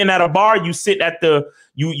you're sitting at a bar, you sit at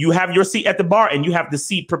you have your seat at the bar, and you have the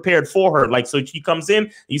seat prepared for her. Like, so she comes in,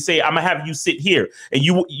 you say, I'm gonna have you sit here. And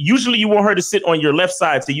you want her to sit on your left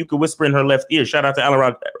side so you can whisper in her left ear. Shout out to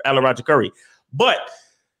Alan Curry.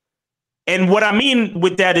 And what I mean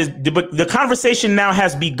with that is the conversation now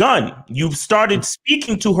has begun. You've started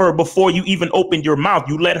speaking to her before you even opened your mouth.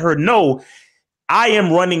 You let her know, I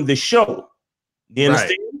am running the show. You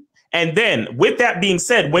understand? Right. And then with that being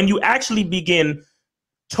said, when you actually begin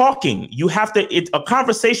talking, you have to, a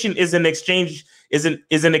conversation is an exchange, is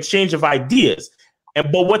an exchange of ideas.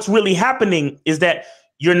 But what's really happening is that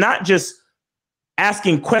you're not just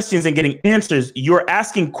asking questions and getting answers. You're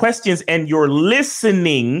asking questions and you're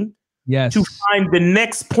listening to find the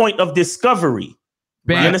next point of discovery.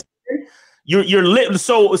 You understand? You're lit.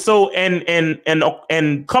 So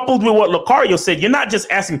and coupled with what Locario said, you're not just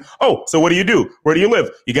asking, oh, so what do you do? Where do you live?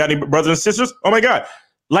 You got any brothers and sisters? Oh my God.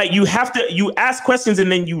 Like you ask questions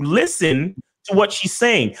and then you listen to what she's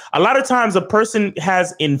saying. A lot of times a person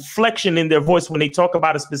has inflection in their voice when they talk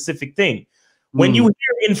about a specific thing. When you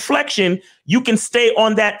hear inflection, you can stay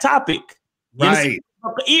on that topic. Right.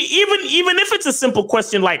 Even if it's a simple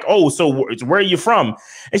question like, oh, so where are you from?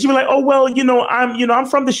 And she'd be like, oh, well, I'm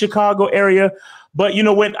from the Chicago area, but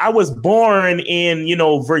when I was born in,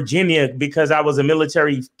 Virginia because I was a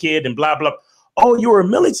military kid and blah, blah. Oh, you were a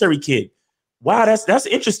military kid. Wow, that's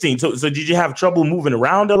interesting. So did you have trouble moving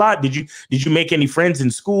around a lot? Did you make any friends in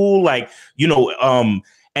school? Like,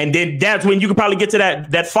 and then that's when you could probably get to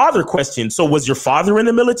that father question. So was your father in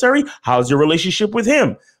the military? How's your relationship with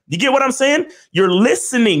him? You get what I'm saying? You're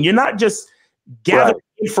listening. You're not just gathering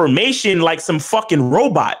information like some fucking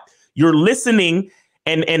robot. You're listening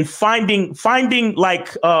and finding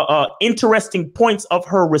like interesting points of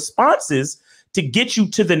her responses to get you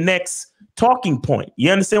to the next talking point.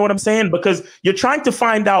 You understand what I'm saying? Because you're trying to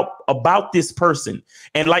find out about this person.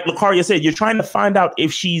 And like Locario said, you're trying to find out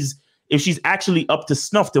if she's actually up to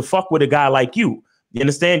snuff to fuck with a guy like you. You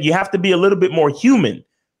understand? You have to be a little bit more human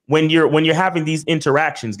when you're having these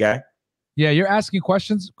interactions, guy. Yeah, you're asking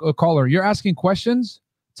questions, caller. You're asking questions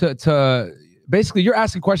to basically you're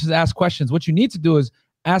asking questions to ask questions. What you need to do is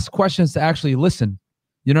ask questions to actually listen.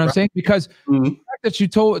 You know what I'm saying? Because the fact that you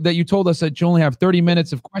told us that you only have 30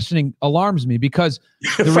 minutes of questioning alarms me, because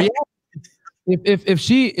the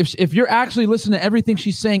reality, if you're actually listening to everything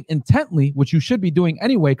she's saying intently, which you should be doing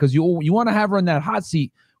anyway, because you want to have her in that hot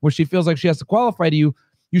seat where she feels like she has to qualify to you.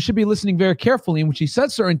 You should be listening very carefully. And when she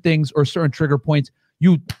says certain things or certain trigger points,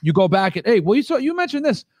 you go back and, hey, well, you mentioned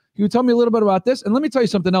this. Can you tell me a little bit about this? And let me tell you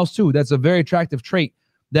something else too. That's a very attractive trait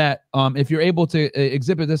that if you're able to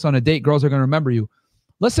exhibit this on a date, girls are going to remember you.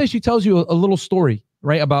 Let's say she tells you a little story,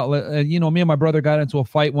 right? About, me and my brother got into a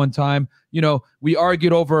fight one time. We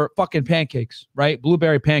argued over fucking pancakes, right?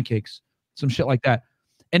 Blueberry pancakes, some shit like that.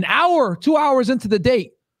 An hour, 2 hours into the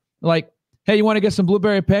date, like, hey, you want to get some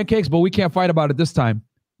blueberry pancakes, but we can't fight about it this time.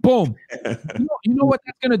 Boom. You know what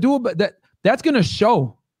that's going to do? But that's going to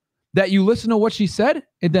show that you listen to what she said.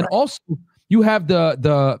 And then also you have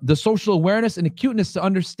the social awareness and acuteness to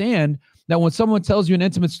understand that when someone tells you an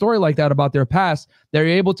intimate story like that about their past, they're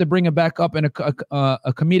able to bring it back up in a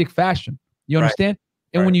comedic fashion. You understand?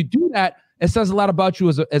 And when you do that, it says a lot about you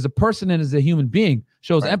as a person and as a human being.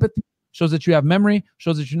 Shows empathy, shows that you have memory,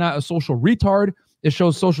 shows that you're not a social retard. It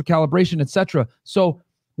shows social calibration, etc. So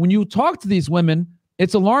when you talk to these women,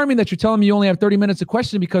 it's alarming that you're telling me you only have 30 minutes of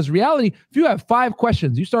question, because reality, if you have 5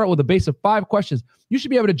 questions, you start with a base of 5 questions, you should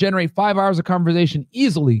be able to generate 5 hours of conversation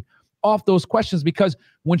easily off those questions, because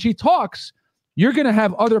when she talks, you're going to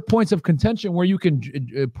have other points of contention where you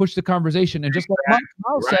can push the conversation. And just like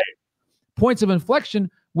Miles said, points of inflection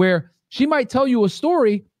where she might tell you a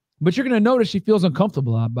story, but you're going to notice she feels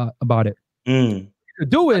uncomfortable about it. What you could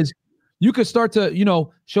do is you could start to,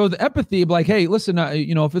 show the empathy, like, hey, listen,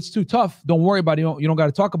 if it's too tough, don't worry about it. You don't got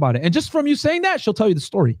to talk about it. And just from you saying that, she'll tell you the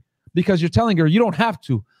story, because you're telling her you don't have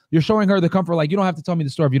to. You're showing her the comfort, like, you don't have to tell me the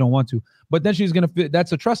story if you don't want to. But then she's going to,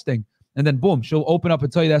 that's a trust thing. And then boom, she'll open up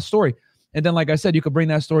and tell you that story. And then, like I said, you could bring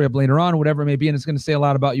that story up later on, whatever it may be, and it's going to say a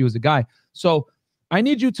lot about you as a guy. So I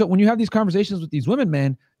need you to, when you have these conversations with these women,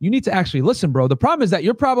 man, you need to actually listen, bro. The problem is that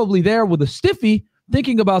you're probably there with a stiffy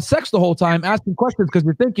thinking about sex the whole time, asking questions because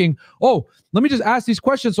you're thinking, oh, let me just ask these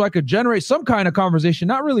questions so I could generate some kind of conversation,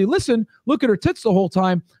 not really listen, look at her tits the whole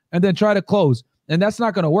time, and then try to close. And that's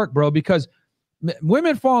not going to work, bro, because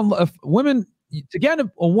women to get in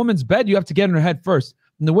a woman's bed, you have to get in her head first.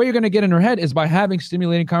 And the way you're going to get in her head is by having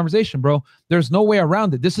stimulating conversation, bro. There's no way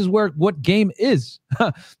around it. This is what game is.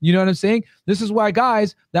 You know what I'm saying? This is why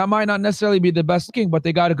guys that might not necessarily be the best looking, but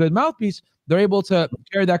they got a good mouthpiece, they're able to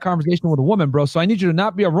carry that conversation with a woman, bro. So I need you to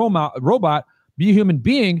not be a robot, be a human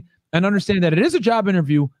being, and understand that it is a job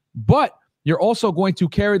interview, but you're also going to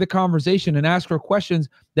carry the conversation and ask her questions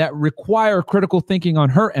that require critical thinking on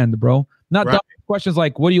her end, bro. Not dumb questions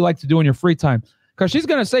like, what do you like to do in your free time? Because she's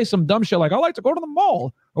going to say some dumb shit like, I like to go to the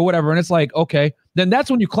mall or whatever. And it's like, okay, then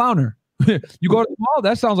that's when you clown her. You go to the mall,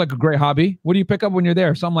 that sounds like a great hobby. What do you pick up when you're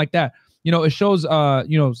there? Something like that. It shows,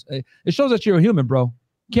 it shows that you're a human, bro.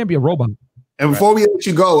 You can't be a robot. And before we let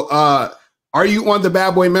you go, are you on the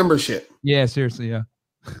Bad Boy membership? Yeah, seriously, yeah.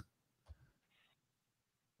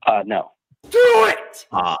 No. Do it!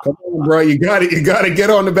 Come on, bro. You got to get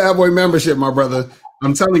on the Bad Boy membership, my brother.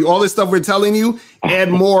 I'm telling you, all this stuff we're telling you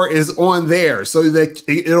and more is on there, so that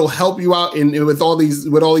it'll help you out with all these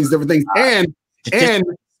different things. And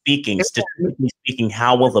Statistically speaking,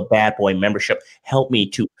 how will the Bad Boy membership help me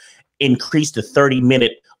to increase the 30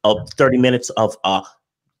 minutes of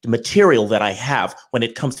the material that I have when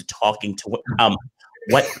it comes to talking to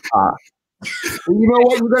what?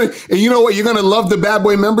 You know what? You're gonna love the Bad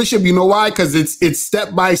Boy membership. You know why? Because it's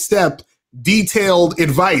step by step, detailed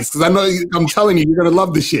advice. Because I know I'm telling you, you're gonna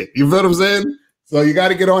love the shit. You feel what I'm saying? So you got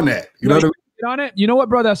to get on that. You know what I mean? Get on it. You know what,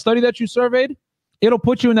 bro? That study that you surveyed, it'll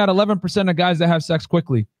put you in that 11% of guys that have sex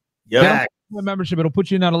quickly. Yeah. Membership, it'll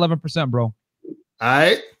put you in that 11%, bro. All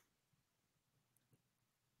right.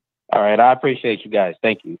 All right. I appreciate you guys.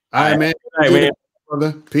 Thank you. All right, man. All right, man.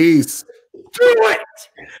 Brother. Peace. Do it.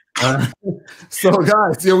 So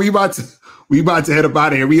guys, we about to head up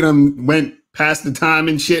out of here. We done went past the time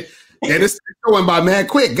and shit. And it's going by mad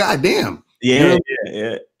quick. God damn. Yeah.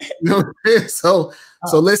 So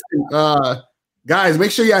listen, guys, make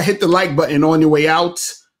sure y'all hit the like button on your way out.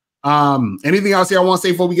 Anything else y'all want to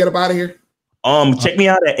say before we get up out of here? Check me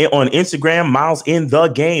out on Instagram, Miles in the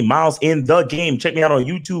Game. Miles in the Game. Check me out on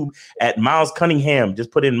YouTube at Miles Cunningham. Just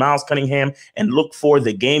put in Miles Cunningham and look for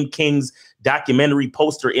the Game Kings documentary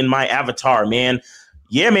poster in my avatar, man.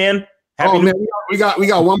 Yeah, man. Man, we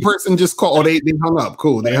got one person just called. Oh, they hung up.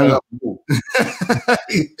 Cool. They hung up. Cool.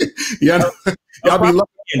 Y'all be lucky.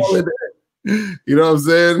 You know what I'm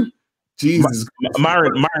saying? Jesus.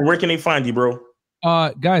 Myron, where can they find you, bro?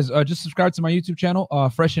 Guys, just subscribe to my YouTube channel,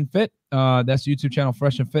 Fresh and Fit. That's the YouTube channel,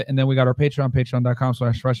 Fresh and Fit. And then we got our Patreon,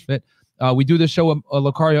 patreon.com/freshfit. We do this show with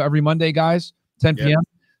Locario every Monday, guys, 10 p.m.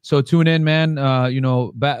 So tune in, man.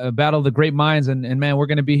 Battle the great minds, and man, we're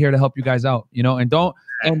gonna be here to help you guys out.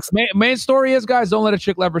 And main story is, guys, don't let a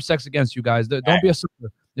chick leverage sex against you, guys. Don't be a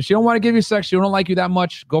sucker. If she don't want to give you sex, she don't like you that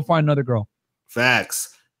much, go find another girl.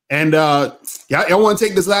 Facts. And y'all want to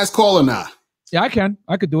take this last call or not? Yeah, I can.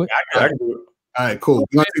 I could do it. I can do it. All right, cool.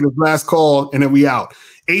 We're gonna take this last call and then we out.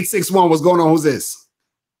 861. What's going on? Who's this?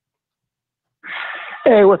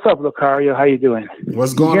 Hey, what's up, Locario? How you doing?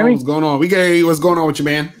 What's going on? What's going on? We get what's going on with you,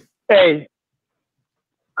 man? Hey,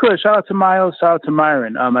 good. Shout out to Miles. Shout out to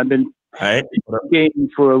Myron. I've been gaming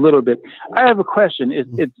for a little bit. I have a question.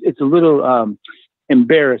 It's a little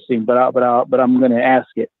embarrassing, but I'm going to ask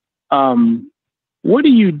it. What do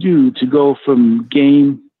you do to go from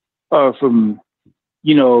game or from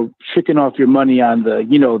tricking off your money on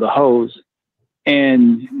the hoes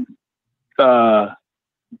and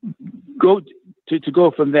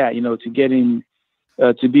go from that, to getting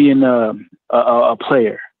to being a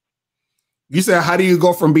player? You said, how do you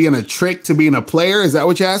go from being a trick to being a player? Is that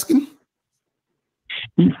what you're asking?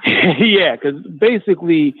 Yeah, because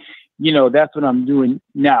basically that's what I'm doing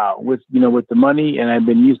now with the money, and I've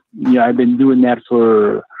been doing that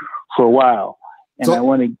for a while, and I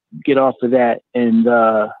want to get off of that and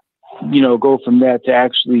go from that to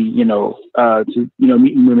actually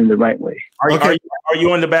meeting women the right way. Are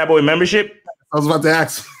you on the Bad Boy membership? I was about to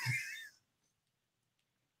ask.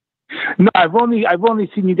 No, I've only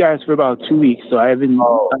seen you guys for about 2 weeks, so I haven't.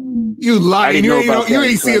 You lying? You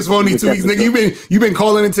ain't see us for only 2 weeks, nigga. You've been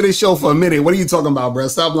calling into this show for a minute. What are you talking about, bro?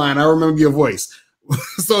 Stop lying. I remember your voice.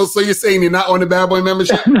 So you're saying you're not on the Bad Boy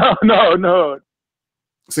membership? No.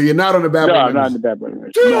 So you're not on the Bad Boy membership? No, I'm not on the Bad Boy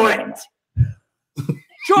membership. Do it.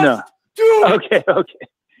 No. Do it. Okay.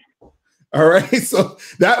 All right. So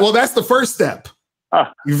that's the first step.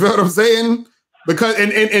 You feel what I'm saying? Because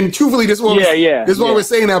and truthfully, this is what we're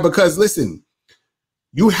saying now. Because listen,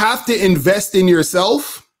 you have to invest in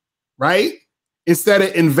yourself, right? Instead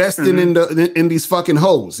of investing in these fucking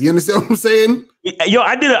hoes. You understand what I'm saying? Yo,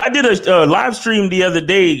 I did a live stream the other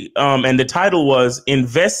day, and the title was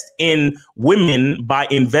 "Invest in Women by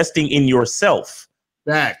Investing in Yourself."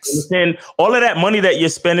 Facts. And all of that money that you're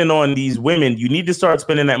spending on these women, you need to start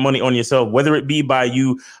spending that money on yourself, whether it be by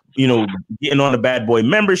you getting on a Bad Boy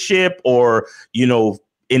membership or,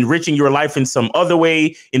 enriching your life in some other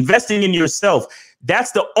way, investing in yourself.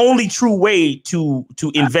 That's the only true way to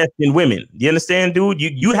invest in women. You understand, dude?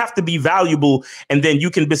 You have to be valuable, and then you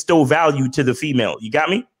can bestow value to the female. You got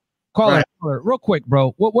me? Caller, real quick,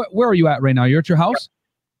 bro. Where are you at right now? You're at your house?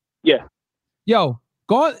 Yeah. Yo,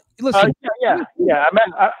 go on. Listen. Yeah.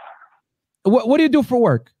 What do you do for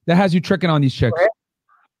work that has you tricking on these chicks?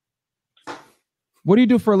 What do you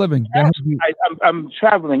do for a living? I'm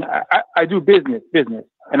traveling. I do business,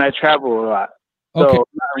 and I travel a lot. Okay. So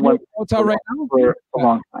are you at a hotel right now? For a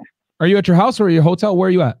long time. Are you at your house or your hotel? Where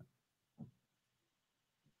are you at?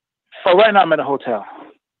 Oh, right now I'm at a hotel.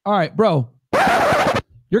 All right, bro.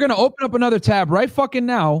 You're going to open up another tab right fucking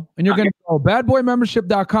now, and you're going to go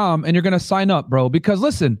badboymembership.com, and you're going to sign up, bro. Because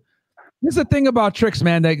listen, here's the thing about tricks,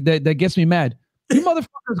 man, that gets me mad. You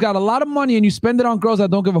motherfuckers got a lot of money, and you spend it on girls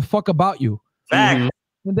that don't give a fuck about you. Fact.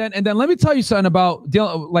 And then let me tell you something about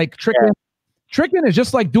tricking. Yeah. Tricking is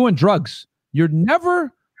just like doing drugs. You're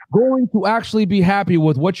never going to actually be happy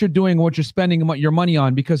with what you're doing, what you're spending your money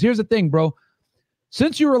on. Because here's the thing, bro.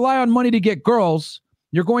 Since you rely on money to get girls,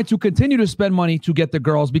 you're going to continue to spend money to get the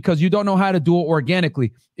girls because you don't know how to do it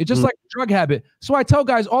organically. It's just like a drug habit. So I tell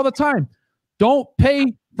guys all the time, don't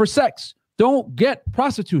pay for sex. Don't get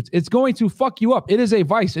prostitutes. It's going to fuck you up. It is a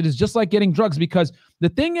vice. It is just like getting drugs, because the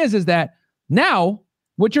thing is that now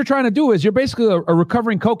what you're trying to do is you're basically a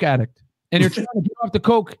recovering coke addict, and you're trying to get off the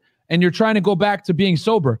coke, and you're trying to go back to being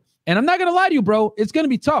sober. And I'm not going to lie to you, bro. It's going to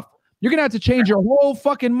be tough. You're going to have to change your whole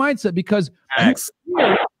fucking mindset, because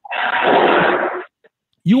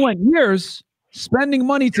you went years spending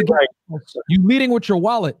money to get you leading with your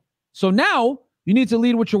wallet. So now you need to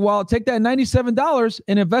lead with your wallet. Take that $97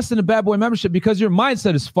 and invest in a Bad Boy membership, because your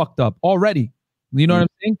mindset is fucked up already. You know what I'm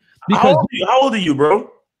saying? Because how old are you, bro?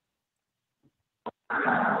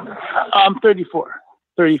 I'm 34.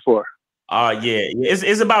 Yeah.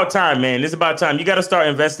 It's about time, man. It's about time. You got to start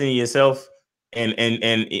investing in yourself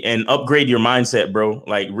and upgrade your mindset, bro.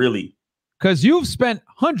 Like, really. Because you've spent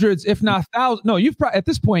hundreds, if not thousands. No, you've probably, at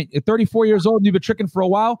this point, at 34 years old, you've been tricking for a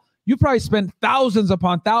while. You probably spent thousands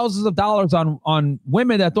upon thousands of dollars on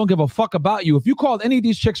women that don't give a fuck about you. If you called any of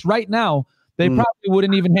these chicks right now, they probably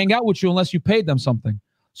wouldn't even hang out with you unless you paid them something.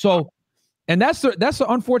 So, and that's the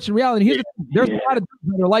unfortunate reality. There's a lot of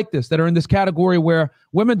dudes that are like this, that are in this category where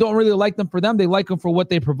women don't really like them for them. They like them for what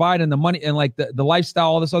they provide and the money and like the lifestyle,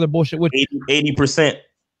 all this other bullshit. With 80%.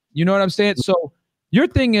 You know what I'm saying? So your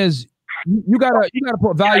thing is you gotta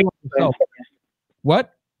put value on yourself.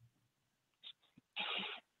 What?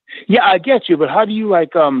 Yeah, I get you, but how do you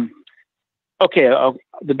the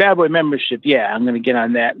Bad Boy membership? Yeah, I'm gonna get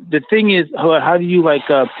on that. The thing is, how do you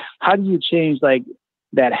change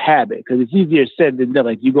that habit? Because it's easier said than done.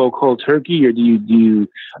 Like, you go cold turkey, or do you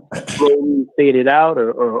slowly fade it out,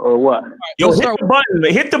 or what? Yo,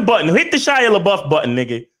 hit the button, hit the Shia LaBeouf button,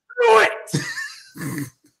 nigga. Do it.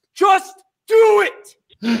 Just do it.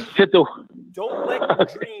 Don't let your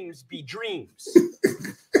dreams be dreams.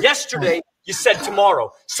 Yesterday you said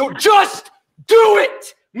tomorrow, so just do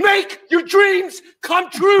it. Make your dreams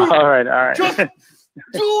come true. All right. Just do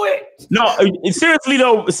it. No,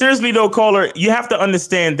 seriously though, caller, you have to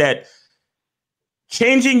understand that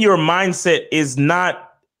changing your mindset is not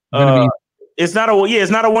it's not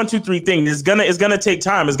a 1, 2, 3 thing. It's gonna take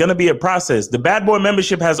time. It's gonna be a process. The Bad Boy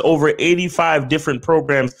membership has over 85 different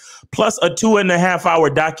programs, plus a 2.5-hour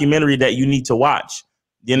documentary that you need to watch.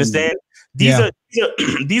 You understand?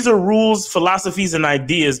 These are rules, philosophies, and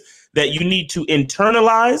ideas that you need to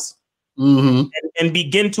internalize and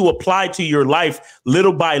begin to apply to your life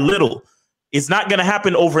little by little. It's not going to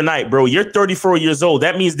happen overnight, bro. You're 34 years old.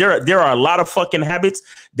 That means there are a lot of fucking habits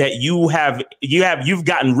that you've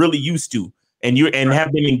gotten really used to, and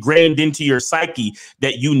have been ingrained into your psyche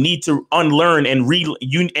that you need to unlearn and you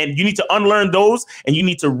need to unlearn those, and you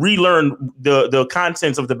need to relearn the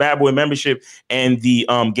contents of the Bad Boy Membership and the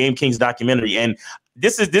Game Kings documentary. And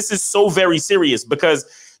this is so very serious, because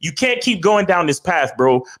you can't keep going down this path,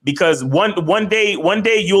 bro, because one day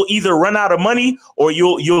you'll either run out of money or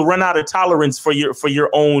you'll run out of tolerance for your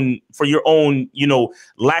own,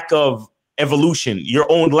 lack of evolution,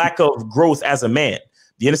 your own lack of growth as a man.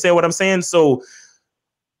 Do you understand what I'm saying? So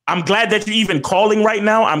I'm glad that you're even calling right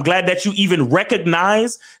now. I'm glad that you even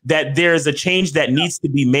recognize that there's a change that needs to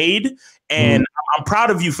be made. And I'm proud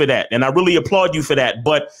of you for that. And I really applaud you for that.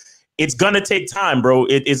 But it's going to take time, bro.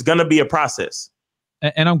 It's going to be a process.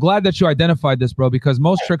 And I'm glad that you identified this, bro, because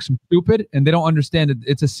most tricks are stupid and they don't understand that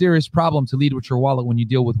it's a serious problem to lead with your wallet when you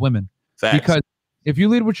deal with women. Facts. Because if you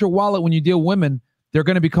lead with your wallet when you deal with women, they're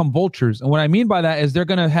going to become vultures. And what I mean by that is they're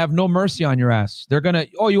going to have no mercy on your ass. They're going to,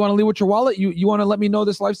 oh, you want to lead with your wallet? You want to let me know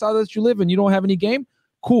this lifestyle that you live and you don't have any game?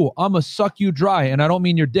 Cool. I'm going to suck you dry. And I don't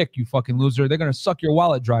mean your dick, you fucking loser. They're going to suck your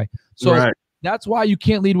wallet dry. So that's why you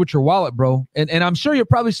can't lead with your wallet, bro. And I'm sure you're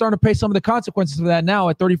probably starting to pay some of the consequences of that now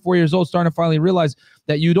at 34 years old, starting to finally realize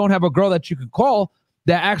that you don't have a girl that you can call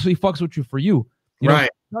that actually fucks with you for you. You know,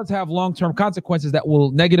 it does have long-term consequences that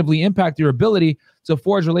will negatively impact your ability to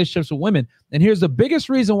forge relationships with women. And here's the biggest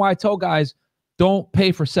reason why I tell guys, don't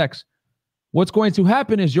pay for sex. What's going to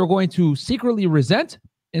happen is you're going to secretly resent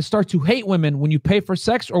and start to hate women when you pay for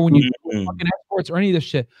sex or when you do fucking escorts or any of this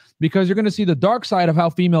shit, because you're going to see the dark side of how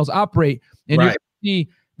females operate, and you're going to see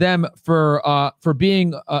them for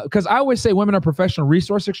being because I always say women are professional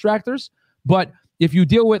resource extractors, but if you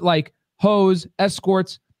deal with like hoes,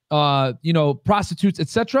 escorts, prostitutes,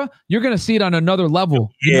 etc., you're going to see it on another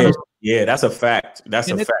level. Yeah, that's a fact. That's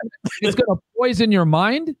a fact. It's going to poison your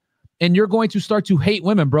mind, and you're going to start to hate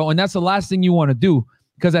women, bro. And that's the last thing you want to do,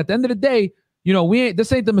 because at the end of the day,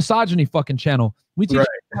 this ain't the misogyny fucking channel. We teach you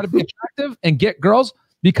how to be attractive and get girls,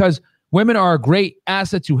 because women are a great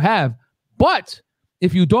asset to have. But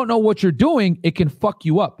if you don't know what you're doing, it can fuck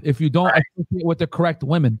you up if you don't associate with the correct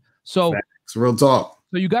women. So it's real talk.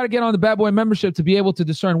 So you got to get on the Bad Boy Membership to be able to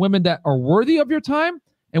discern women that are worthy of your time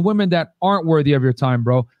and women that aren't worthy of your time,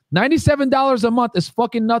 bro. $97 a month is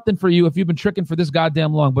fucking nothing for you if you've been tricking for this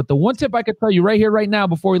goddamn long. But the one tip I could tell you right here, right now,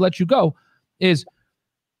 before we let you go, is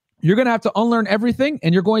you're going to have to unlearn everything,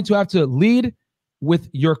 and you're going to have to lead with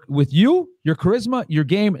your charisma, your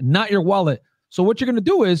game, not your wallet. So what you're going to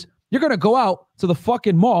do is you're going to go out to the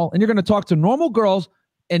fucking mall and you're going to talk to normal girls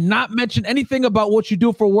and not mention anything about what you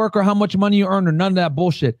do for work or how much money you earn or none of that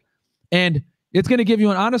bullshit. And it's going to give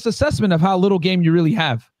you an honest assessment of how little game you really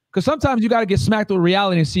have. Because sometimes you got to get smacked with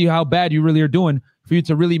reality and see how bad you really are doing for you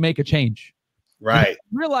to really make a change. Right.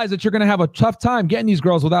 Realize that you're going to have a tough time getting these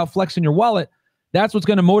girls without flexing your wallet. That's what's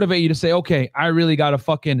going to motivate you to say, okay, I really got to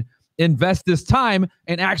fucking invest this time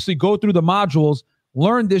and actually go through the modules,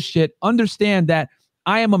 learn this shit, understand that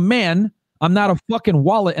I am a man. I'm not a fucking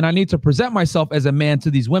wallet, and I need to present myself as a man to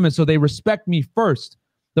these women so they respect me first.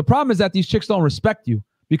 The problem is that these chicks don't respect you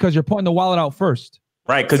because you're putting the wallet out first.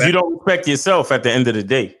 Right, because you don't respect yourself at the end of the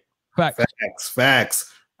day. Facts.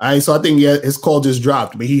 All right, so I think his call just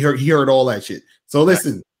dropped, but he heard all that shit. So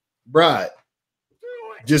listen, bruh,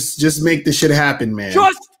 just make this shit happen, man.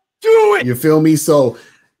 Just do it. You feel me? So,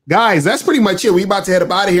 guys, that's pretty much it. We about to head up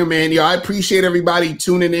out of here, man. Yo, I appreciate everybody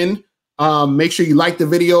tuning in. Make sure you like the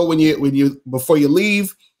video before you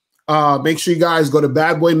leave. Make sure you guys go to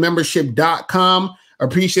badboymembership.com.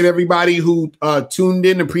 Appreciate everybody who tuned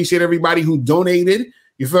in. Appreciate everybody who donated.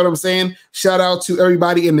 You feel what I'm saying? Shout out to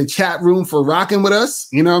everybody in the chat room for rocking with us.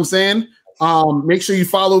 You know what I'm saying? Make sure you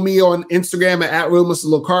follow me on Instagram at real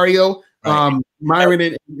mr.locario.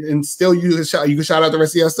 Myron and still you can shout out the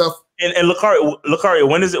rest of your stuff. And Locario,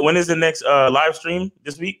 when is the next live stream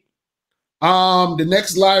this week? The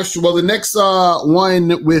next live stream, the next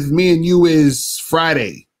one with me and you is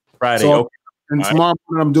Friday. So, okay. And tomorrow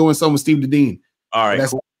morning I'm doing something with Steve the Dean. All right,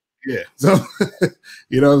 cool. Yeah. So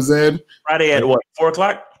you know what I'm saying? Friday at what,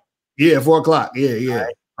 4:00? Yeah, 4:00. Yeah.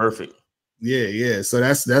 Right, perfect. Yeah. So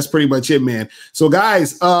that's pretty much it, man. So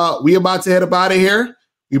guys, we about to head up out of here.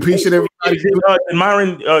 We appreciate everybody.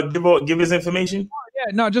 Myron, give his information. Yeah,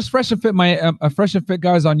 no, just Fresh and Fit. My Fresh and Fit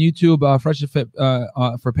guys on YouTube. Fresh and Fit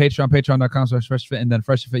for Patreon, patreon.com/Fresh Fit, and then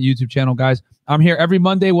Fresh and Fit YouTube channel, guys. I'm here every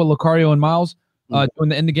Monday with Locario and Miles doing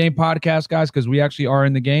the In the Game podcast, guys, because we actually are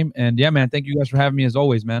in the game. And yeah, man, thank you guys for having me as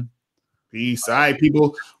always, man. Peace. All right,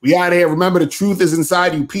 people. We out of here. Remember, the truth is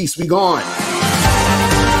inside you. Peace. We gone.